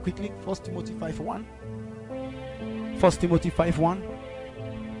 Very quickly. 1 Timothy 5:1. 1 Timothy 5:1.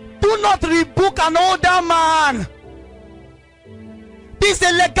 Do not rebuke an older man. This is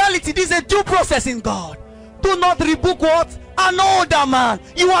a legality. This is a due process in God. Do not rebuke what? An older man.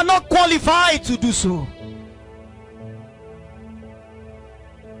 You are not qualified to do so.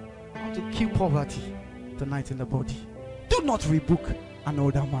 How to kill poverty tonight in the body. Do not rebuke an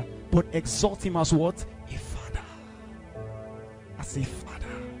older man, but exalt him as what? A father. As a father.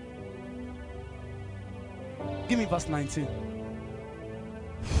 Give me verse 19.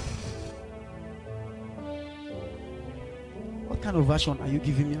 What kind of version are you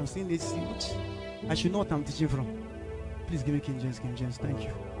giving me? I'm saying this. I should know what I'm teaching from. Please give me King James. King James, thank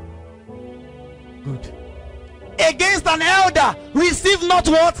you. Good. Against an elder, receive not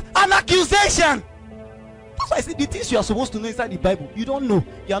what? An accusation. That's why I say the things you are supposed to know inside the Bible, you don't know.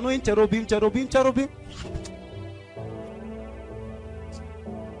 You are knowing cherubim. The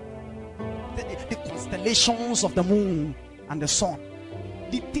constellations of the moon and the sun.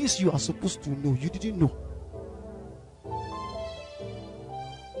 The things you are supposed to know, you didn't know.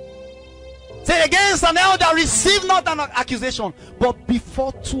 Say, against an elder, receive not an accusation, but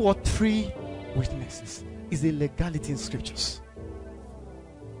before 2 or 3 witnesses. Is a legality in scriptures.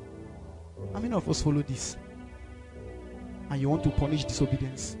 How many of us follow this? And you want to punish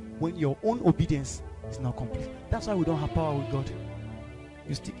disobedience when your own obedience is not complete. That's why we don't have power with God.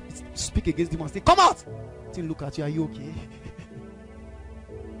 You speak against them and say, come out. Then look at you, are you okay?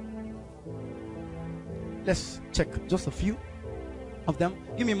 Let's check just a few of them.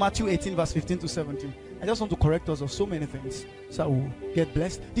 Give me Matthew 18 verse 15 to 17. I just want to correct us of so many things, so I will get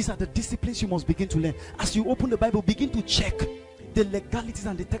blessed. These are the disciplines you must begin to learn. As you open the Bible, begin to check the legalities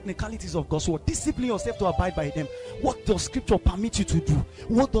and the technicalities of God's word. Discipline yourself to abide by them. What does scripture permit you to do?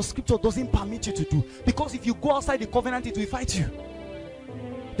 What does scripture doesn't permit you to do? Because if you go outside the covenant, it will fight you.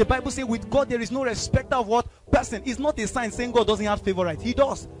 The Bible says with God there is no respecter of what person. It's not a sign saying God doesn't have favorite. He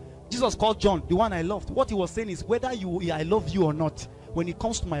does. Jesus called John the one I loved. What he was saying is, whether I love you or not, when it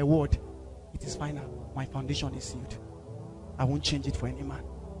comes to my word, it is final. My foundation is sealed. I won't change it for any man.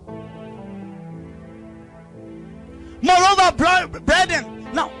 Moreover, spiritual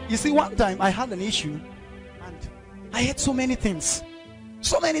burden. Now, you see, one time I had an issue and I had so many things.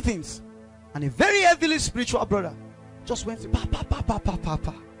 So many things. And a very heavily spiritual brother just went to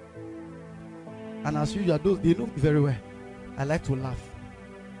pa. And as usual, those they know very well. I like to laugh.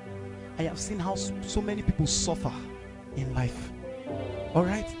 I have seen how so many people suffer in life.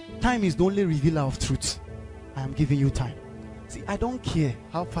 Alright? Time is the only revealer of truth. I am giving you time. See, I don't care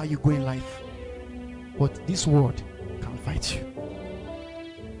how far you go in life, but this word can fight you.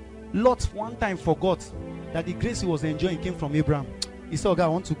 Lot one time forgot that the grace he was enjoying came from Abraham. He said, okay, I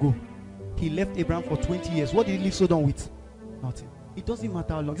want to go. He left Abraham for 20 years. What did he leave Sodom with? Nothing. It doesn't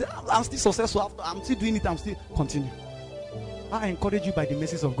matter how long. He said, I'm still successful. I'm still doing it. I'm still continue. I encourage you by the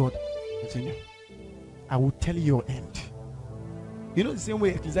mercies of God. Continue. I will tell you your end. You know the same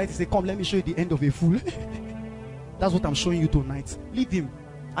way Ecclesiastes say, come, let me show you the end of a fool. That's what I'm showing you tonight. Leave him.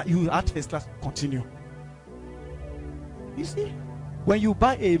 You at first class. Continue. You see, when you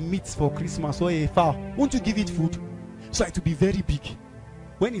buy a meat for Christmas or a fowl, won't you give it food? So it will be very big.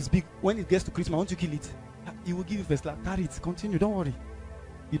 When it's big, when it gets to Christmas, won't you kill it? He will give you first class. Carry it. Continue. Don't worry.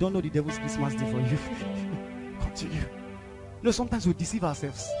 You don't know the devil's Christmas day for you. Continue. No, sometimes we deceive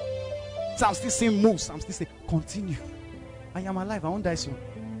ourselves. So I'm still saying most. I'm still saying continue. I am alive. I won't die soon.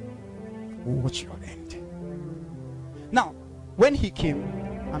 Watch your end. Now, when he came,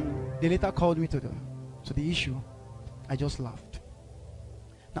 and they later called me to the issue, I just laughed.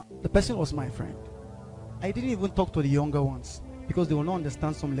 Now, the person was my friend. I didn't even talk to the younger ones because they will not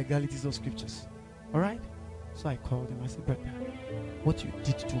understand some legalities of scriptures. All right? So I called him. I said, brother, what you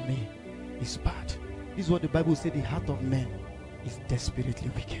did to me is bad. This is what the Bible said, the heart of man is desperately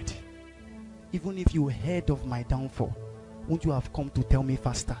wicked. Even if you heard of my downfall, won't you have come to tell me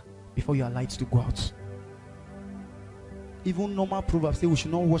faster before your lights to go out? Even normal proverbs say we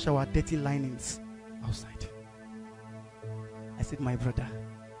should not wash our dirty linings outside. I said, my brother,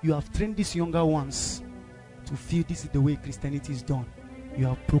 you have trained these younger ones to feel this is the way Christianity is done. You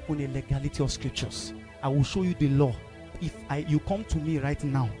have broken a legality of scriptures. I will show you the law. If you come to me right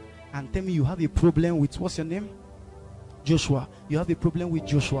now and tell me you have a problem with, what's your name? Joshua. You have a problem with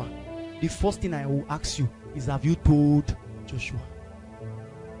Joshua. The first thing I will ask you is, have you told Joshua?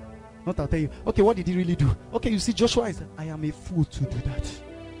 Not I'll tell you, okay, what did he really do? Okay, you see, Joshua is, I am a fool to do that.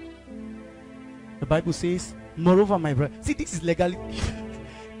 The Bible says, moreover, my brother. See, this is legality.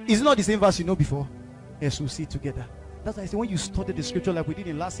 It's not the same verse you know before. Yes, we'll see it together. That's why I say, when you study the scripture like we did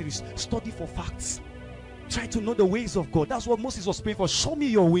in last series, study for facts. Try to know the ways of God. That's what Moses was praying for. Show me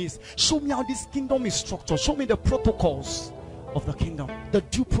your ways. Show me how this kingdom is structured. Show me the protocols of the kingdom, the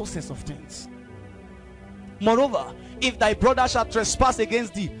due process of things. Moreover, if thy brother shall trespass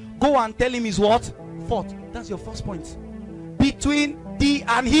against thee, go and tell him his what? Fault. That's your first point. Between thee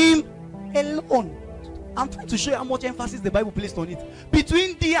and him alone. I'm trying to show you how much emphasis the Bible placed on it.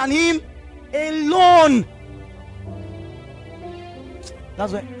 Between thee and him alone.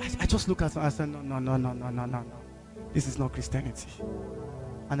 That's why I just look at it and I said, no. This is not Christianity.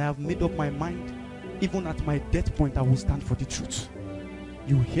 And I have made up my mind, even at my death point, I will stand for the truth.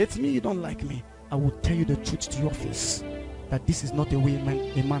 You hate me, you don't like me, I will tell you the truth to your face, that this is not the way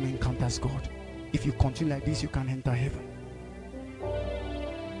a man encounters God. If you continue like this, you can't enter heaven.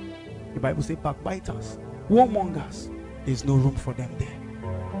 The Bible says, backbiters, warmongers, there's no room for them there.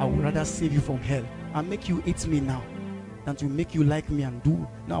 I would rather save you from hell and make you hate me now than to make you like me and do.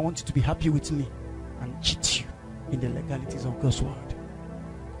 Now I want you to be happy with me and cheat you in the legalities of God's word.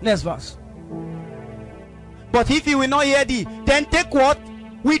 Next verse. But if he will not hear thee, then take what?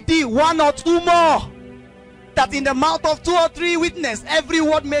 With thee 1 or 2 more, that in the mouth of 2 or 3 witnesses every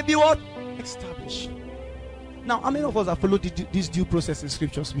word may be what? Established. Now, how many of us have followed this due process in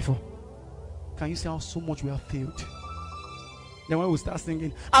scriptures before? Can you see how so much we have failed? Then when we start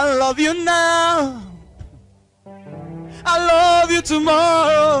singing, I love you now, I love you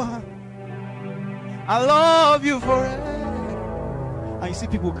tomorrow, I love you forever, and you see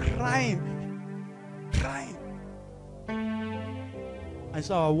people crying. And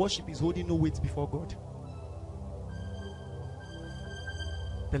so our worship is holding no weight before God.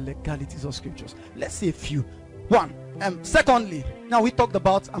 The legalities of scriptures. Let's say a few. Secondly, now we talked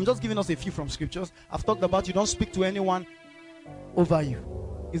about, I'm just giving us a few from scriptures. I've talked about you don't speak to anyone over you.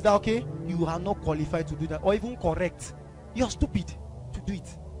 Is that okay? You are not qualified to do that, or even correct. You're stupid to do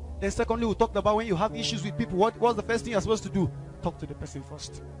it. Then secondly, we talked about when you have issues with people, what's the first thing you're supposed to do? Talk to the person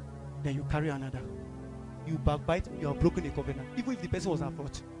first. Then you carry another. You backbite, you have broken a covenant. Even if the person was at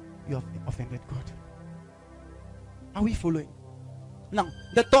fault, you have offended God. Are we following? Now,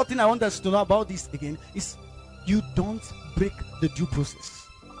 the third thing I want us to know about this again is you don't break the due process.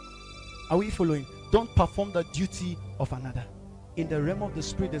 Are we following? don't perform the duty of another. In the realm of the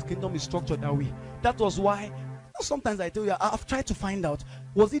spirit, the kingdom is structured that way. That was why sometimes I tell you, I've tried to find out,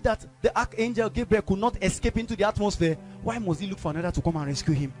 was it that the archangel Gabriel could not escape into the atmosphere? Why must he look for another to come and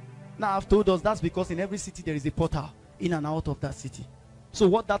rescue him? Now I've told us that's because in every city there is a portal in and out of that city. So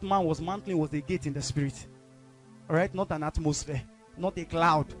what that man was mantling was a gate in the spirit. Alright, not an atmosphere, not a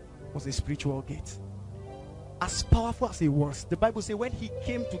cloud, was a spiritual gate. As powerful as it was, the Bible says when he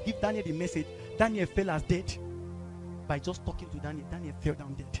came to give Daniel the message, Daniel fell as dead. By just talking to Daniel, Daniel fell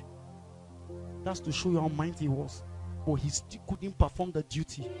down dead. That's to show you how mighty he was. But he still couldn't perform the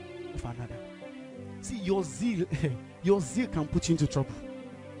duty of another. See, your zeal can put you into trouble.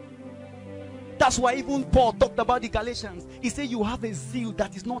 That's why even Paul talked about the Galatians. He said you have a zeal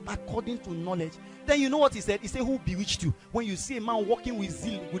that is not according to knowledge. Then you know what he said? He said, who bewitched you? When you see a man walking with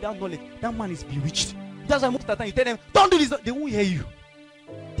zeal without knowledge, that man is bewitched. That's why most of the time you tell them, don't do this. They won't hear you.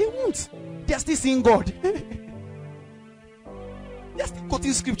 They won't. They are still seeing God. They are still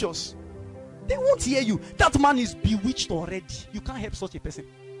quoting scriptures. They won't hear you. That man is bewitched already. You can't help such a person.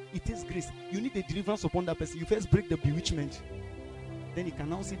 It takes grace. You need a deliverance upon that person. You first break the bewitchment. Then you can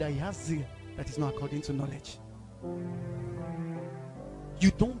now see that he has zeal that is not according to knowledge.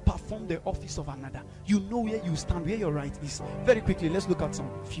 You don't perform the office of another. You know where you stand, where your right is. Very quickly, let's look at some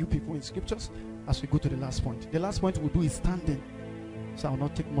few people in scriptures as we go to the last point. The last point we'll do is standing. So I will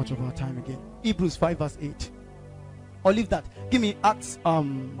not take much of our time again. Hebrews 5 verse 8. Or leave that. Give me Acts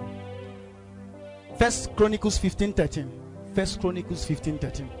 1 Chronicles 15:13. 1 Chronicles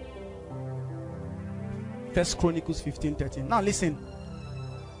 15:13. 1 Chronicles 15:13. Now listen.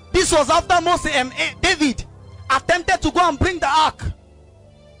 This was after David attempted to go and bring the ark.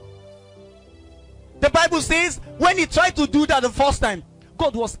 The Bible says when he tried to do that the first time,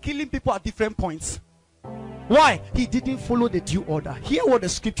 God was killing people at different points. Why? He didn't follow the due order. Hear what the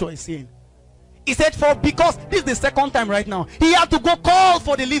scripture is saying. He said, for because this is the second time right now, he had to go call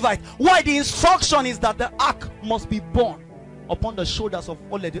for the Levite. Why? The instruction is that the ark must be borne upon the shoulders of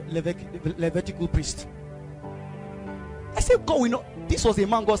all Levitical priests. I said, God, we know this was a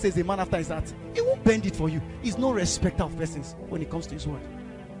man. God says a man after his heart. He won't bend it for you. He's no respecter of persons when it comes to his word.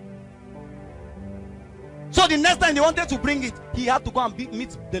 So the next time they wanted to bring it, he had to go and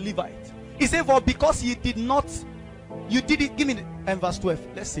meet the Levite. He said, for because you did it. Give me verse 12.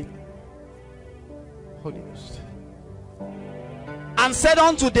 Let's see. Holy Ghost. And said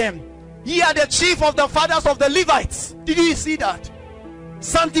unto them, ye are the chief of the fathers of the Levites. Did you see that?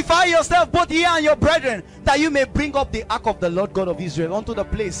 Sanctify yourself, both ye and your brethren, that you may bring up the ark of the Lord God of Israel unto the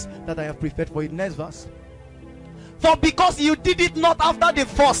place that I have prepared for it. Next verse. For because you did it not after the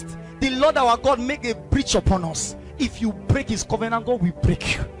first, the Lord our God make a breach upon us. If you break his covenant, God will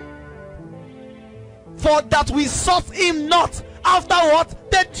break you. For that we sought him not after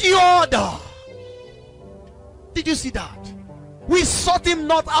what? The due order. Did you see that? We sought him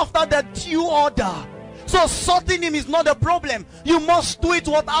not after the due order. So sorting him is not a problem. You must do it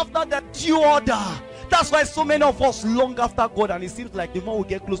what? After the due order. That's why so many of us long after God, and it seems like the more we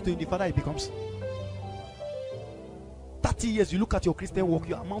get close to him, the farther it becomes. 30 years, you look at your Christian walk,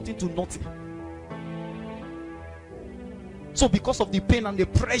 you are amounting to nothing. So because of the pain and the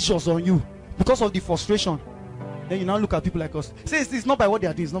pressures on you, because of the frustration, then you now look at people like us. Say it's not by what they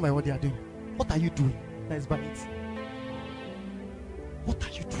are doing, it's not by what they are doing. What are you doing? That is by it. What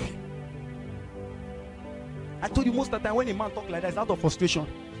are you doing? I told you most of the time when a man talks like that, it's out of frustration.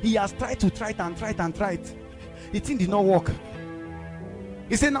 He has tried to try it and try it and try it. The thing did not work.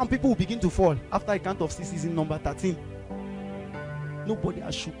 He said now people will begin to fall after a count of 6 season number 13. Nobody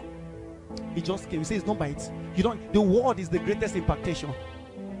has shook. He just came. He says it's not by it. You don't. The word is the greatest impactation.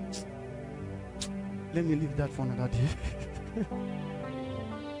 Let me leave that for another day.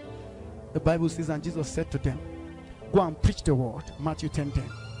 The Bible says, and Jesus said to them, go and preach the word. Matthew 10:10.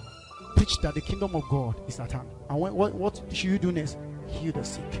 Preach that the kingdom of God is at hand. And what should you do next? Heal the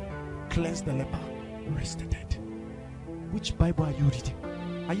sick, cleanse the leper, raise the dead. Which Bible are you reading?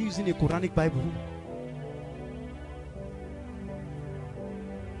 Are you using a Quranic Bible?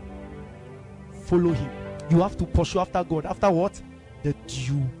 Follow him. You have to pursue after God. After what? The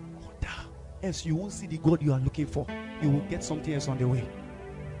due order. Else you won't see the God you are looking for. You will get something else on the way.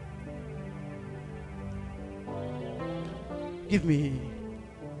 Give me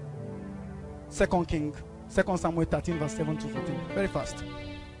 2 Samuel 13 verse 7 to 14. Very fast.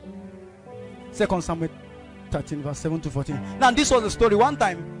 2 Samuel 13 verse 7 to 14. Now this was the story. One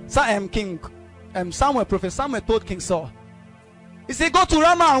time Prophet Samuel told King Saul, he said, go to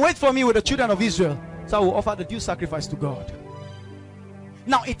Ramah and wait for me with the children of Israel, so I will offer the due sacrifice to God.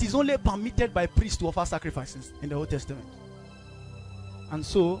 Now it is only permitted by priests to offer sacrifices in the Old Testament. And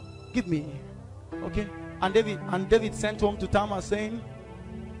so give me Okay. And David sent home to Tamar saying,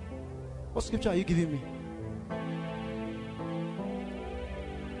 what scripture are you giving me?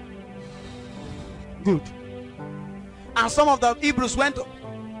 Good. And some of the Hebrews went to...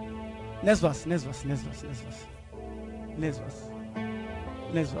 Next verse.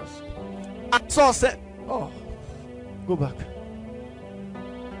 And Saul said, oh, go back.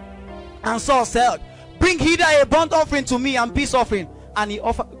 And Saul said, bring hither a burnt offering to me and peace offering. And he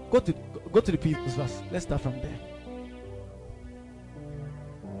offered. Go to the previous verse. Let's start from there.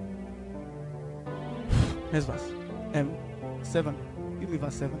 Next verse. 7. Give me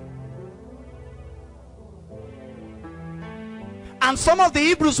verse 7. And some of the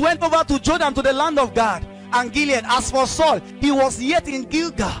Hebrews went over to Jordan, to the land of Gad and Gilead. As for Saul, he was yet in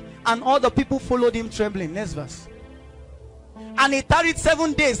Gilgal, and all the people followed him trembling. Next verse. And he tarried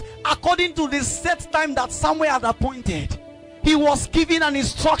 7 days, according to the set time that Samuel had appointed. He was given an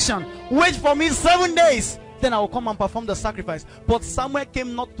instruction, wait for me 7 days, then I will come and perform the sacrifice. But Samuel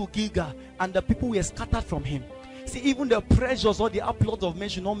came not to Gilgal, and the people were scattered from him. See, even the pressures or the applause of men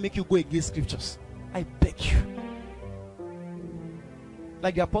should not make you go against scriptures. I beg you.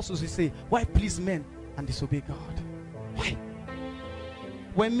 Like the apostles will say, why please men and disobey God? Why?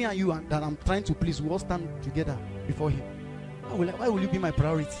 When me and you that I'm trying to please, we all stand together before him. Why will you be my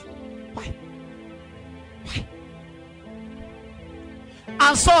priority? Why?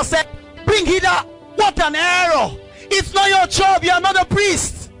 And Saul said, bring hither. What an error. It's not your job. You are not a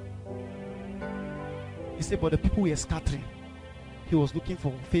priest. He said, but the people were scattering. He was looking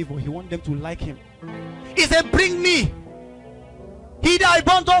for favor. He wanted them to like him. He said, bring me hither a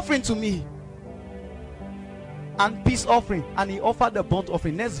burnt offering to me and peace offering. And he offered the burnt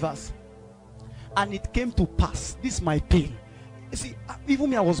offering. Next verse. And it came to pass. This is my pain. You see, even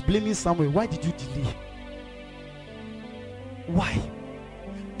me, I was blaming Samuel. Why did you delay? Why?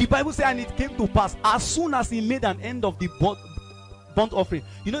 The Bible says, and it came to pass as soon as he made an end of the burnt offering.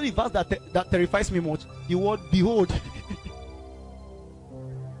 You know the verse that terrifies me much? The word behold.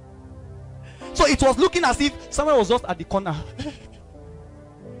 So it was looking as if Samuel was just at the corner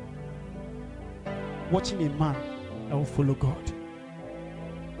watching a man that will follow God.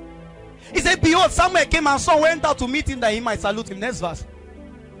 He said, behold, Samuel came and Saul went out to meet him that he might salute him. Next verse.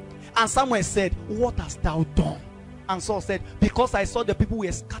 And Samuel said, what hast thou done? And Saul said, because I saw the people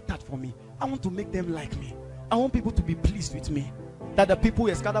were scattered from me. I want to make them like me. I want people to be pleased with me. That the people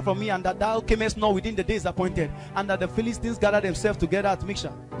were scattered from me, and that thou camest not within the days appointed, and that the Philistines gathered themselves together at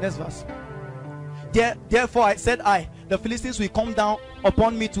Mixer. Next verse. Therefore I said, the Philistines will come down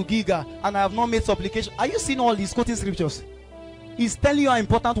upon me to Gilgal, and I have not made supplication. Are you seeing all these quoting scriptures? He's telling you how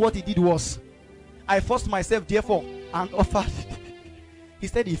important what he did was. I forced myself therefore and offered. He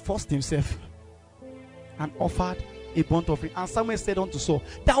said he forced himself and offered a burnt offering. And Samuel said unto Saul,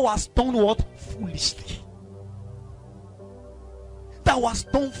 thou hast done what? Foolishly. Thou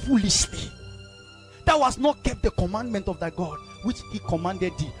hast done foolishly. Thou hast not kept the commandment of thy God, which he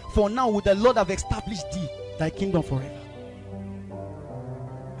commanded thee. For now would the Lord have established thee thy kingdom forever.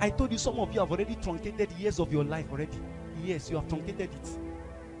 I told you, some of you have already truncated years of your life already. Yes, you have truncated it.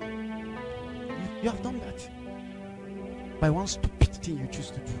 You have done that by one stupid thing you choose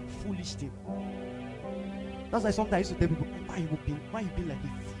to do. Foolish thing. That's why sometimes I used to tell people, why you being like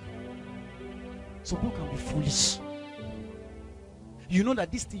this? Some people can be foolish. You know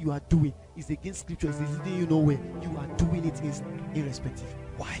that this thing you are doing is against scripture. It's leading you nowhere. You are doing it irrespective.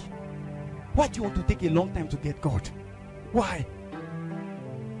 Why? Why do you want to take a long time to get God? Why?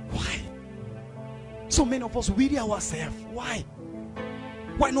 Why? So many of us weary ourselves. Why?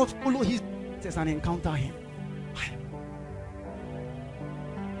 Why not follow his steps and encounter him? Why?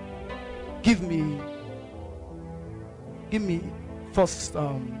 Give me first 2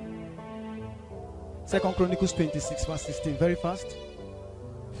 Chronicles 26 verse 16. Very fast.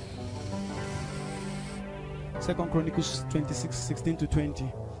 2 Chronicles 26, 16 to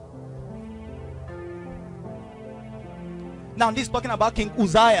 20. Now this is talking about King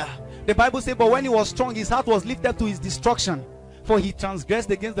Uzziah. The Bible says, but when he was strong, his heart was lifted to his destruction, for he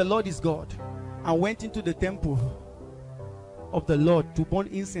transgressed against the Lord his God, and went into the temple of the Lord to burn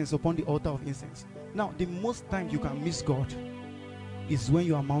incense upon the altar of incense. Now, the most time you can miss God is when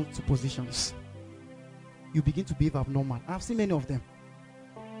you amount to positions. You begin to behave abnormal. I've seen many of them.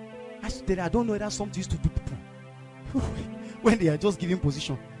 I don't know whether something used to do people. When they are just giving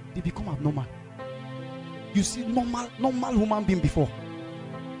position, they become abnormal. You see normal human being before.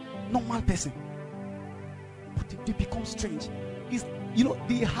 Normal person. But they become strange. You know,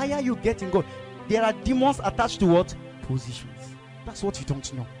 the higher you get in God, there are demons attached to what? Positions. That's what you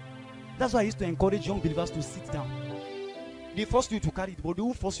don't know. That's why I used to encourage young believers to sit down. They force you to carry it, but they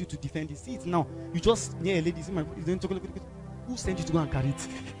will force you to defend it. See it now. You just near a lady, see my who sent you to go and carry it?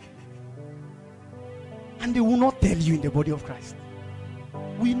 And they will not tell you in the body of Christ.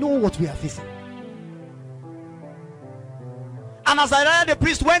 We know what we are facing. And Azariah the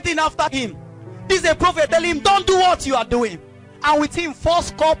priest went in after him. This is a prophet telling him, don't do what you are doing. And with him, 4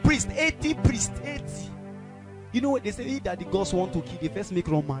 score priests, 80 priests, 80. You know what they say? That the gods want to kill, they first make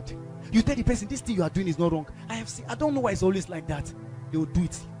wrong mad. You tell the person, this thing you are doing is not wrong. I have seen, I don't know why it's always like that. They will do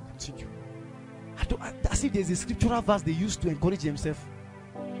it. Continue. As if there's a scriptural verse they use to encourage themselves.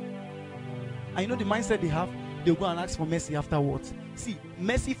 And you know the mindset they have? They'll go and ask for mercy afterwards. See,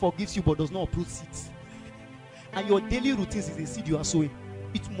 mercy forgives you but does not uproot seeds. And your daily routines is a seed you are sowing.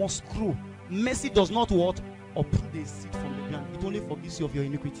 It must grow. Mercy does not what? Uproot the seed from the ground. It only forgives you of your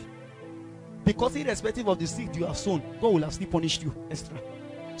iniquity. Because irrespective of the seed you have sown, God will have still punished you extra.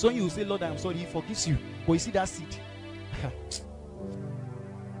 So when you say, Lord, I am sorry, He forgives you. But you see that seed,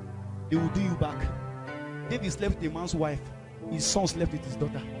 they will do you back. David slept with a man's wife. His son slept with his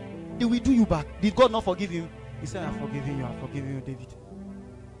daughter. They will do you back. Did God not forgive him? He said, I'm forgiving you. I'm forgiving you, David.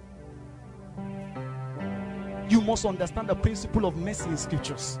 You must understand the principle of mercy in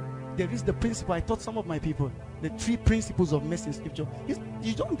scriptures. There is the principle. I taught some of my people the 3 principles of mercy in scripture.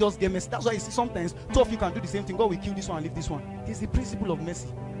 You don't just get mercy. That's why you see sometimes 2 of you can do the same thing. God will kill this one and leave this one. It's the principle of mercy.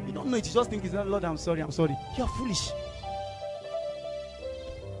 You don't know it. You just think, Lord, I'm sorry, I'm sorry. You are foolish.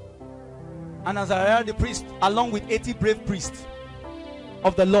 And Azariah the priest, along with 80 brave priests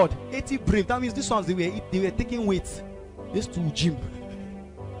of the Lord, 80 brave. That means these ones, they were taking weights. This to gym.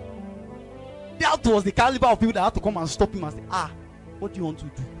 That was the caliber of people that had to come and stop him and say, what do you want to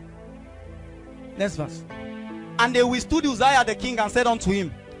do? Next verse. And they withstood Uzziah the king and said unto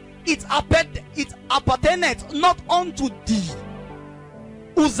him, it appertaineth not unto thee,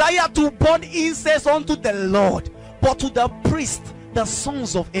 Uzziah, to burn incense unto the Lord, but to the priests, the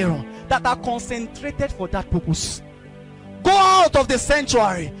sons of Aaron, that are concentrated for that purpose. Go out of the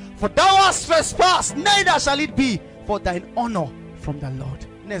sanctuary, for thou hast trespassed, neither shall it be for thine honor from the Lord.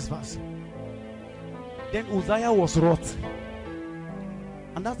 Next verse. Then Uzziah was wroth.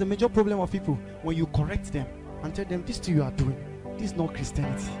 And that's the major problem of people. When you correct them and tell them, this thing you are doing, this is not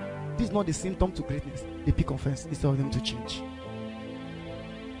Christianity, this is not the symptom to greatness, they pick offense instead of them to change.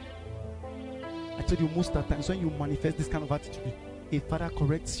 I told you most of the times when you manifest this kind of attitude, a father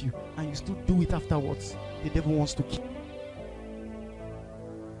corrects you and you still do it afterwards, the devil wants to kill.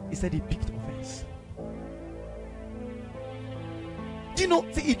 He said he picked offense. Do you know,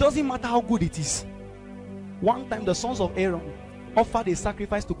 see, it doesn't matter how good it is. One time the sons of Aaron offered a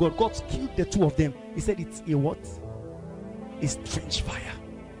sacrifice to God. God killed the 2 of them. He said it's a what? A strange fire.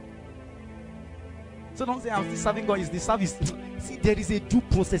 So don't say I'm still serving God. It's the service. See, there is a due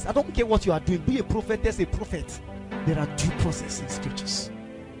process. I don't care what you are doing. Be a prophetess, a prophet. There are due processes in scriptures.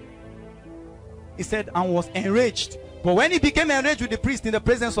 He said, and was enraged. But when he became enraged with the priest in the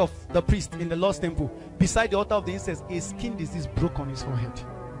presence of the priest in the Lord's temple, beside the altar of the incense, a skin disease broke on his forehead.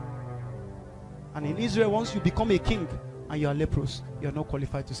 And in Israel, once you become a king and you are leprous, you are not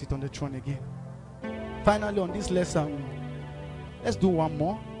qualified to sit on the throne again. Finally, on this lesson, let's do one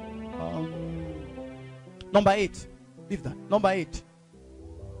more. Number 8. Leave that. Number 8.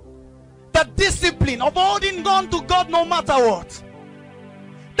 The discipline of holding on to God no matter what.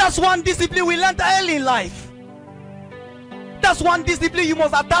 That's one discipline we learned early in life. That's one discipline you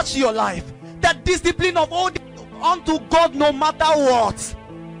must attach to your life. The discipline of holding on to God no matter what.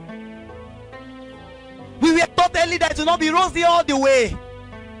 We were taught early that it will not be rosy all the way.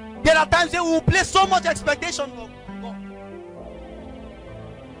 There are times where we will place so much expectation on God.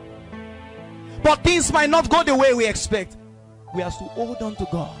 But things might not go the way we expect. We have to hold on to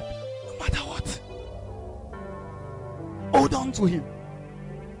God no matter what. Hold on to Him.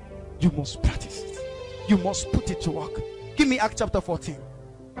 You must practice it. You must put it to work. Give me Acts chapter 14.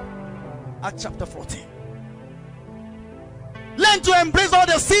 Acts chapter 14. Learn to embrace all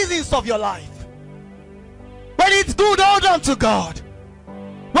the seasons of your life. When it's good, hold on to God.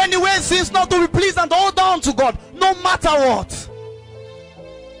 When the way seems not to be pleasant, hold on to God no matter what.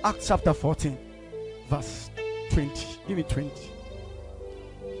 Acts chapter 14 verse 20. Give me 20.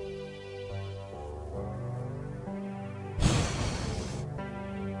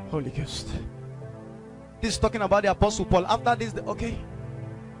 Holy Ghost. This is talking about the Apostle Paul. After this, okay.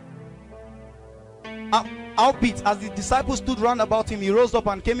 Albeit, as the disciples stood round about him, he rose up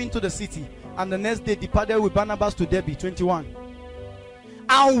and came into the city, and the next day departed with Barnabas to Derbe. 21.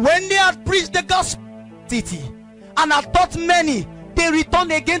 And when they had preached the gospel city and had taught many, they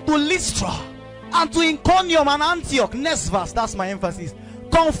returned again to Lystra and to Iconium and Antioch. Next verse, that's my emphasis.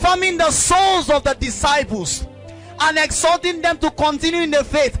 Confirming the souls of the disciples and exhorting them to continue in the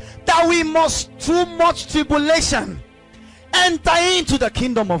faith, that we must through much tribulation enter into the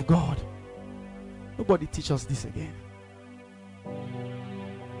kingdom of God. Nobody teach us this again.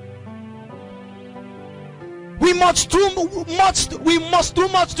 We must through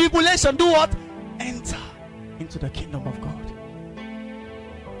much tribulation do what? Enter into the kingdom of God.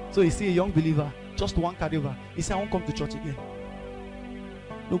 So you see a young believer, just one carryover, he said, I won't come to church again.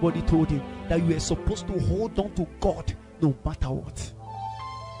 Nobody told him that you were supposed to hold on to God no matter what.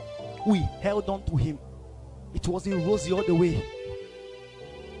 We held on to him. It wasn't rosy all the way.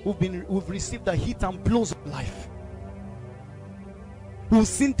 We've received the heat and blows of life. We've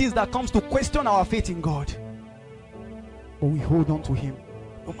seen things that comes to question our faith in God. But we hold on to him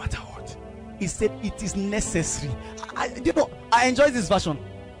no matter what. He said it is necessary. I enjoy this version.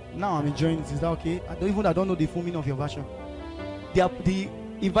 Now I'm enjoying it. Is that okay? I don't know the full meaning of your version. The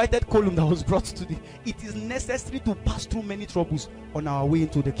invited column that was brought today. It is necessary to pass through many troubles on our way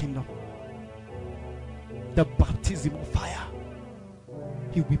into the kingdom. The baptism of fire.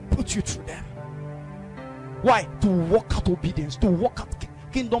 He will put you through them. Why? To walk out obedience, to walk out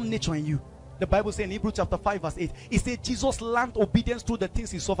kingdom nature in you. The Bible says in Hebrews chapter 5 verse 8, it says Jesus learned obedience through the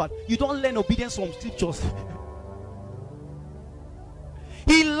things he suffered. You don't learn obedience from scriptures.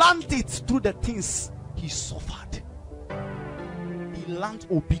 He learned it through the things he suffered. He learned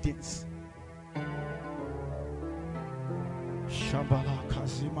obedience.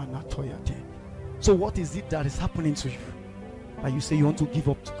 So what is it that is happening to you that you say you want to give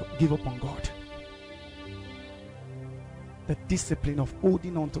up on God? The discipline of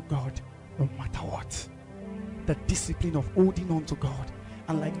holding on to God no matter what. The discipline of holding on to God.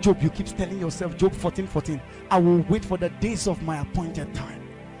 And like Job, you keep telling yourself, Job 14:14, I will wait for the days of my appointed time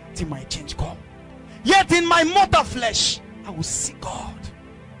till my change come. Yet in my mortal flesh I will see God.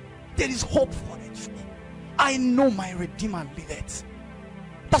 There is hope for it. I know my Redeemer liveth.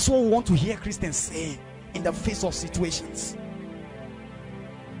 That's what we want to hear Christians say in the face of situations,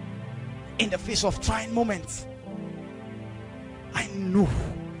 in the face of trying moments. I know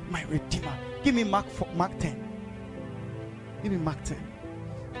my Redeemer. Give me Mark 10. Give me Mark 10.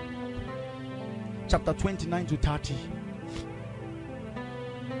 Chapter 29 to 30.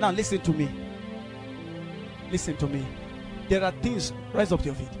 Now listen to me. Listen to me. There are things, rise up to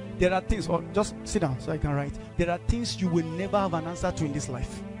your feet. There are things, or just sit down so I can write. There are things you will never have an answer to in this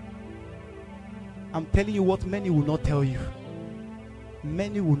life. I'm telling you what many will not tell you.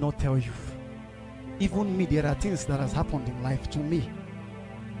 Many will not tell you. Even me, there are things that has happened in life to me.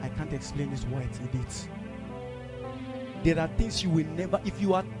 I can't explain this why it is. There are things you will never, if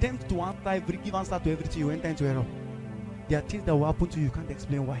you attempt to give answer to everything, you enter into error. There are things that will happen to you, you can't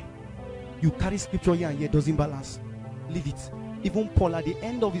explain why. You carry scripture here and here, doesn't balance. Leave it. Even Paul at the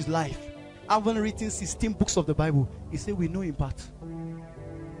end of his life, having written 16 books of the Bible, he said we know in part.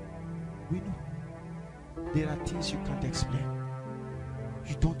 We know. There are things you can't explain.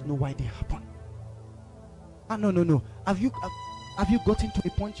 You don't know why they happen. No. Have you gotten to a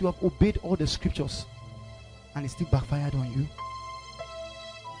point you have obeyed all the scriptures and it still backfired on you?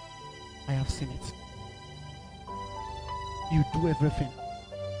 I have seen it. You do everything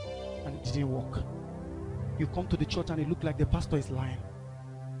and it didn't work. You come to the church and it looks like the pastor is lying.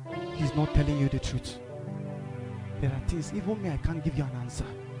 He's not telling you the truth. There are things, even me, I can't give you an answer.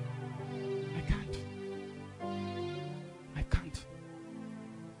 I can't.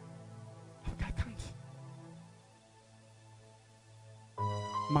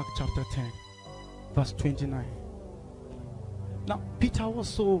 Mark chapter 10 verse 29. Now Peter was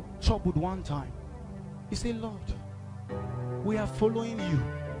so troubled one time. He said, Lord, we are following you.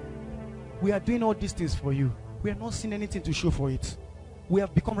 We are doing all these things for you. We are not seeing anything to show for it. We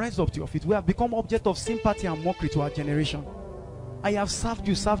have become, rise up to your feet, we have become object of sympathy and mockery to our generation. I have served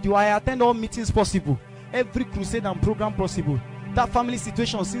you. I attend all meetings possible, every crusade and program possible. That family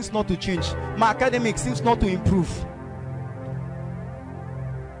situation seems not to change. My academic seems not to improve.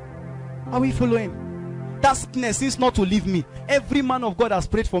 Are we following? That sickness seems not to leave me. Every man of God has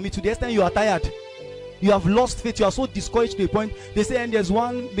prayed for me. To the extent you are tired, you have lost faith, you are so discouraged to a point. They say, and there's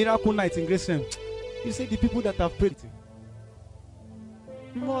one miracle night in GRACEREALM. You say the people that have prayed.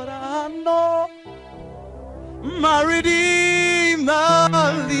 But I know my Redeemer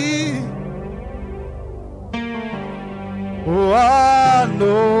lives. Oh, I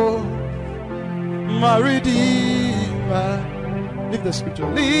know my Redeemer. Leave the scripture.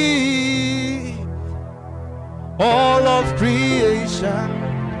 Leave. All of creation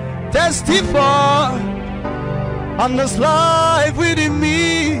testify, and this life within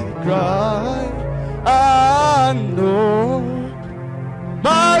me cry. I know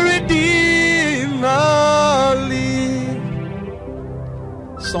my Redeemer lives.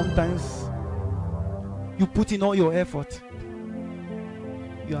 sometimes you put in all your effort,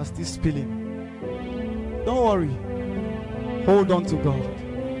 you are still spilling. Don't worry. Hold on to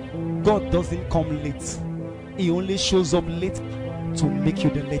God. God doesn't come late. He only shows up late to make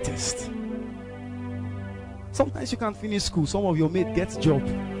you the latest. Sometimes you can't finish school. Some of your mate gets job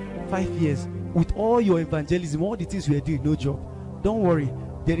 5 years. With all your evangelism, all the things you are doing, no job. Don't worry.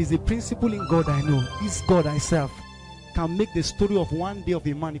 There is a principle in God I know. This God I serve can make the story of one day of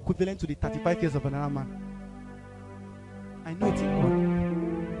a man equivalent to the 35 years of another man. I know it in God.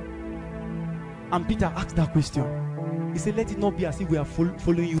 And Peter asked that question. He said, let it not be as if we are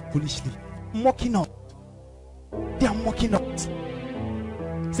following you foolishly. Mocking us. They are mocking us.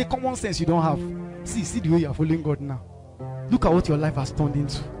 Say common sense you don't have. See the way you are following God now. Look at what your life has turned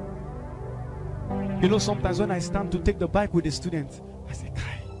into. You know, sometimes when I stand to take the bike with a student, I say,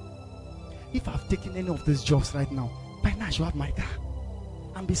 Kai, if I've taken any of these jobs right now, by now I should have my car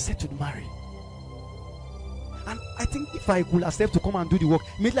and be set to marry. And I think if I could accept to come and do the work,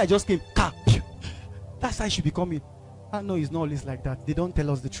 immediately I just came, car. That's how I should be coming. I know it's not always like that. They don't tell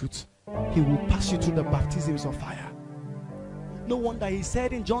us the truth. He will pass you through the baptisms of fire. No wonder he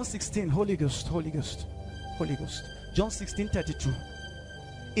said in John 16, Holy Ghost, Holy Ghost, Holy Ghost. John 16:32.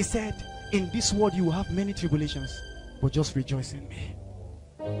 He said, in this world you will have many tribulations, but just rejoice in me.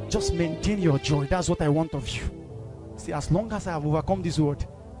 Just maintain your joy. That's what I want of you. See, as long as I have overcome this world,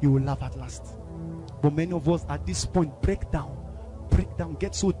 you will laugh at last. But many of us at this point break down,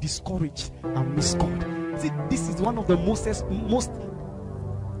 get so discouraged and miss God. See, this is one of the most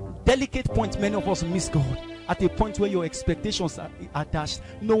delicate points. Many of us miss God at a point where your expectations are dashed.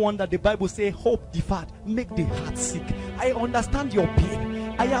 No wonder the Bible says, hope deferred make the heart sick. I understand your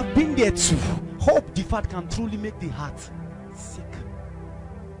pain. I have been there too. Hope deferred can truly make the heart sick.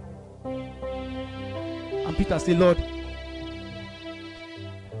 And Peter said, Lord,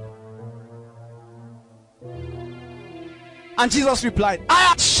 and Jesus replied,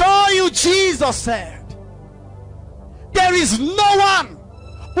 I assure you, Jesus said, there is no one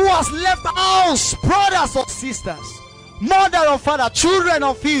who has left house, brothers or sisters, mother or father, children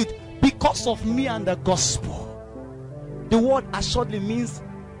or field, because of me and the gospel. The word assuredly means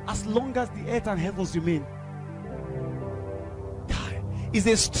as long as the earth and heavens remain. Is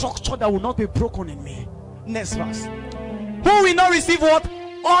a structure that will not be broken in me. Next verse. Who will not receive what?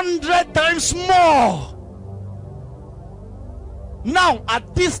 100 times more. Now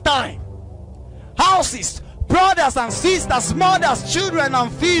at this time, houses, brothers and sisters, mothers, children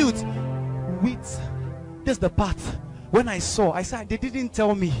and fields. This is the part. When I said, they didn't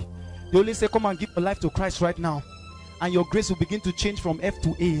tell me. They only say, come and give your life to Christ right now, and your grace will begin to change from F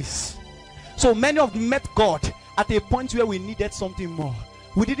to A's. So many of them met God at a point where we needed something more.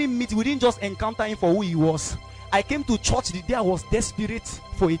 We didn't just encounter him for who he was. I came to church the day I was desperate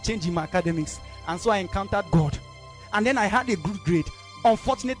for a change in my academics, and so I encountered God. And then I had a good grade.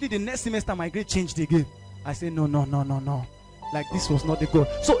 Unfortunately, the next semester my grade changed again. I said, no. Like this was not the God.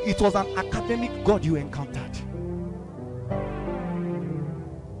 So it was an academic God you encountered.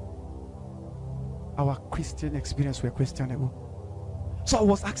 Our Christian experience were questionable. So I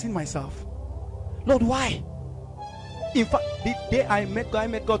was asking myself, Lord, why? In fact, the day I met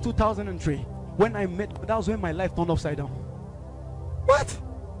God 2003. When I met God, that was when my life turned upside down. What?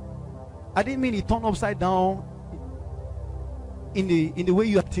 I didn't mean it turned upside down in the way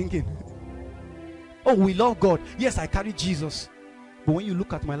you are thinking. Oh, we love God. Yes, I carry Jesus. But when you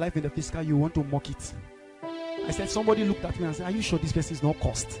look at my life in the physical, you want to mock it. I said, somebody looked at me and said, are you sure this person is not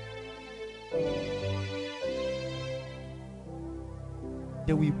cursed?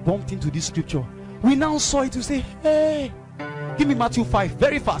 Then we bumped into this scripture. We now saw it to say, hey, give me Matthew 5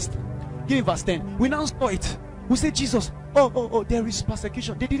 very fast. Give me verse 10. We now saw it. We say, Jesus, oh, there is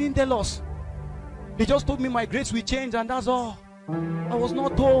persecution. They didn't tell us. They just told me my grades will change and that's all. I was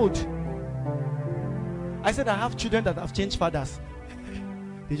not told. I said I have children that have changed fathers.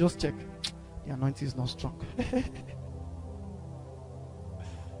 They just check. The anointing is not strong.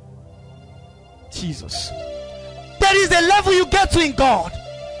 Jesus. There is a level you get to in God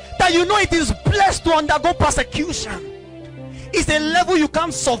that you know it is blessed to undergo persecution. It's a level you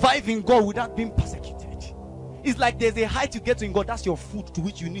can't survive in God without being persecuted. It's like there's a height you get to in God. That's your food to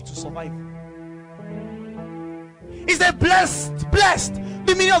which you need to survive. It's a blessed.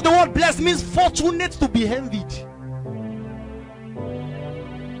 The meaning of the word blessed means fortunate to be envied.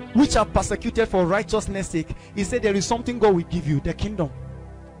 Which are persecuted for righteousness' sake. He said there is something God will give you. The kingdom.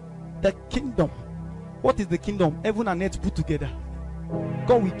 The kingdom. What is the kingdom? Heaven and earth put together.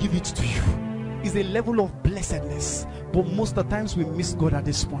 God will give it to you. It's a level of blessedness. But most of the times we miss God at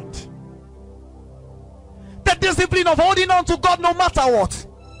this point. The discipline of holding on to God no matter what.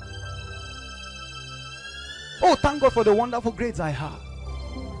 Oh, thank God for the wonderful grades I have.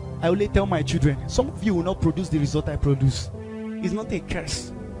 I only tell my children, some of you will not produce the result I produce. It's not a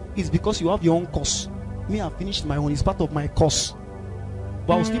curse. It's because you have your own course. Me, I finished my own. It's part of my course.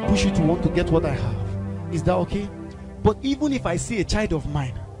 But I'll still push you to want to get what I have. Is that okay? But even if I see a child of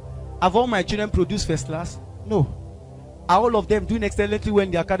mine, have all my children produced first class? No. Are all of them doing excellently well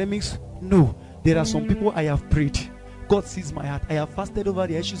in the academics? No. There are some people I have prayed. God sees my heart. I have fasted over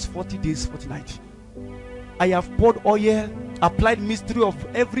the issues 40 days, 40 nights. I have poured oil, applied mystery of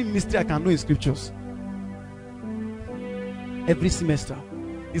every mystery I can know in scriptures. Every semester.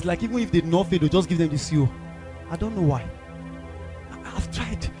 It's like even if they not fail, they'll just give them the CO. I don't know why. I've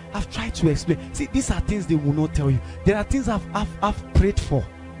tried to explain. See, these are things they will not tell you. There are things I've prayed for.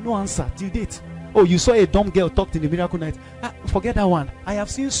 No answer till date. Oh, you saw a dumb girl talked in the miracle night. Forget that one. I have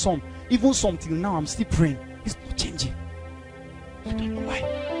seen some. Even some till now, I'm still praying. It's not changing. I don't know why.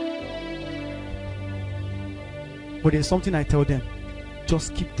 But there's something I tell them.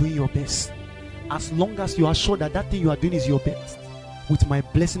 Just keep doing your best. As long as you are sure that that thing you are doing is your best, with my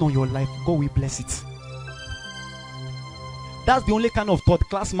blessing on your life, God will bless it. That's the only kind of third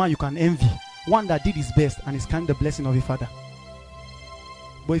class man you can envy. One that did his best and is carrying the blessing of a father.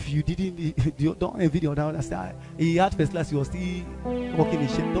 But if you didn't, you don't envy the other one. Say, he had first class, he was still walking in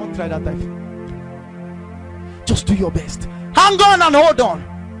shame. Don't try that type. Just do your best. Hang on and hold on.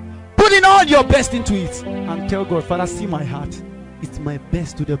 Put in all your best into it. And tell God, Father, see my heart. It's my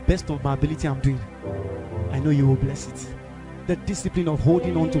best to the best of my ability I'm doing. I know you will bless it. The discipline of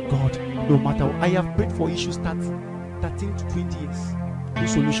holding on to God, no matter what. I have prayed for issues 13 to 20 years. No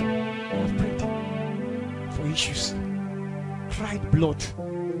solution. I have prayed for issues. Cried blood.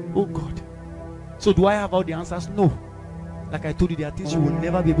 Oh God. So do I have all the answers? No. Like I told you, there are things you will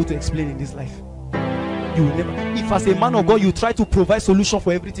never be able to explain in this life. You will never. If as a man of God you try to provide solution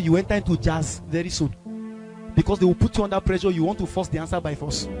for everything, you enter into jazz very soon. Because they will put you under pressure. You want to force the answer by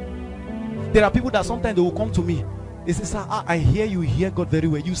force. There are people that sometimes they will come to me. They say, sir, I hear you hear God very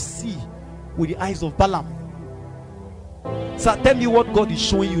well. You see with the eyes of Balaam. Sir, tell me what God is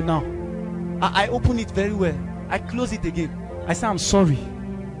showing you now. I open it very well. I close it again. I say, I'm sorry.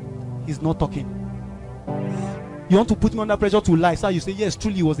 He's not talking. You want to put me under pressure to lie. Sir, you say, yes,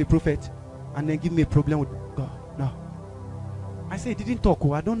 truly he was a prophet. And then give me a problem with God. No. I say, he didn't talk.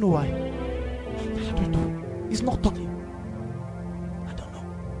 Oh, I don't know why. I don't know. He's not talking. I don't know.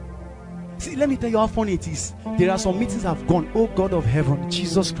 See, let me tell you how funny it is. There are some meetings I've gone. Oh God of heaven,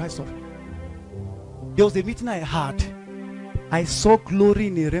 Jesus Christ. There was a meeting I had. I saw glory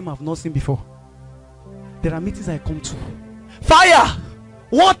in a realm I've not seen before. There are meetings I come to. Fire!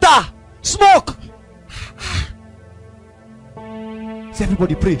 Water! Smoke! See,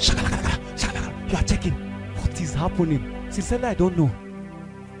 everybody pray. You are checking. What is happening? Sincerely, I don't know.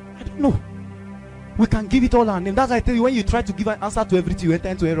 I don't know. We can give it all our name. That's why I tell you, when you try to give an answer to everything, you enter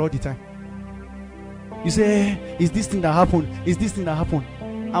into error all the time. You say, is this thing that happened? Is this thing that happened?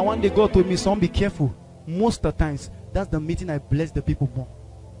 And one day God told me, son, be careful. Most of the times, that's the meeting I bless the people more.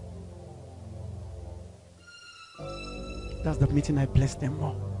 That's the meeting I bless them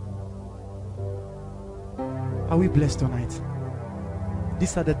more. Are we blessed tonight?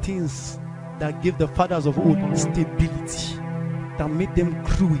 These are the things that give the fathers of old stability, that made them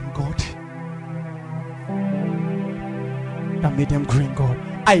grow in God. That made them grow in God.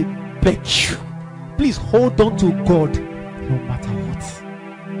 I beg you, please hold on to God no matter what.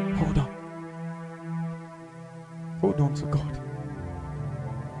 Hold on. Hold on to God.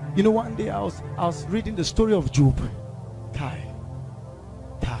 You know, one day I was reading the story of Job.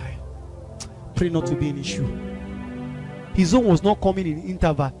 Pray not to be an issue. His own was not coming in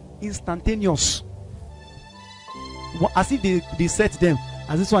interval, instantaneous. As if they set them,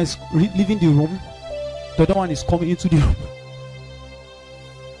 as this one is leaving the room, the other one is coming into the room.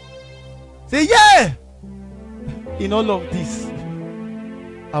 Say, yeah! In all of this,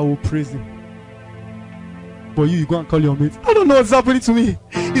 I will praise him. But you go and call your mates. I don't know what's happening to me.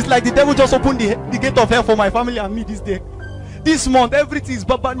 It's like the devil just opened the gate of hell for my family and me this day. This month, everything is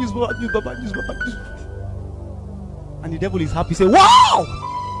bad news, bad news, bad news, bad news. And the devil is happy. Say, wow!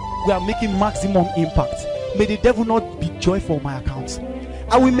 We are making maximum impact. May the devil not be joy for my accounts.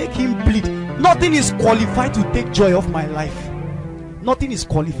 I will make him bleed. Nothing is qualified to take joy off my life. Nothing is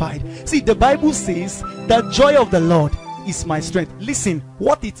qualified. See, the Bible says, the joy of the Lord is my strength. Listen,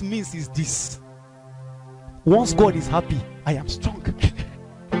 what it means is this. Once God is happy, I am strong.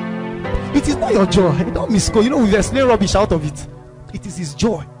 It is not your joy. Don't misquote. You know, we've explained rubbish out of it. It is his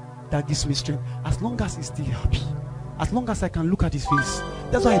joy that gives me strength. As long as he's still happy. As long as I can look at his face.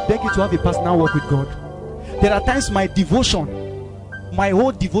 That's why I beg you to have a personal walk with God. There are times my devotion My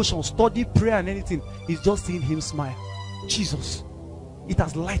whole devotion, study, prayer, and anything is just seeing him smile. Jesus, it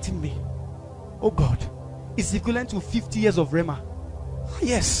has lightened me. Oh God, it's equivalent to 50 years of Rema.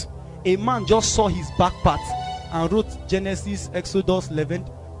 Yes, a man just saw his back part and wrote Genesis, Exodus, 11,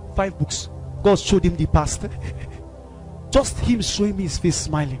 5 books. God showed him the past. Just him showing me his face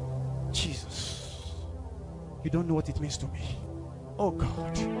smiling. Jesus, you don't know what it means to me. Oh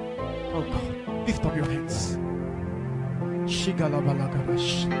God, oh God, lift up your hands.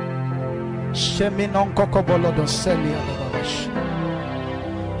 Shigalabalagadash. Sheminon kokobolodo seliadabalash.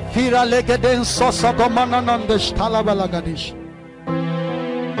 Fira legeden sosagomananandesh talabalagadish.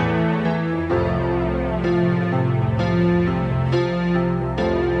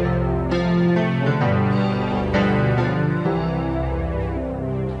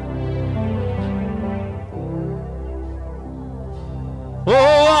 Oh,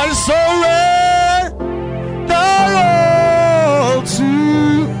 I surrender all to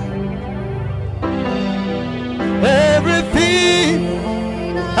everything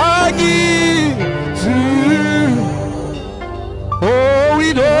I give to you. Oh,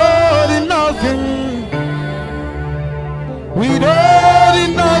 withholding nothing,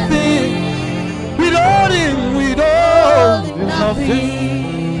 withholding nothing, withholding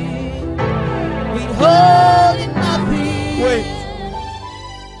nothing, withholding nothing. Wait.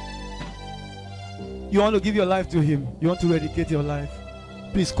 You want to give your life to him? You want to dedicate your life?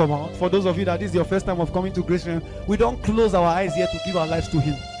 Please come out. For those of you that this is your first time of coming to GRACEREALM, we don't close our eyes here to give our lives to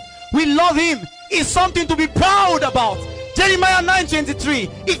him. We love him. It's something to be proud about. Jeremiah 9:23.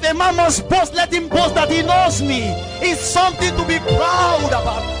 If a man must boast, let him boast that he knows me. It's something to be proud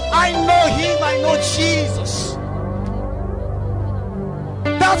about. I know him. I know Jesus.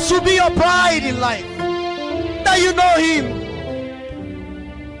 That should be your pride in life. That you know him.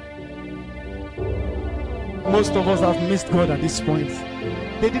 Most of us have missed God at this point.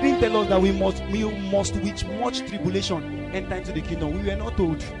 They didn't tell us that we must with much tribulation enter into the kingdom. We were not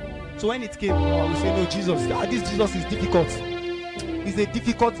told. So when it came, we say, no, Jesus, this Jesus is difficult. He's a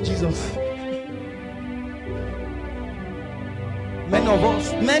difficult Jesus. Many of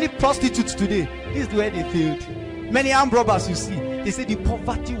us, many prostitutes today, this is where they failed. Many armed robbers, you see, they say the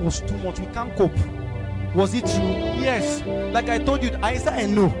poverty was too much. We can't cope. Was it true? Yes. Like I told you, I said, I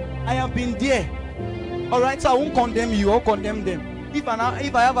know. I have been there. Alright, so I won't condemn you or condemn them. If I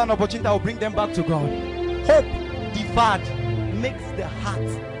have an opportunity, I will bring them back to God. Hope deferred makes the heart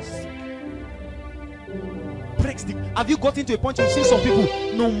sick. Breaks the. Have you gotten to a point you've seen some people,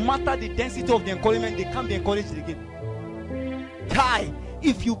 no matter the density of the encouragement, they can't be encouraged again? Kai,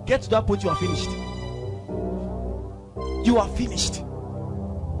 if you get to that point, you are finished. You are finished.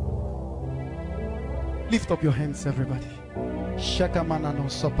 Lift up your hands, everybody. Shakamanano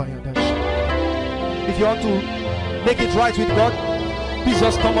Sopayadash. If you want to make it right with God, please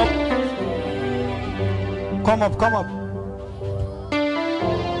just come up. Come up, come up.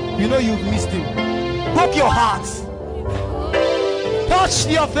 You know you've missed him. Broke your heart. Touched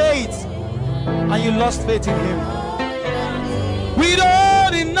your faith. And you lost faith in him.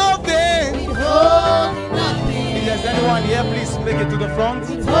 Withholding nothing. If there's anyone here, please make it to the front.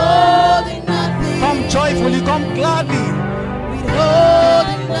 Come joyfully, come gladly.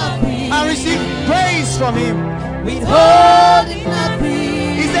 And receive praise from him. Withholding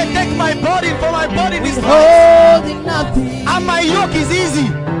nothing. He said, take my burden, for my burden is light. Withholding nothing. And my yoke is easy.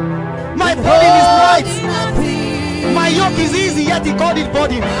 My burden is light. My yoke is easy, yet he called it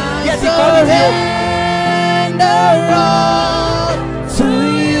burden. Yet he called it yoke. To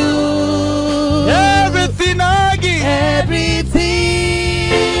you. Everything I give.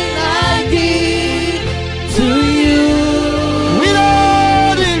 Everything I give to you.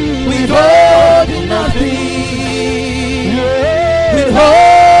 Withholding nothing.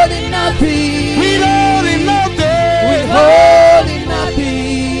 Withholding nothing. Withholding nothing. Withholding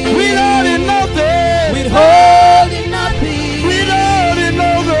nothing. Withholding nothing. Withholding nothing.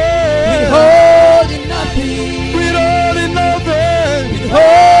 Withholding nothing. Withholding nothing.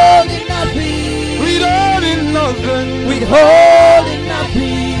 Withholding nothing. Withholding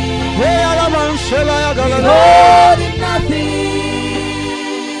nothing. Withholding nothing. Withholding nothing.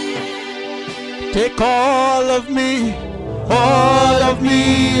 Take all of me,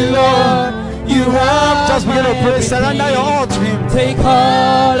 Lord. You have just begin to pray. Surrender your all to him. Take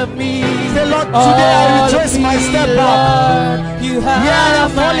all of me. Say, Lord, today I retrace my step back. You have I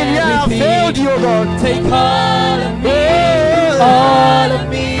have fallen, I have failed you, Lord. Take all of me, Lord.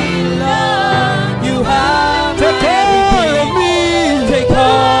 You have take all of me. Take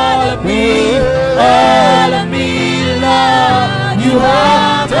all of me, Lord. You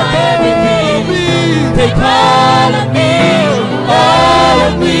have everything. Take all of me,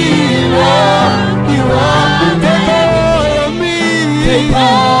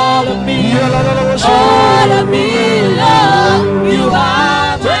 of me, Lord. You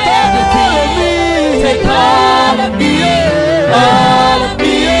are my everything. Take all of me, Lord.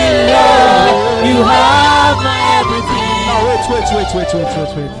 You are my everything. Now wait.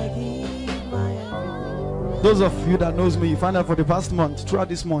 Those of you that knows me, you find out for the past month, throughout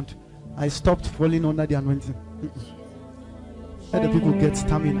this month, I stopped falling under the anointing. Let the people get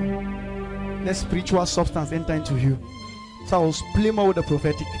stamina. Let spiritual substance enter into you. So I was playing more with the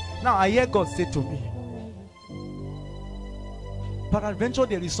prophetic. Now I hear God say to me, peradventure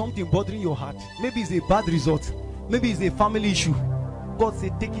there is something bothering your heart. Maybe it's a bad result. Maybe it's a family issue. God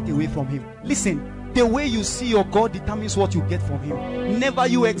said, take it away from him. Listen, the way you see your God determines what you get from him. Never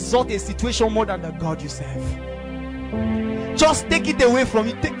you exalt a situation more than the God you serve. Just take it away from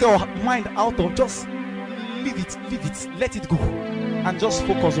you. Take your mind out of, just leave it, let it go, and just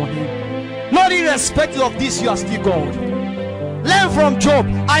focus on him. Not irrespective of this, you are still God. Learn from Job.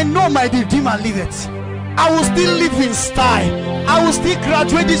 I know my Redeemer liveth. I will still live in style. I will still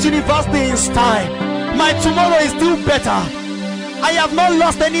graduate this university in style. My tomorrow is still better. I have not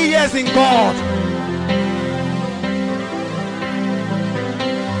lost any years in God.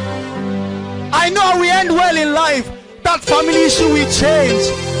 I know I will end well in life. That family issue will change.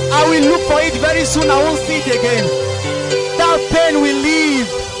 I will look for it very soon. I won't see it again. That pain will leave.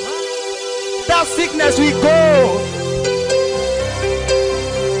 That sickness will go.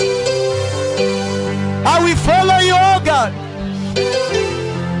 I will follow you, oh God.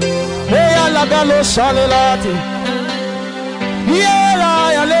 Hey, alagalo shalelati.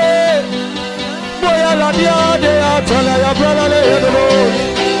 Yela yale. Boya la dia de atala ya brala le do.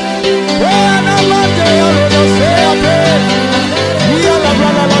 Hey, na mate ya lo se ape. Yela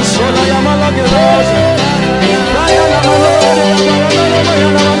brala la sola ya malage rosa. Raya la lo de ya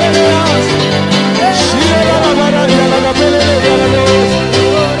la le. Shira la bara ya la pele ya la lo.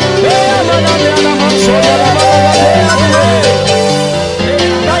 Hey, la ya la sola la bara ya la.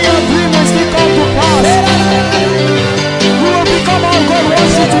 That your dream will still come to pass. You will become all God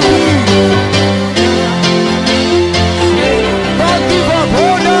wants you to be. Don't give up.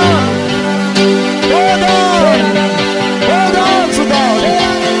 Hold on. Hold on. Hold on to God.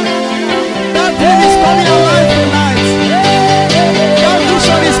 That day is coming alive tonight. That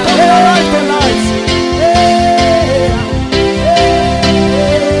vision is coming alive tonight.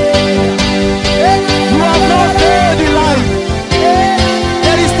 You have not failed in life.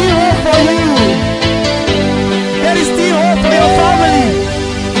 There is still hope for you. There is still hope for your family.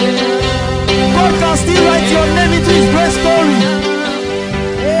 God can still write your name into his great story.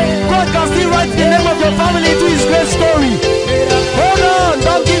 God can still write the name of your family into his great story. Hold on,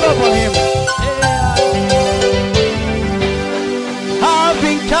 don't give up on him. I've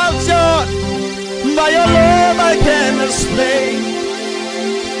been captured by your love I can't explain.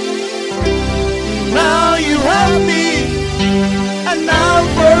 Now you have me, and I'm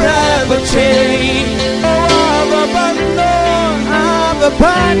forever changed. Oh, I've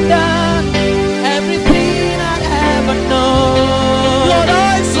abandoned everything I'd ever known. Lord, I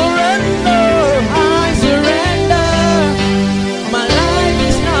surrender. My life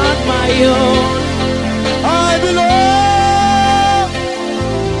is not my own. I belong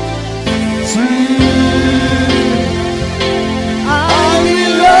to you. I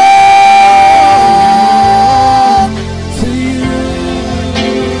belong to you.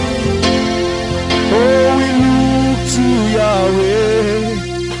 Oh, we look to Yahweh,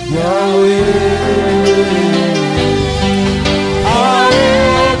 Yahweh.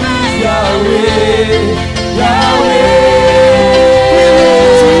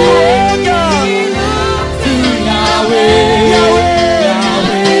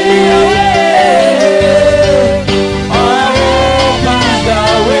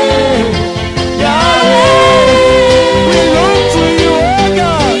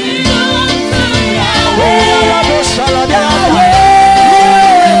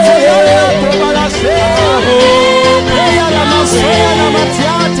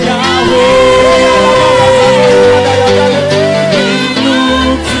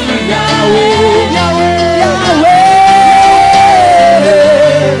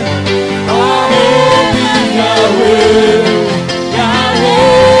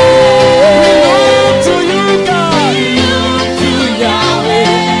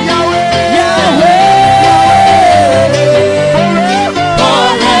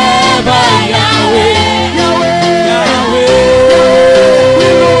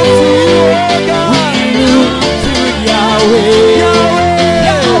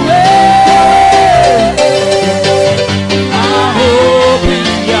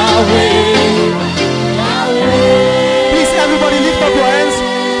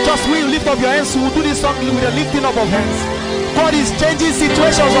 of your hands. We'll do this song with a lifting up of hands. God is changing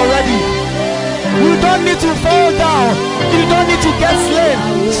situations already. You don't need to fall down. You don't need to get slain.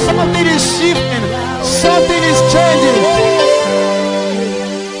 Something is shifting. Something is changing.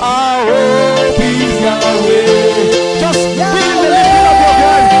 Our hope is Yahweh. Just feel the lifting of your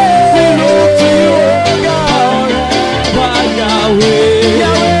hand. We look to you, God. Yahweh.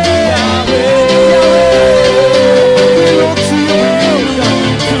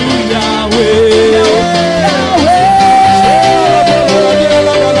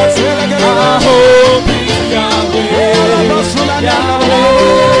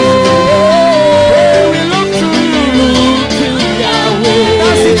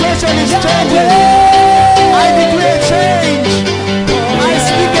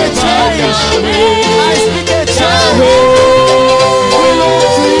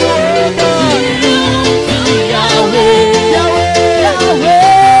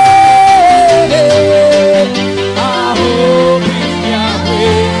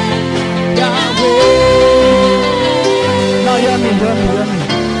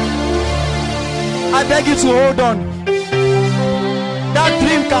 You to hold on. That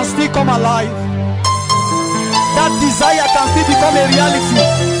dream can still come alive. That desire can still become a reality.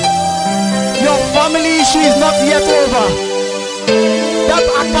 Your family issue is not yet over. That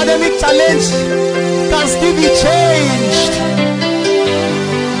academic challenge can still be changed.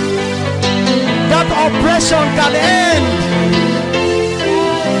 That oppression can end.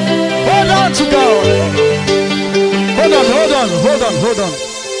 Hold on to God.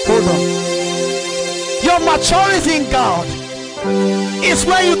 Hold on. Your maturity in God is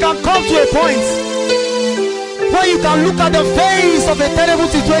when you can come to a point where you can look at the face of a terrible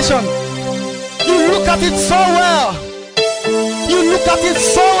situation. You look at it so well. You look at it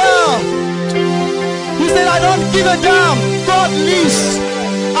so well. You say, I don't give a damn. God lives.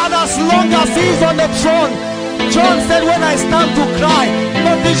 And as long as he is on the throne, John said, when I stand to cry,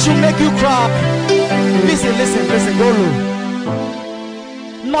 nothing should make you cry. Listen, go low.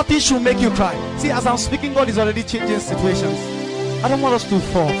 Nothing should make you cry. See, as I'm speaking, God is already changing situations. I don't want us to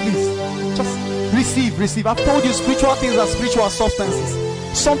fall. Please, just receive. I've told you spiritual things are spiritual substances.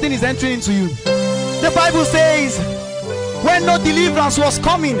 Something is entering into you. The Bible says, when no deliverance was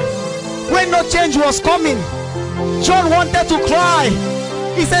coming, when no change was coming, John wanted to cry.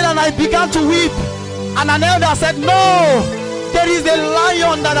 He said, and I began to weep. And an elder said, no, there is a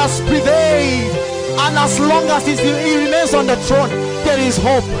lion that has prevailed. And as long as he remains on the throne, there is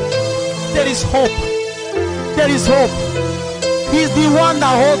hope. There is hope. There is hope. He's the one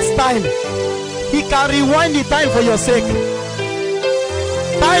that holds time. He can rewind the time for your sake.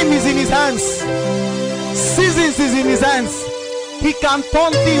 Time is in his hands. Seasons is in his hands. He can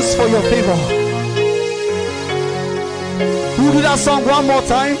turn things for your favor. We'll do that song one more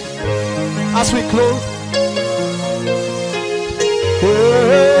time as we close.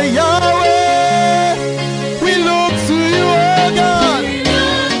 Hey, Yahweh, we look to you, oh God.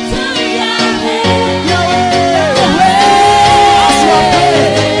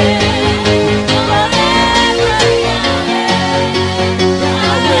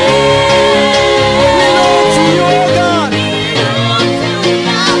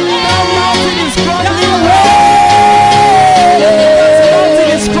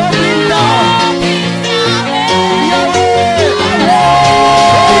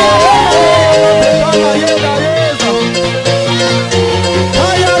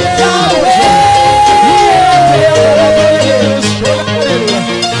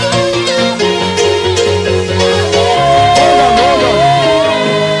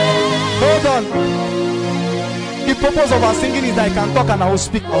 Of our singing is that I can talk and I will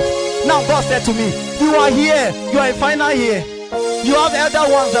speak of. Now God said to me, you are here, you are a final year, you have elder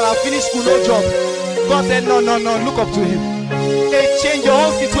ones that have finished school, no job. God said, no, look up to him. A change, your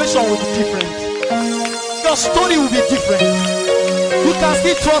whole situation will be different. Your story will be different. You can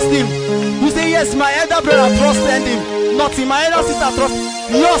still trust him. You say, yes, my elder brother trusted him. Nothing, my elder sister trust.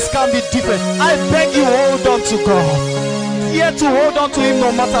 Yours can be different. I beg you, hold on to God. Here to hold on to him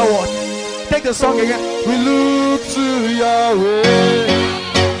no matter what. Take the song again. We look to Yahweh.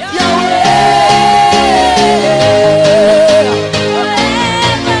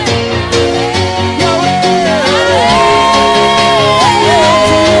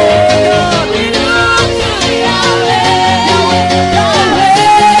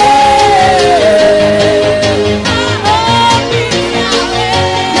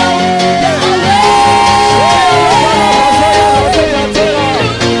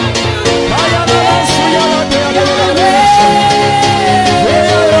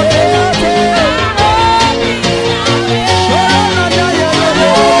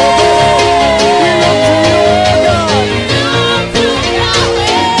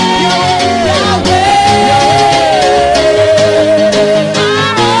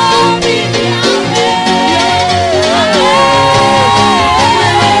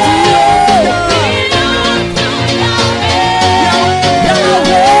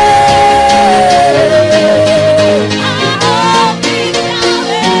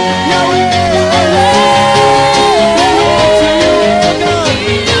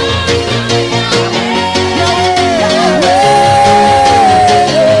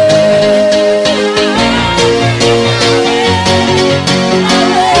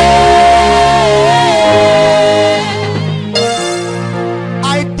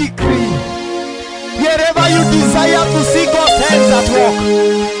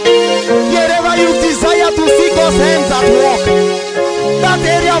 work. Wherever you desire to see God's hands at work, that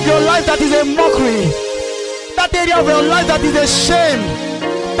area of your life that is a mockery, that area of your life that is a shame,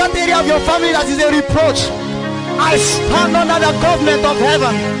 that area of your family that is a reproach, I stand under the government of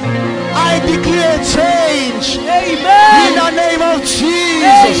heaven. I declare change. Amen. In the name of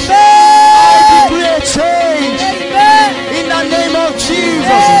Jesus. Amen. I declare change. Amen. In the name of Jesus.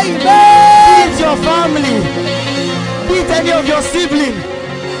 Amen. Be it your family, be it any of your siblings,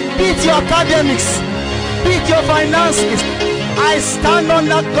 be it your academics, be it your finances, I stand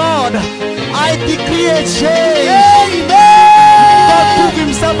under God. I declare change. Amen. God prove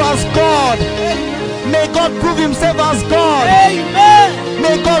himself as God. May God prove himself as God. Amen.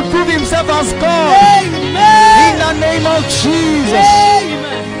 May God prove himself as God. Amen. In the name of Jesus.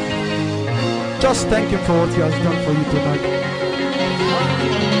 Amen. Just thank him for what he has done for you tonight.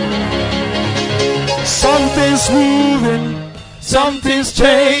 Something's moving, something's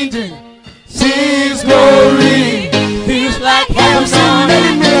changing. Sees glory, feels like heaven's on.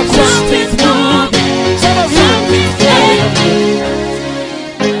 Something's moving, something's changing.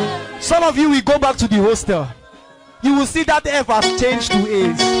 Some of you will go back to the hostel. You will see that F has changed to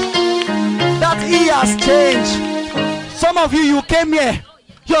A's. That E has changed. Some of you came here.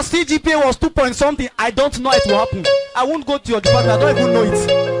 Your CGPA was 2 point something. I don't know it will happen. I won't go to your department. I don't even know it.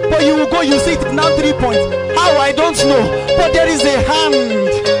 But you will go, you see it now 3 points. How? I don't know. But there is a hand.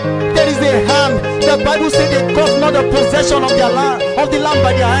 There is a hand. The Bible said they got not the possession of their land, of the land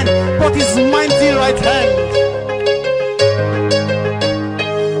by their hand, but his mighty right hand.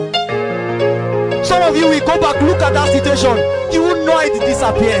 Some of you will go back, look at that situation. You will know it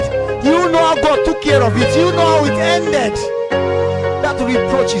disappeared. You will know how God took care of it. You will know how it ended. That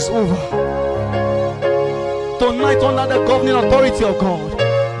reproach is over. Tonight, under the governing authority of God,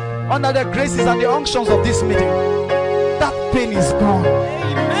 under the graces and the unctions of this meeting, that pain is gone.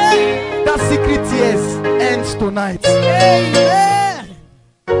 Amen. That secret tears ends tonight. Amen.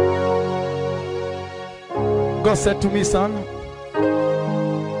 God said to me, son,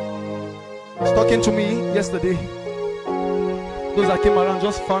 he was talking to me yesterday. Those that came around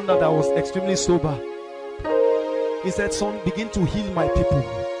just found out that I was extremely sober. He said, son, begin to heal my people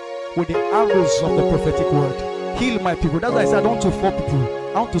with the arrows of the prophetic word. Heal my people. That's why I said I don't want to fall people.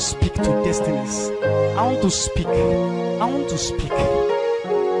 I want to speak to destinies. I want to speak. I want to speak.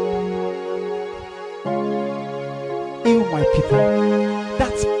 Heal my people.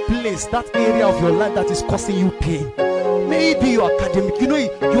 That place, that area of your life that is causing you pain. Maybe your academic, you know,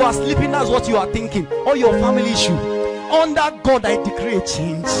 you are sleeping, that's what you are thinking, or your family issue. Under God, I decree a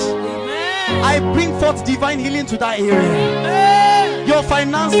change. Amen. I bring forth divine healing to that area. Amen. Your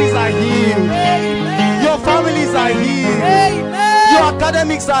finances are healed. Amen. Your families are healed. Amen. Your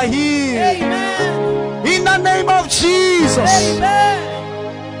academics are healed. Amen. In the name of Jesus. Amen.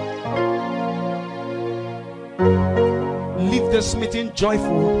 Leave this meeting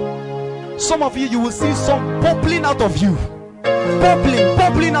joyful. Some of you, you will see some bubbling out of you.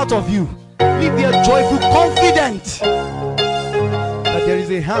 Bubbling out of you. Live here joyful, confident that there is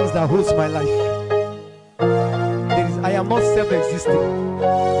a hand that holds my life. I am not self-existing.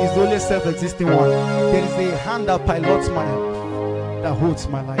 It's the only self-existing one. There is a hand that pilots my life, that holds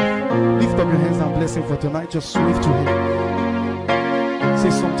my life. Lift up your hands and bless him for tonight. Just wave to him.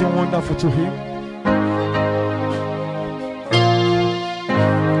 Say something wonderful to him.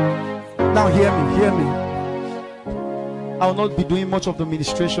 Now hear me. I will not be doing much of the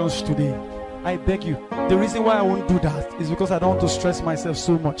ministrations today. I beg you. The reason why I won't do that is because I don't want to stress myself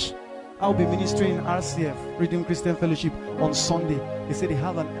so much. I'll be ministering in RCF, Redeemed Christian Fellowship, on Sunday. They say they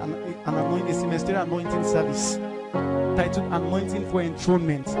have an anointing, a semester anointing service titled Anointing for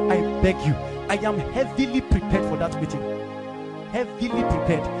Enthronement. I beg you. I am heavily prepared for that meeting. Heavily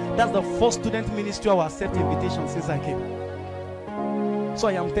prepared. That's the first student ministry I will accept invitation since I came. So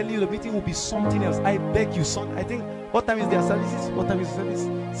I am telling you, the meeting will be something else. I beg you, son. I think, what time is their services? What time is the service?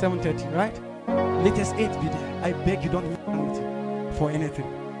 7:30, right? Latest 8 be there. I beg you, don't miss the meeting for anything.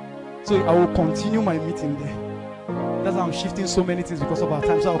 So I will continue my meeting there. That's why I'm shifting so many things because of our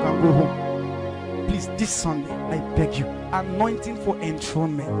time, so I can go home. Please, this Sunday, I beg you, anointing for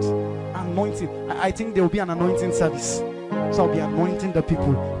enthronement. Anointing. I think there will be an anointing service. So I'll be anointing the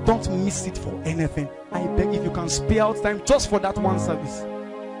people. Don't miss it for anything. I beg, if you can spare out time just for that one service,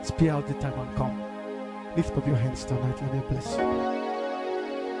 spare out the time and come. Lift up your hands tonight and may bless you.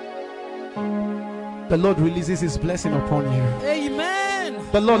 The Lord releases his blessing upon you. Amen.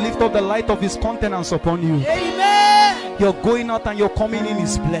 The Lord lift up the light of his countenance upon you. Amen. Your going out and your coming in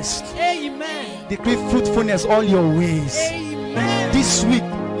is blessed. Amen. Decree fruitfulness all your ways. Amen. This week,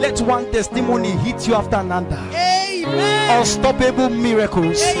 Let one testimony hit you after another. Amen. Unstoppable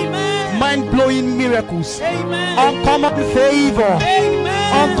miracles. Amen. Mind-blowing miracles. Amen. Uncommon favor.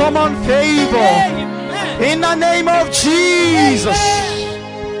 Amen. Uncommon favor. Amen. In the name of Jesus.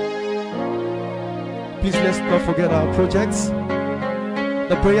 Please, let's not forget our projects.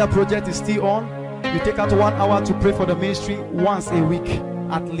 The prayer project is still on. You take out 1 hour to pray for the ministry once a week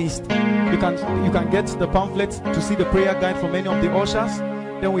at least. You can get the pamphlet to see the prayer guide from any of the ushers.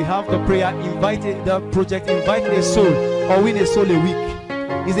 Then we have the prayer invite the project, invite a soul or win a soul a week.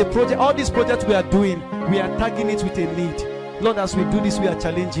 It's a project. All these projects we are doing, we are tagging it with a need. Lord, as we do this, we are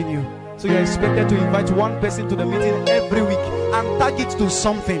challenging you. So you are expected to invite one person to the meeting every week and tag it to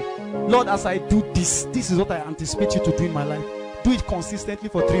something. Lord, as I do this, this is what I anticipate you to do in my life. Do it consistently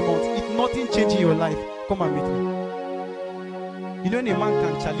for 3 months. If nothing changes in your life, come and meet me. You know, any man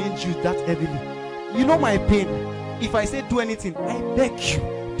can challenge you that heavily. You know my pain. If I say do anything, I beg you,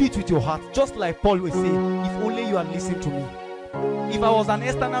 do it with your heart. Just like Paul will say, if only you are listening to me. If I was an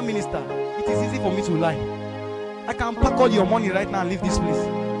external minister, it is easy for me to lie. I can pack all your money right now and leave this place.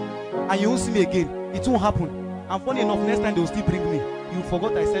 And you won't see me again. It won't happen. And funny enough, next time they will still bring me. You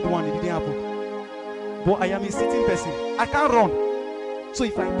forgot I said one, it didn't happen. But I am a sitting person. I can't run. So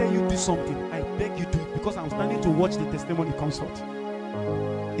if I tell you do something, I beg you do it, because I'm standing to watch the testimony consult.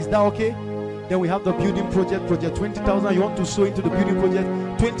 Is that okay? Then we have the building project, project 20,000. You want to sow into the building project,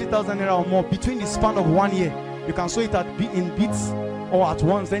 20,000 naira or more between the span of 1 year. You can sow it in bits or at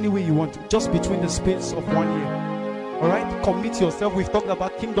once, any way you want, just between the space of 1 year. All right, commit yourself. We've talked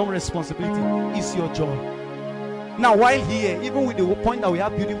about kingdom responsibility. It's your job. Now, while here, even with the point that we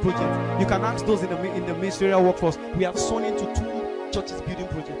have building projects, you can ask those in the ministerial workforce. We have sown into 2 churches building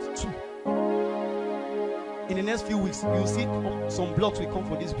projects. 2. In the next few weeks, you'll see some blocks will come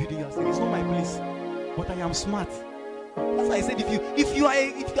for this building. You'll say, it's not my place, but I am smart. That's why I said, if you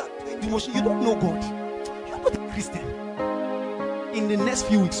don't know God, you're not a Christian. In the next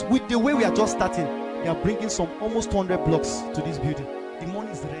few weeks, with the way we are just starting, they are bringing some almost 200 blocks to this building. The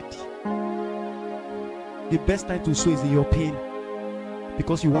money is ready. The best time to sow is in your pain,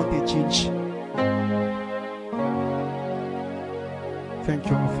 because you want a change. Thank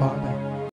you, Father.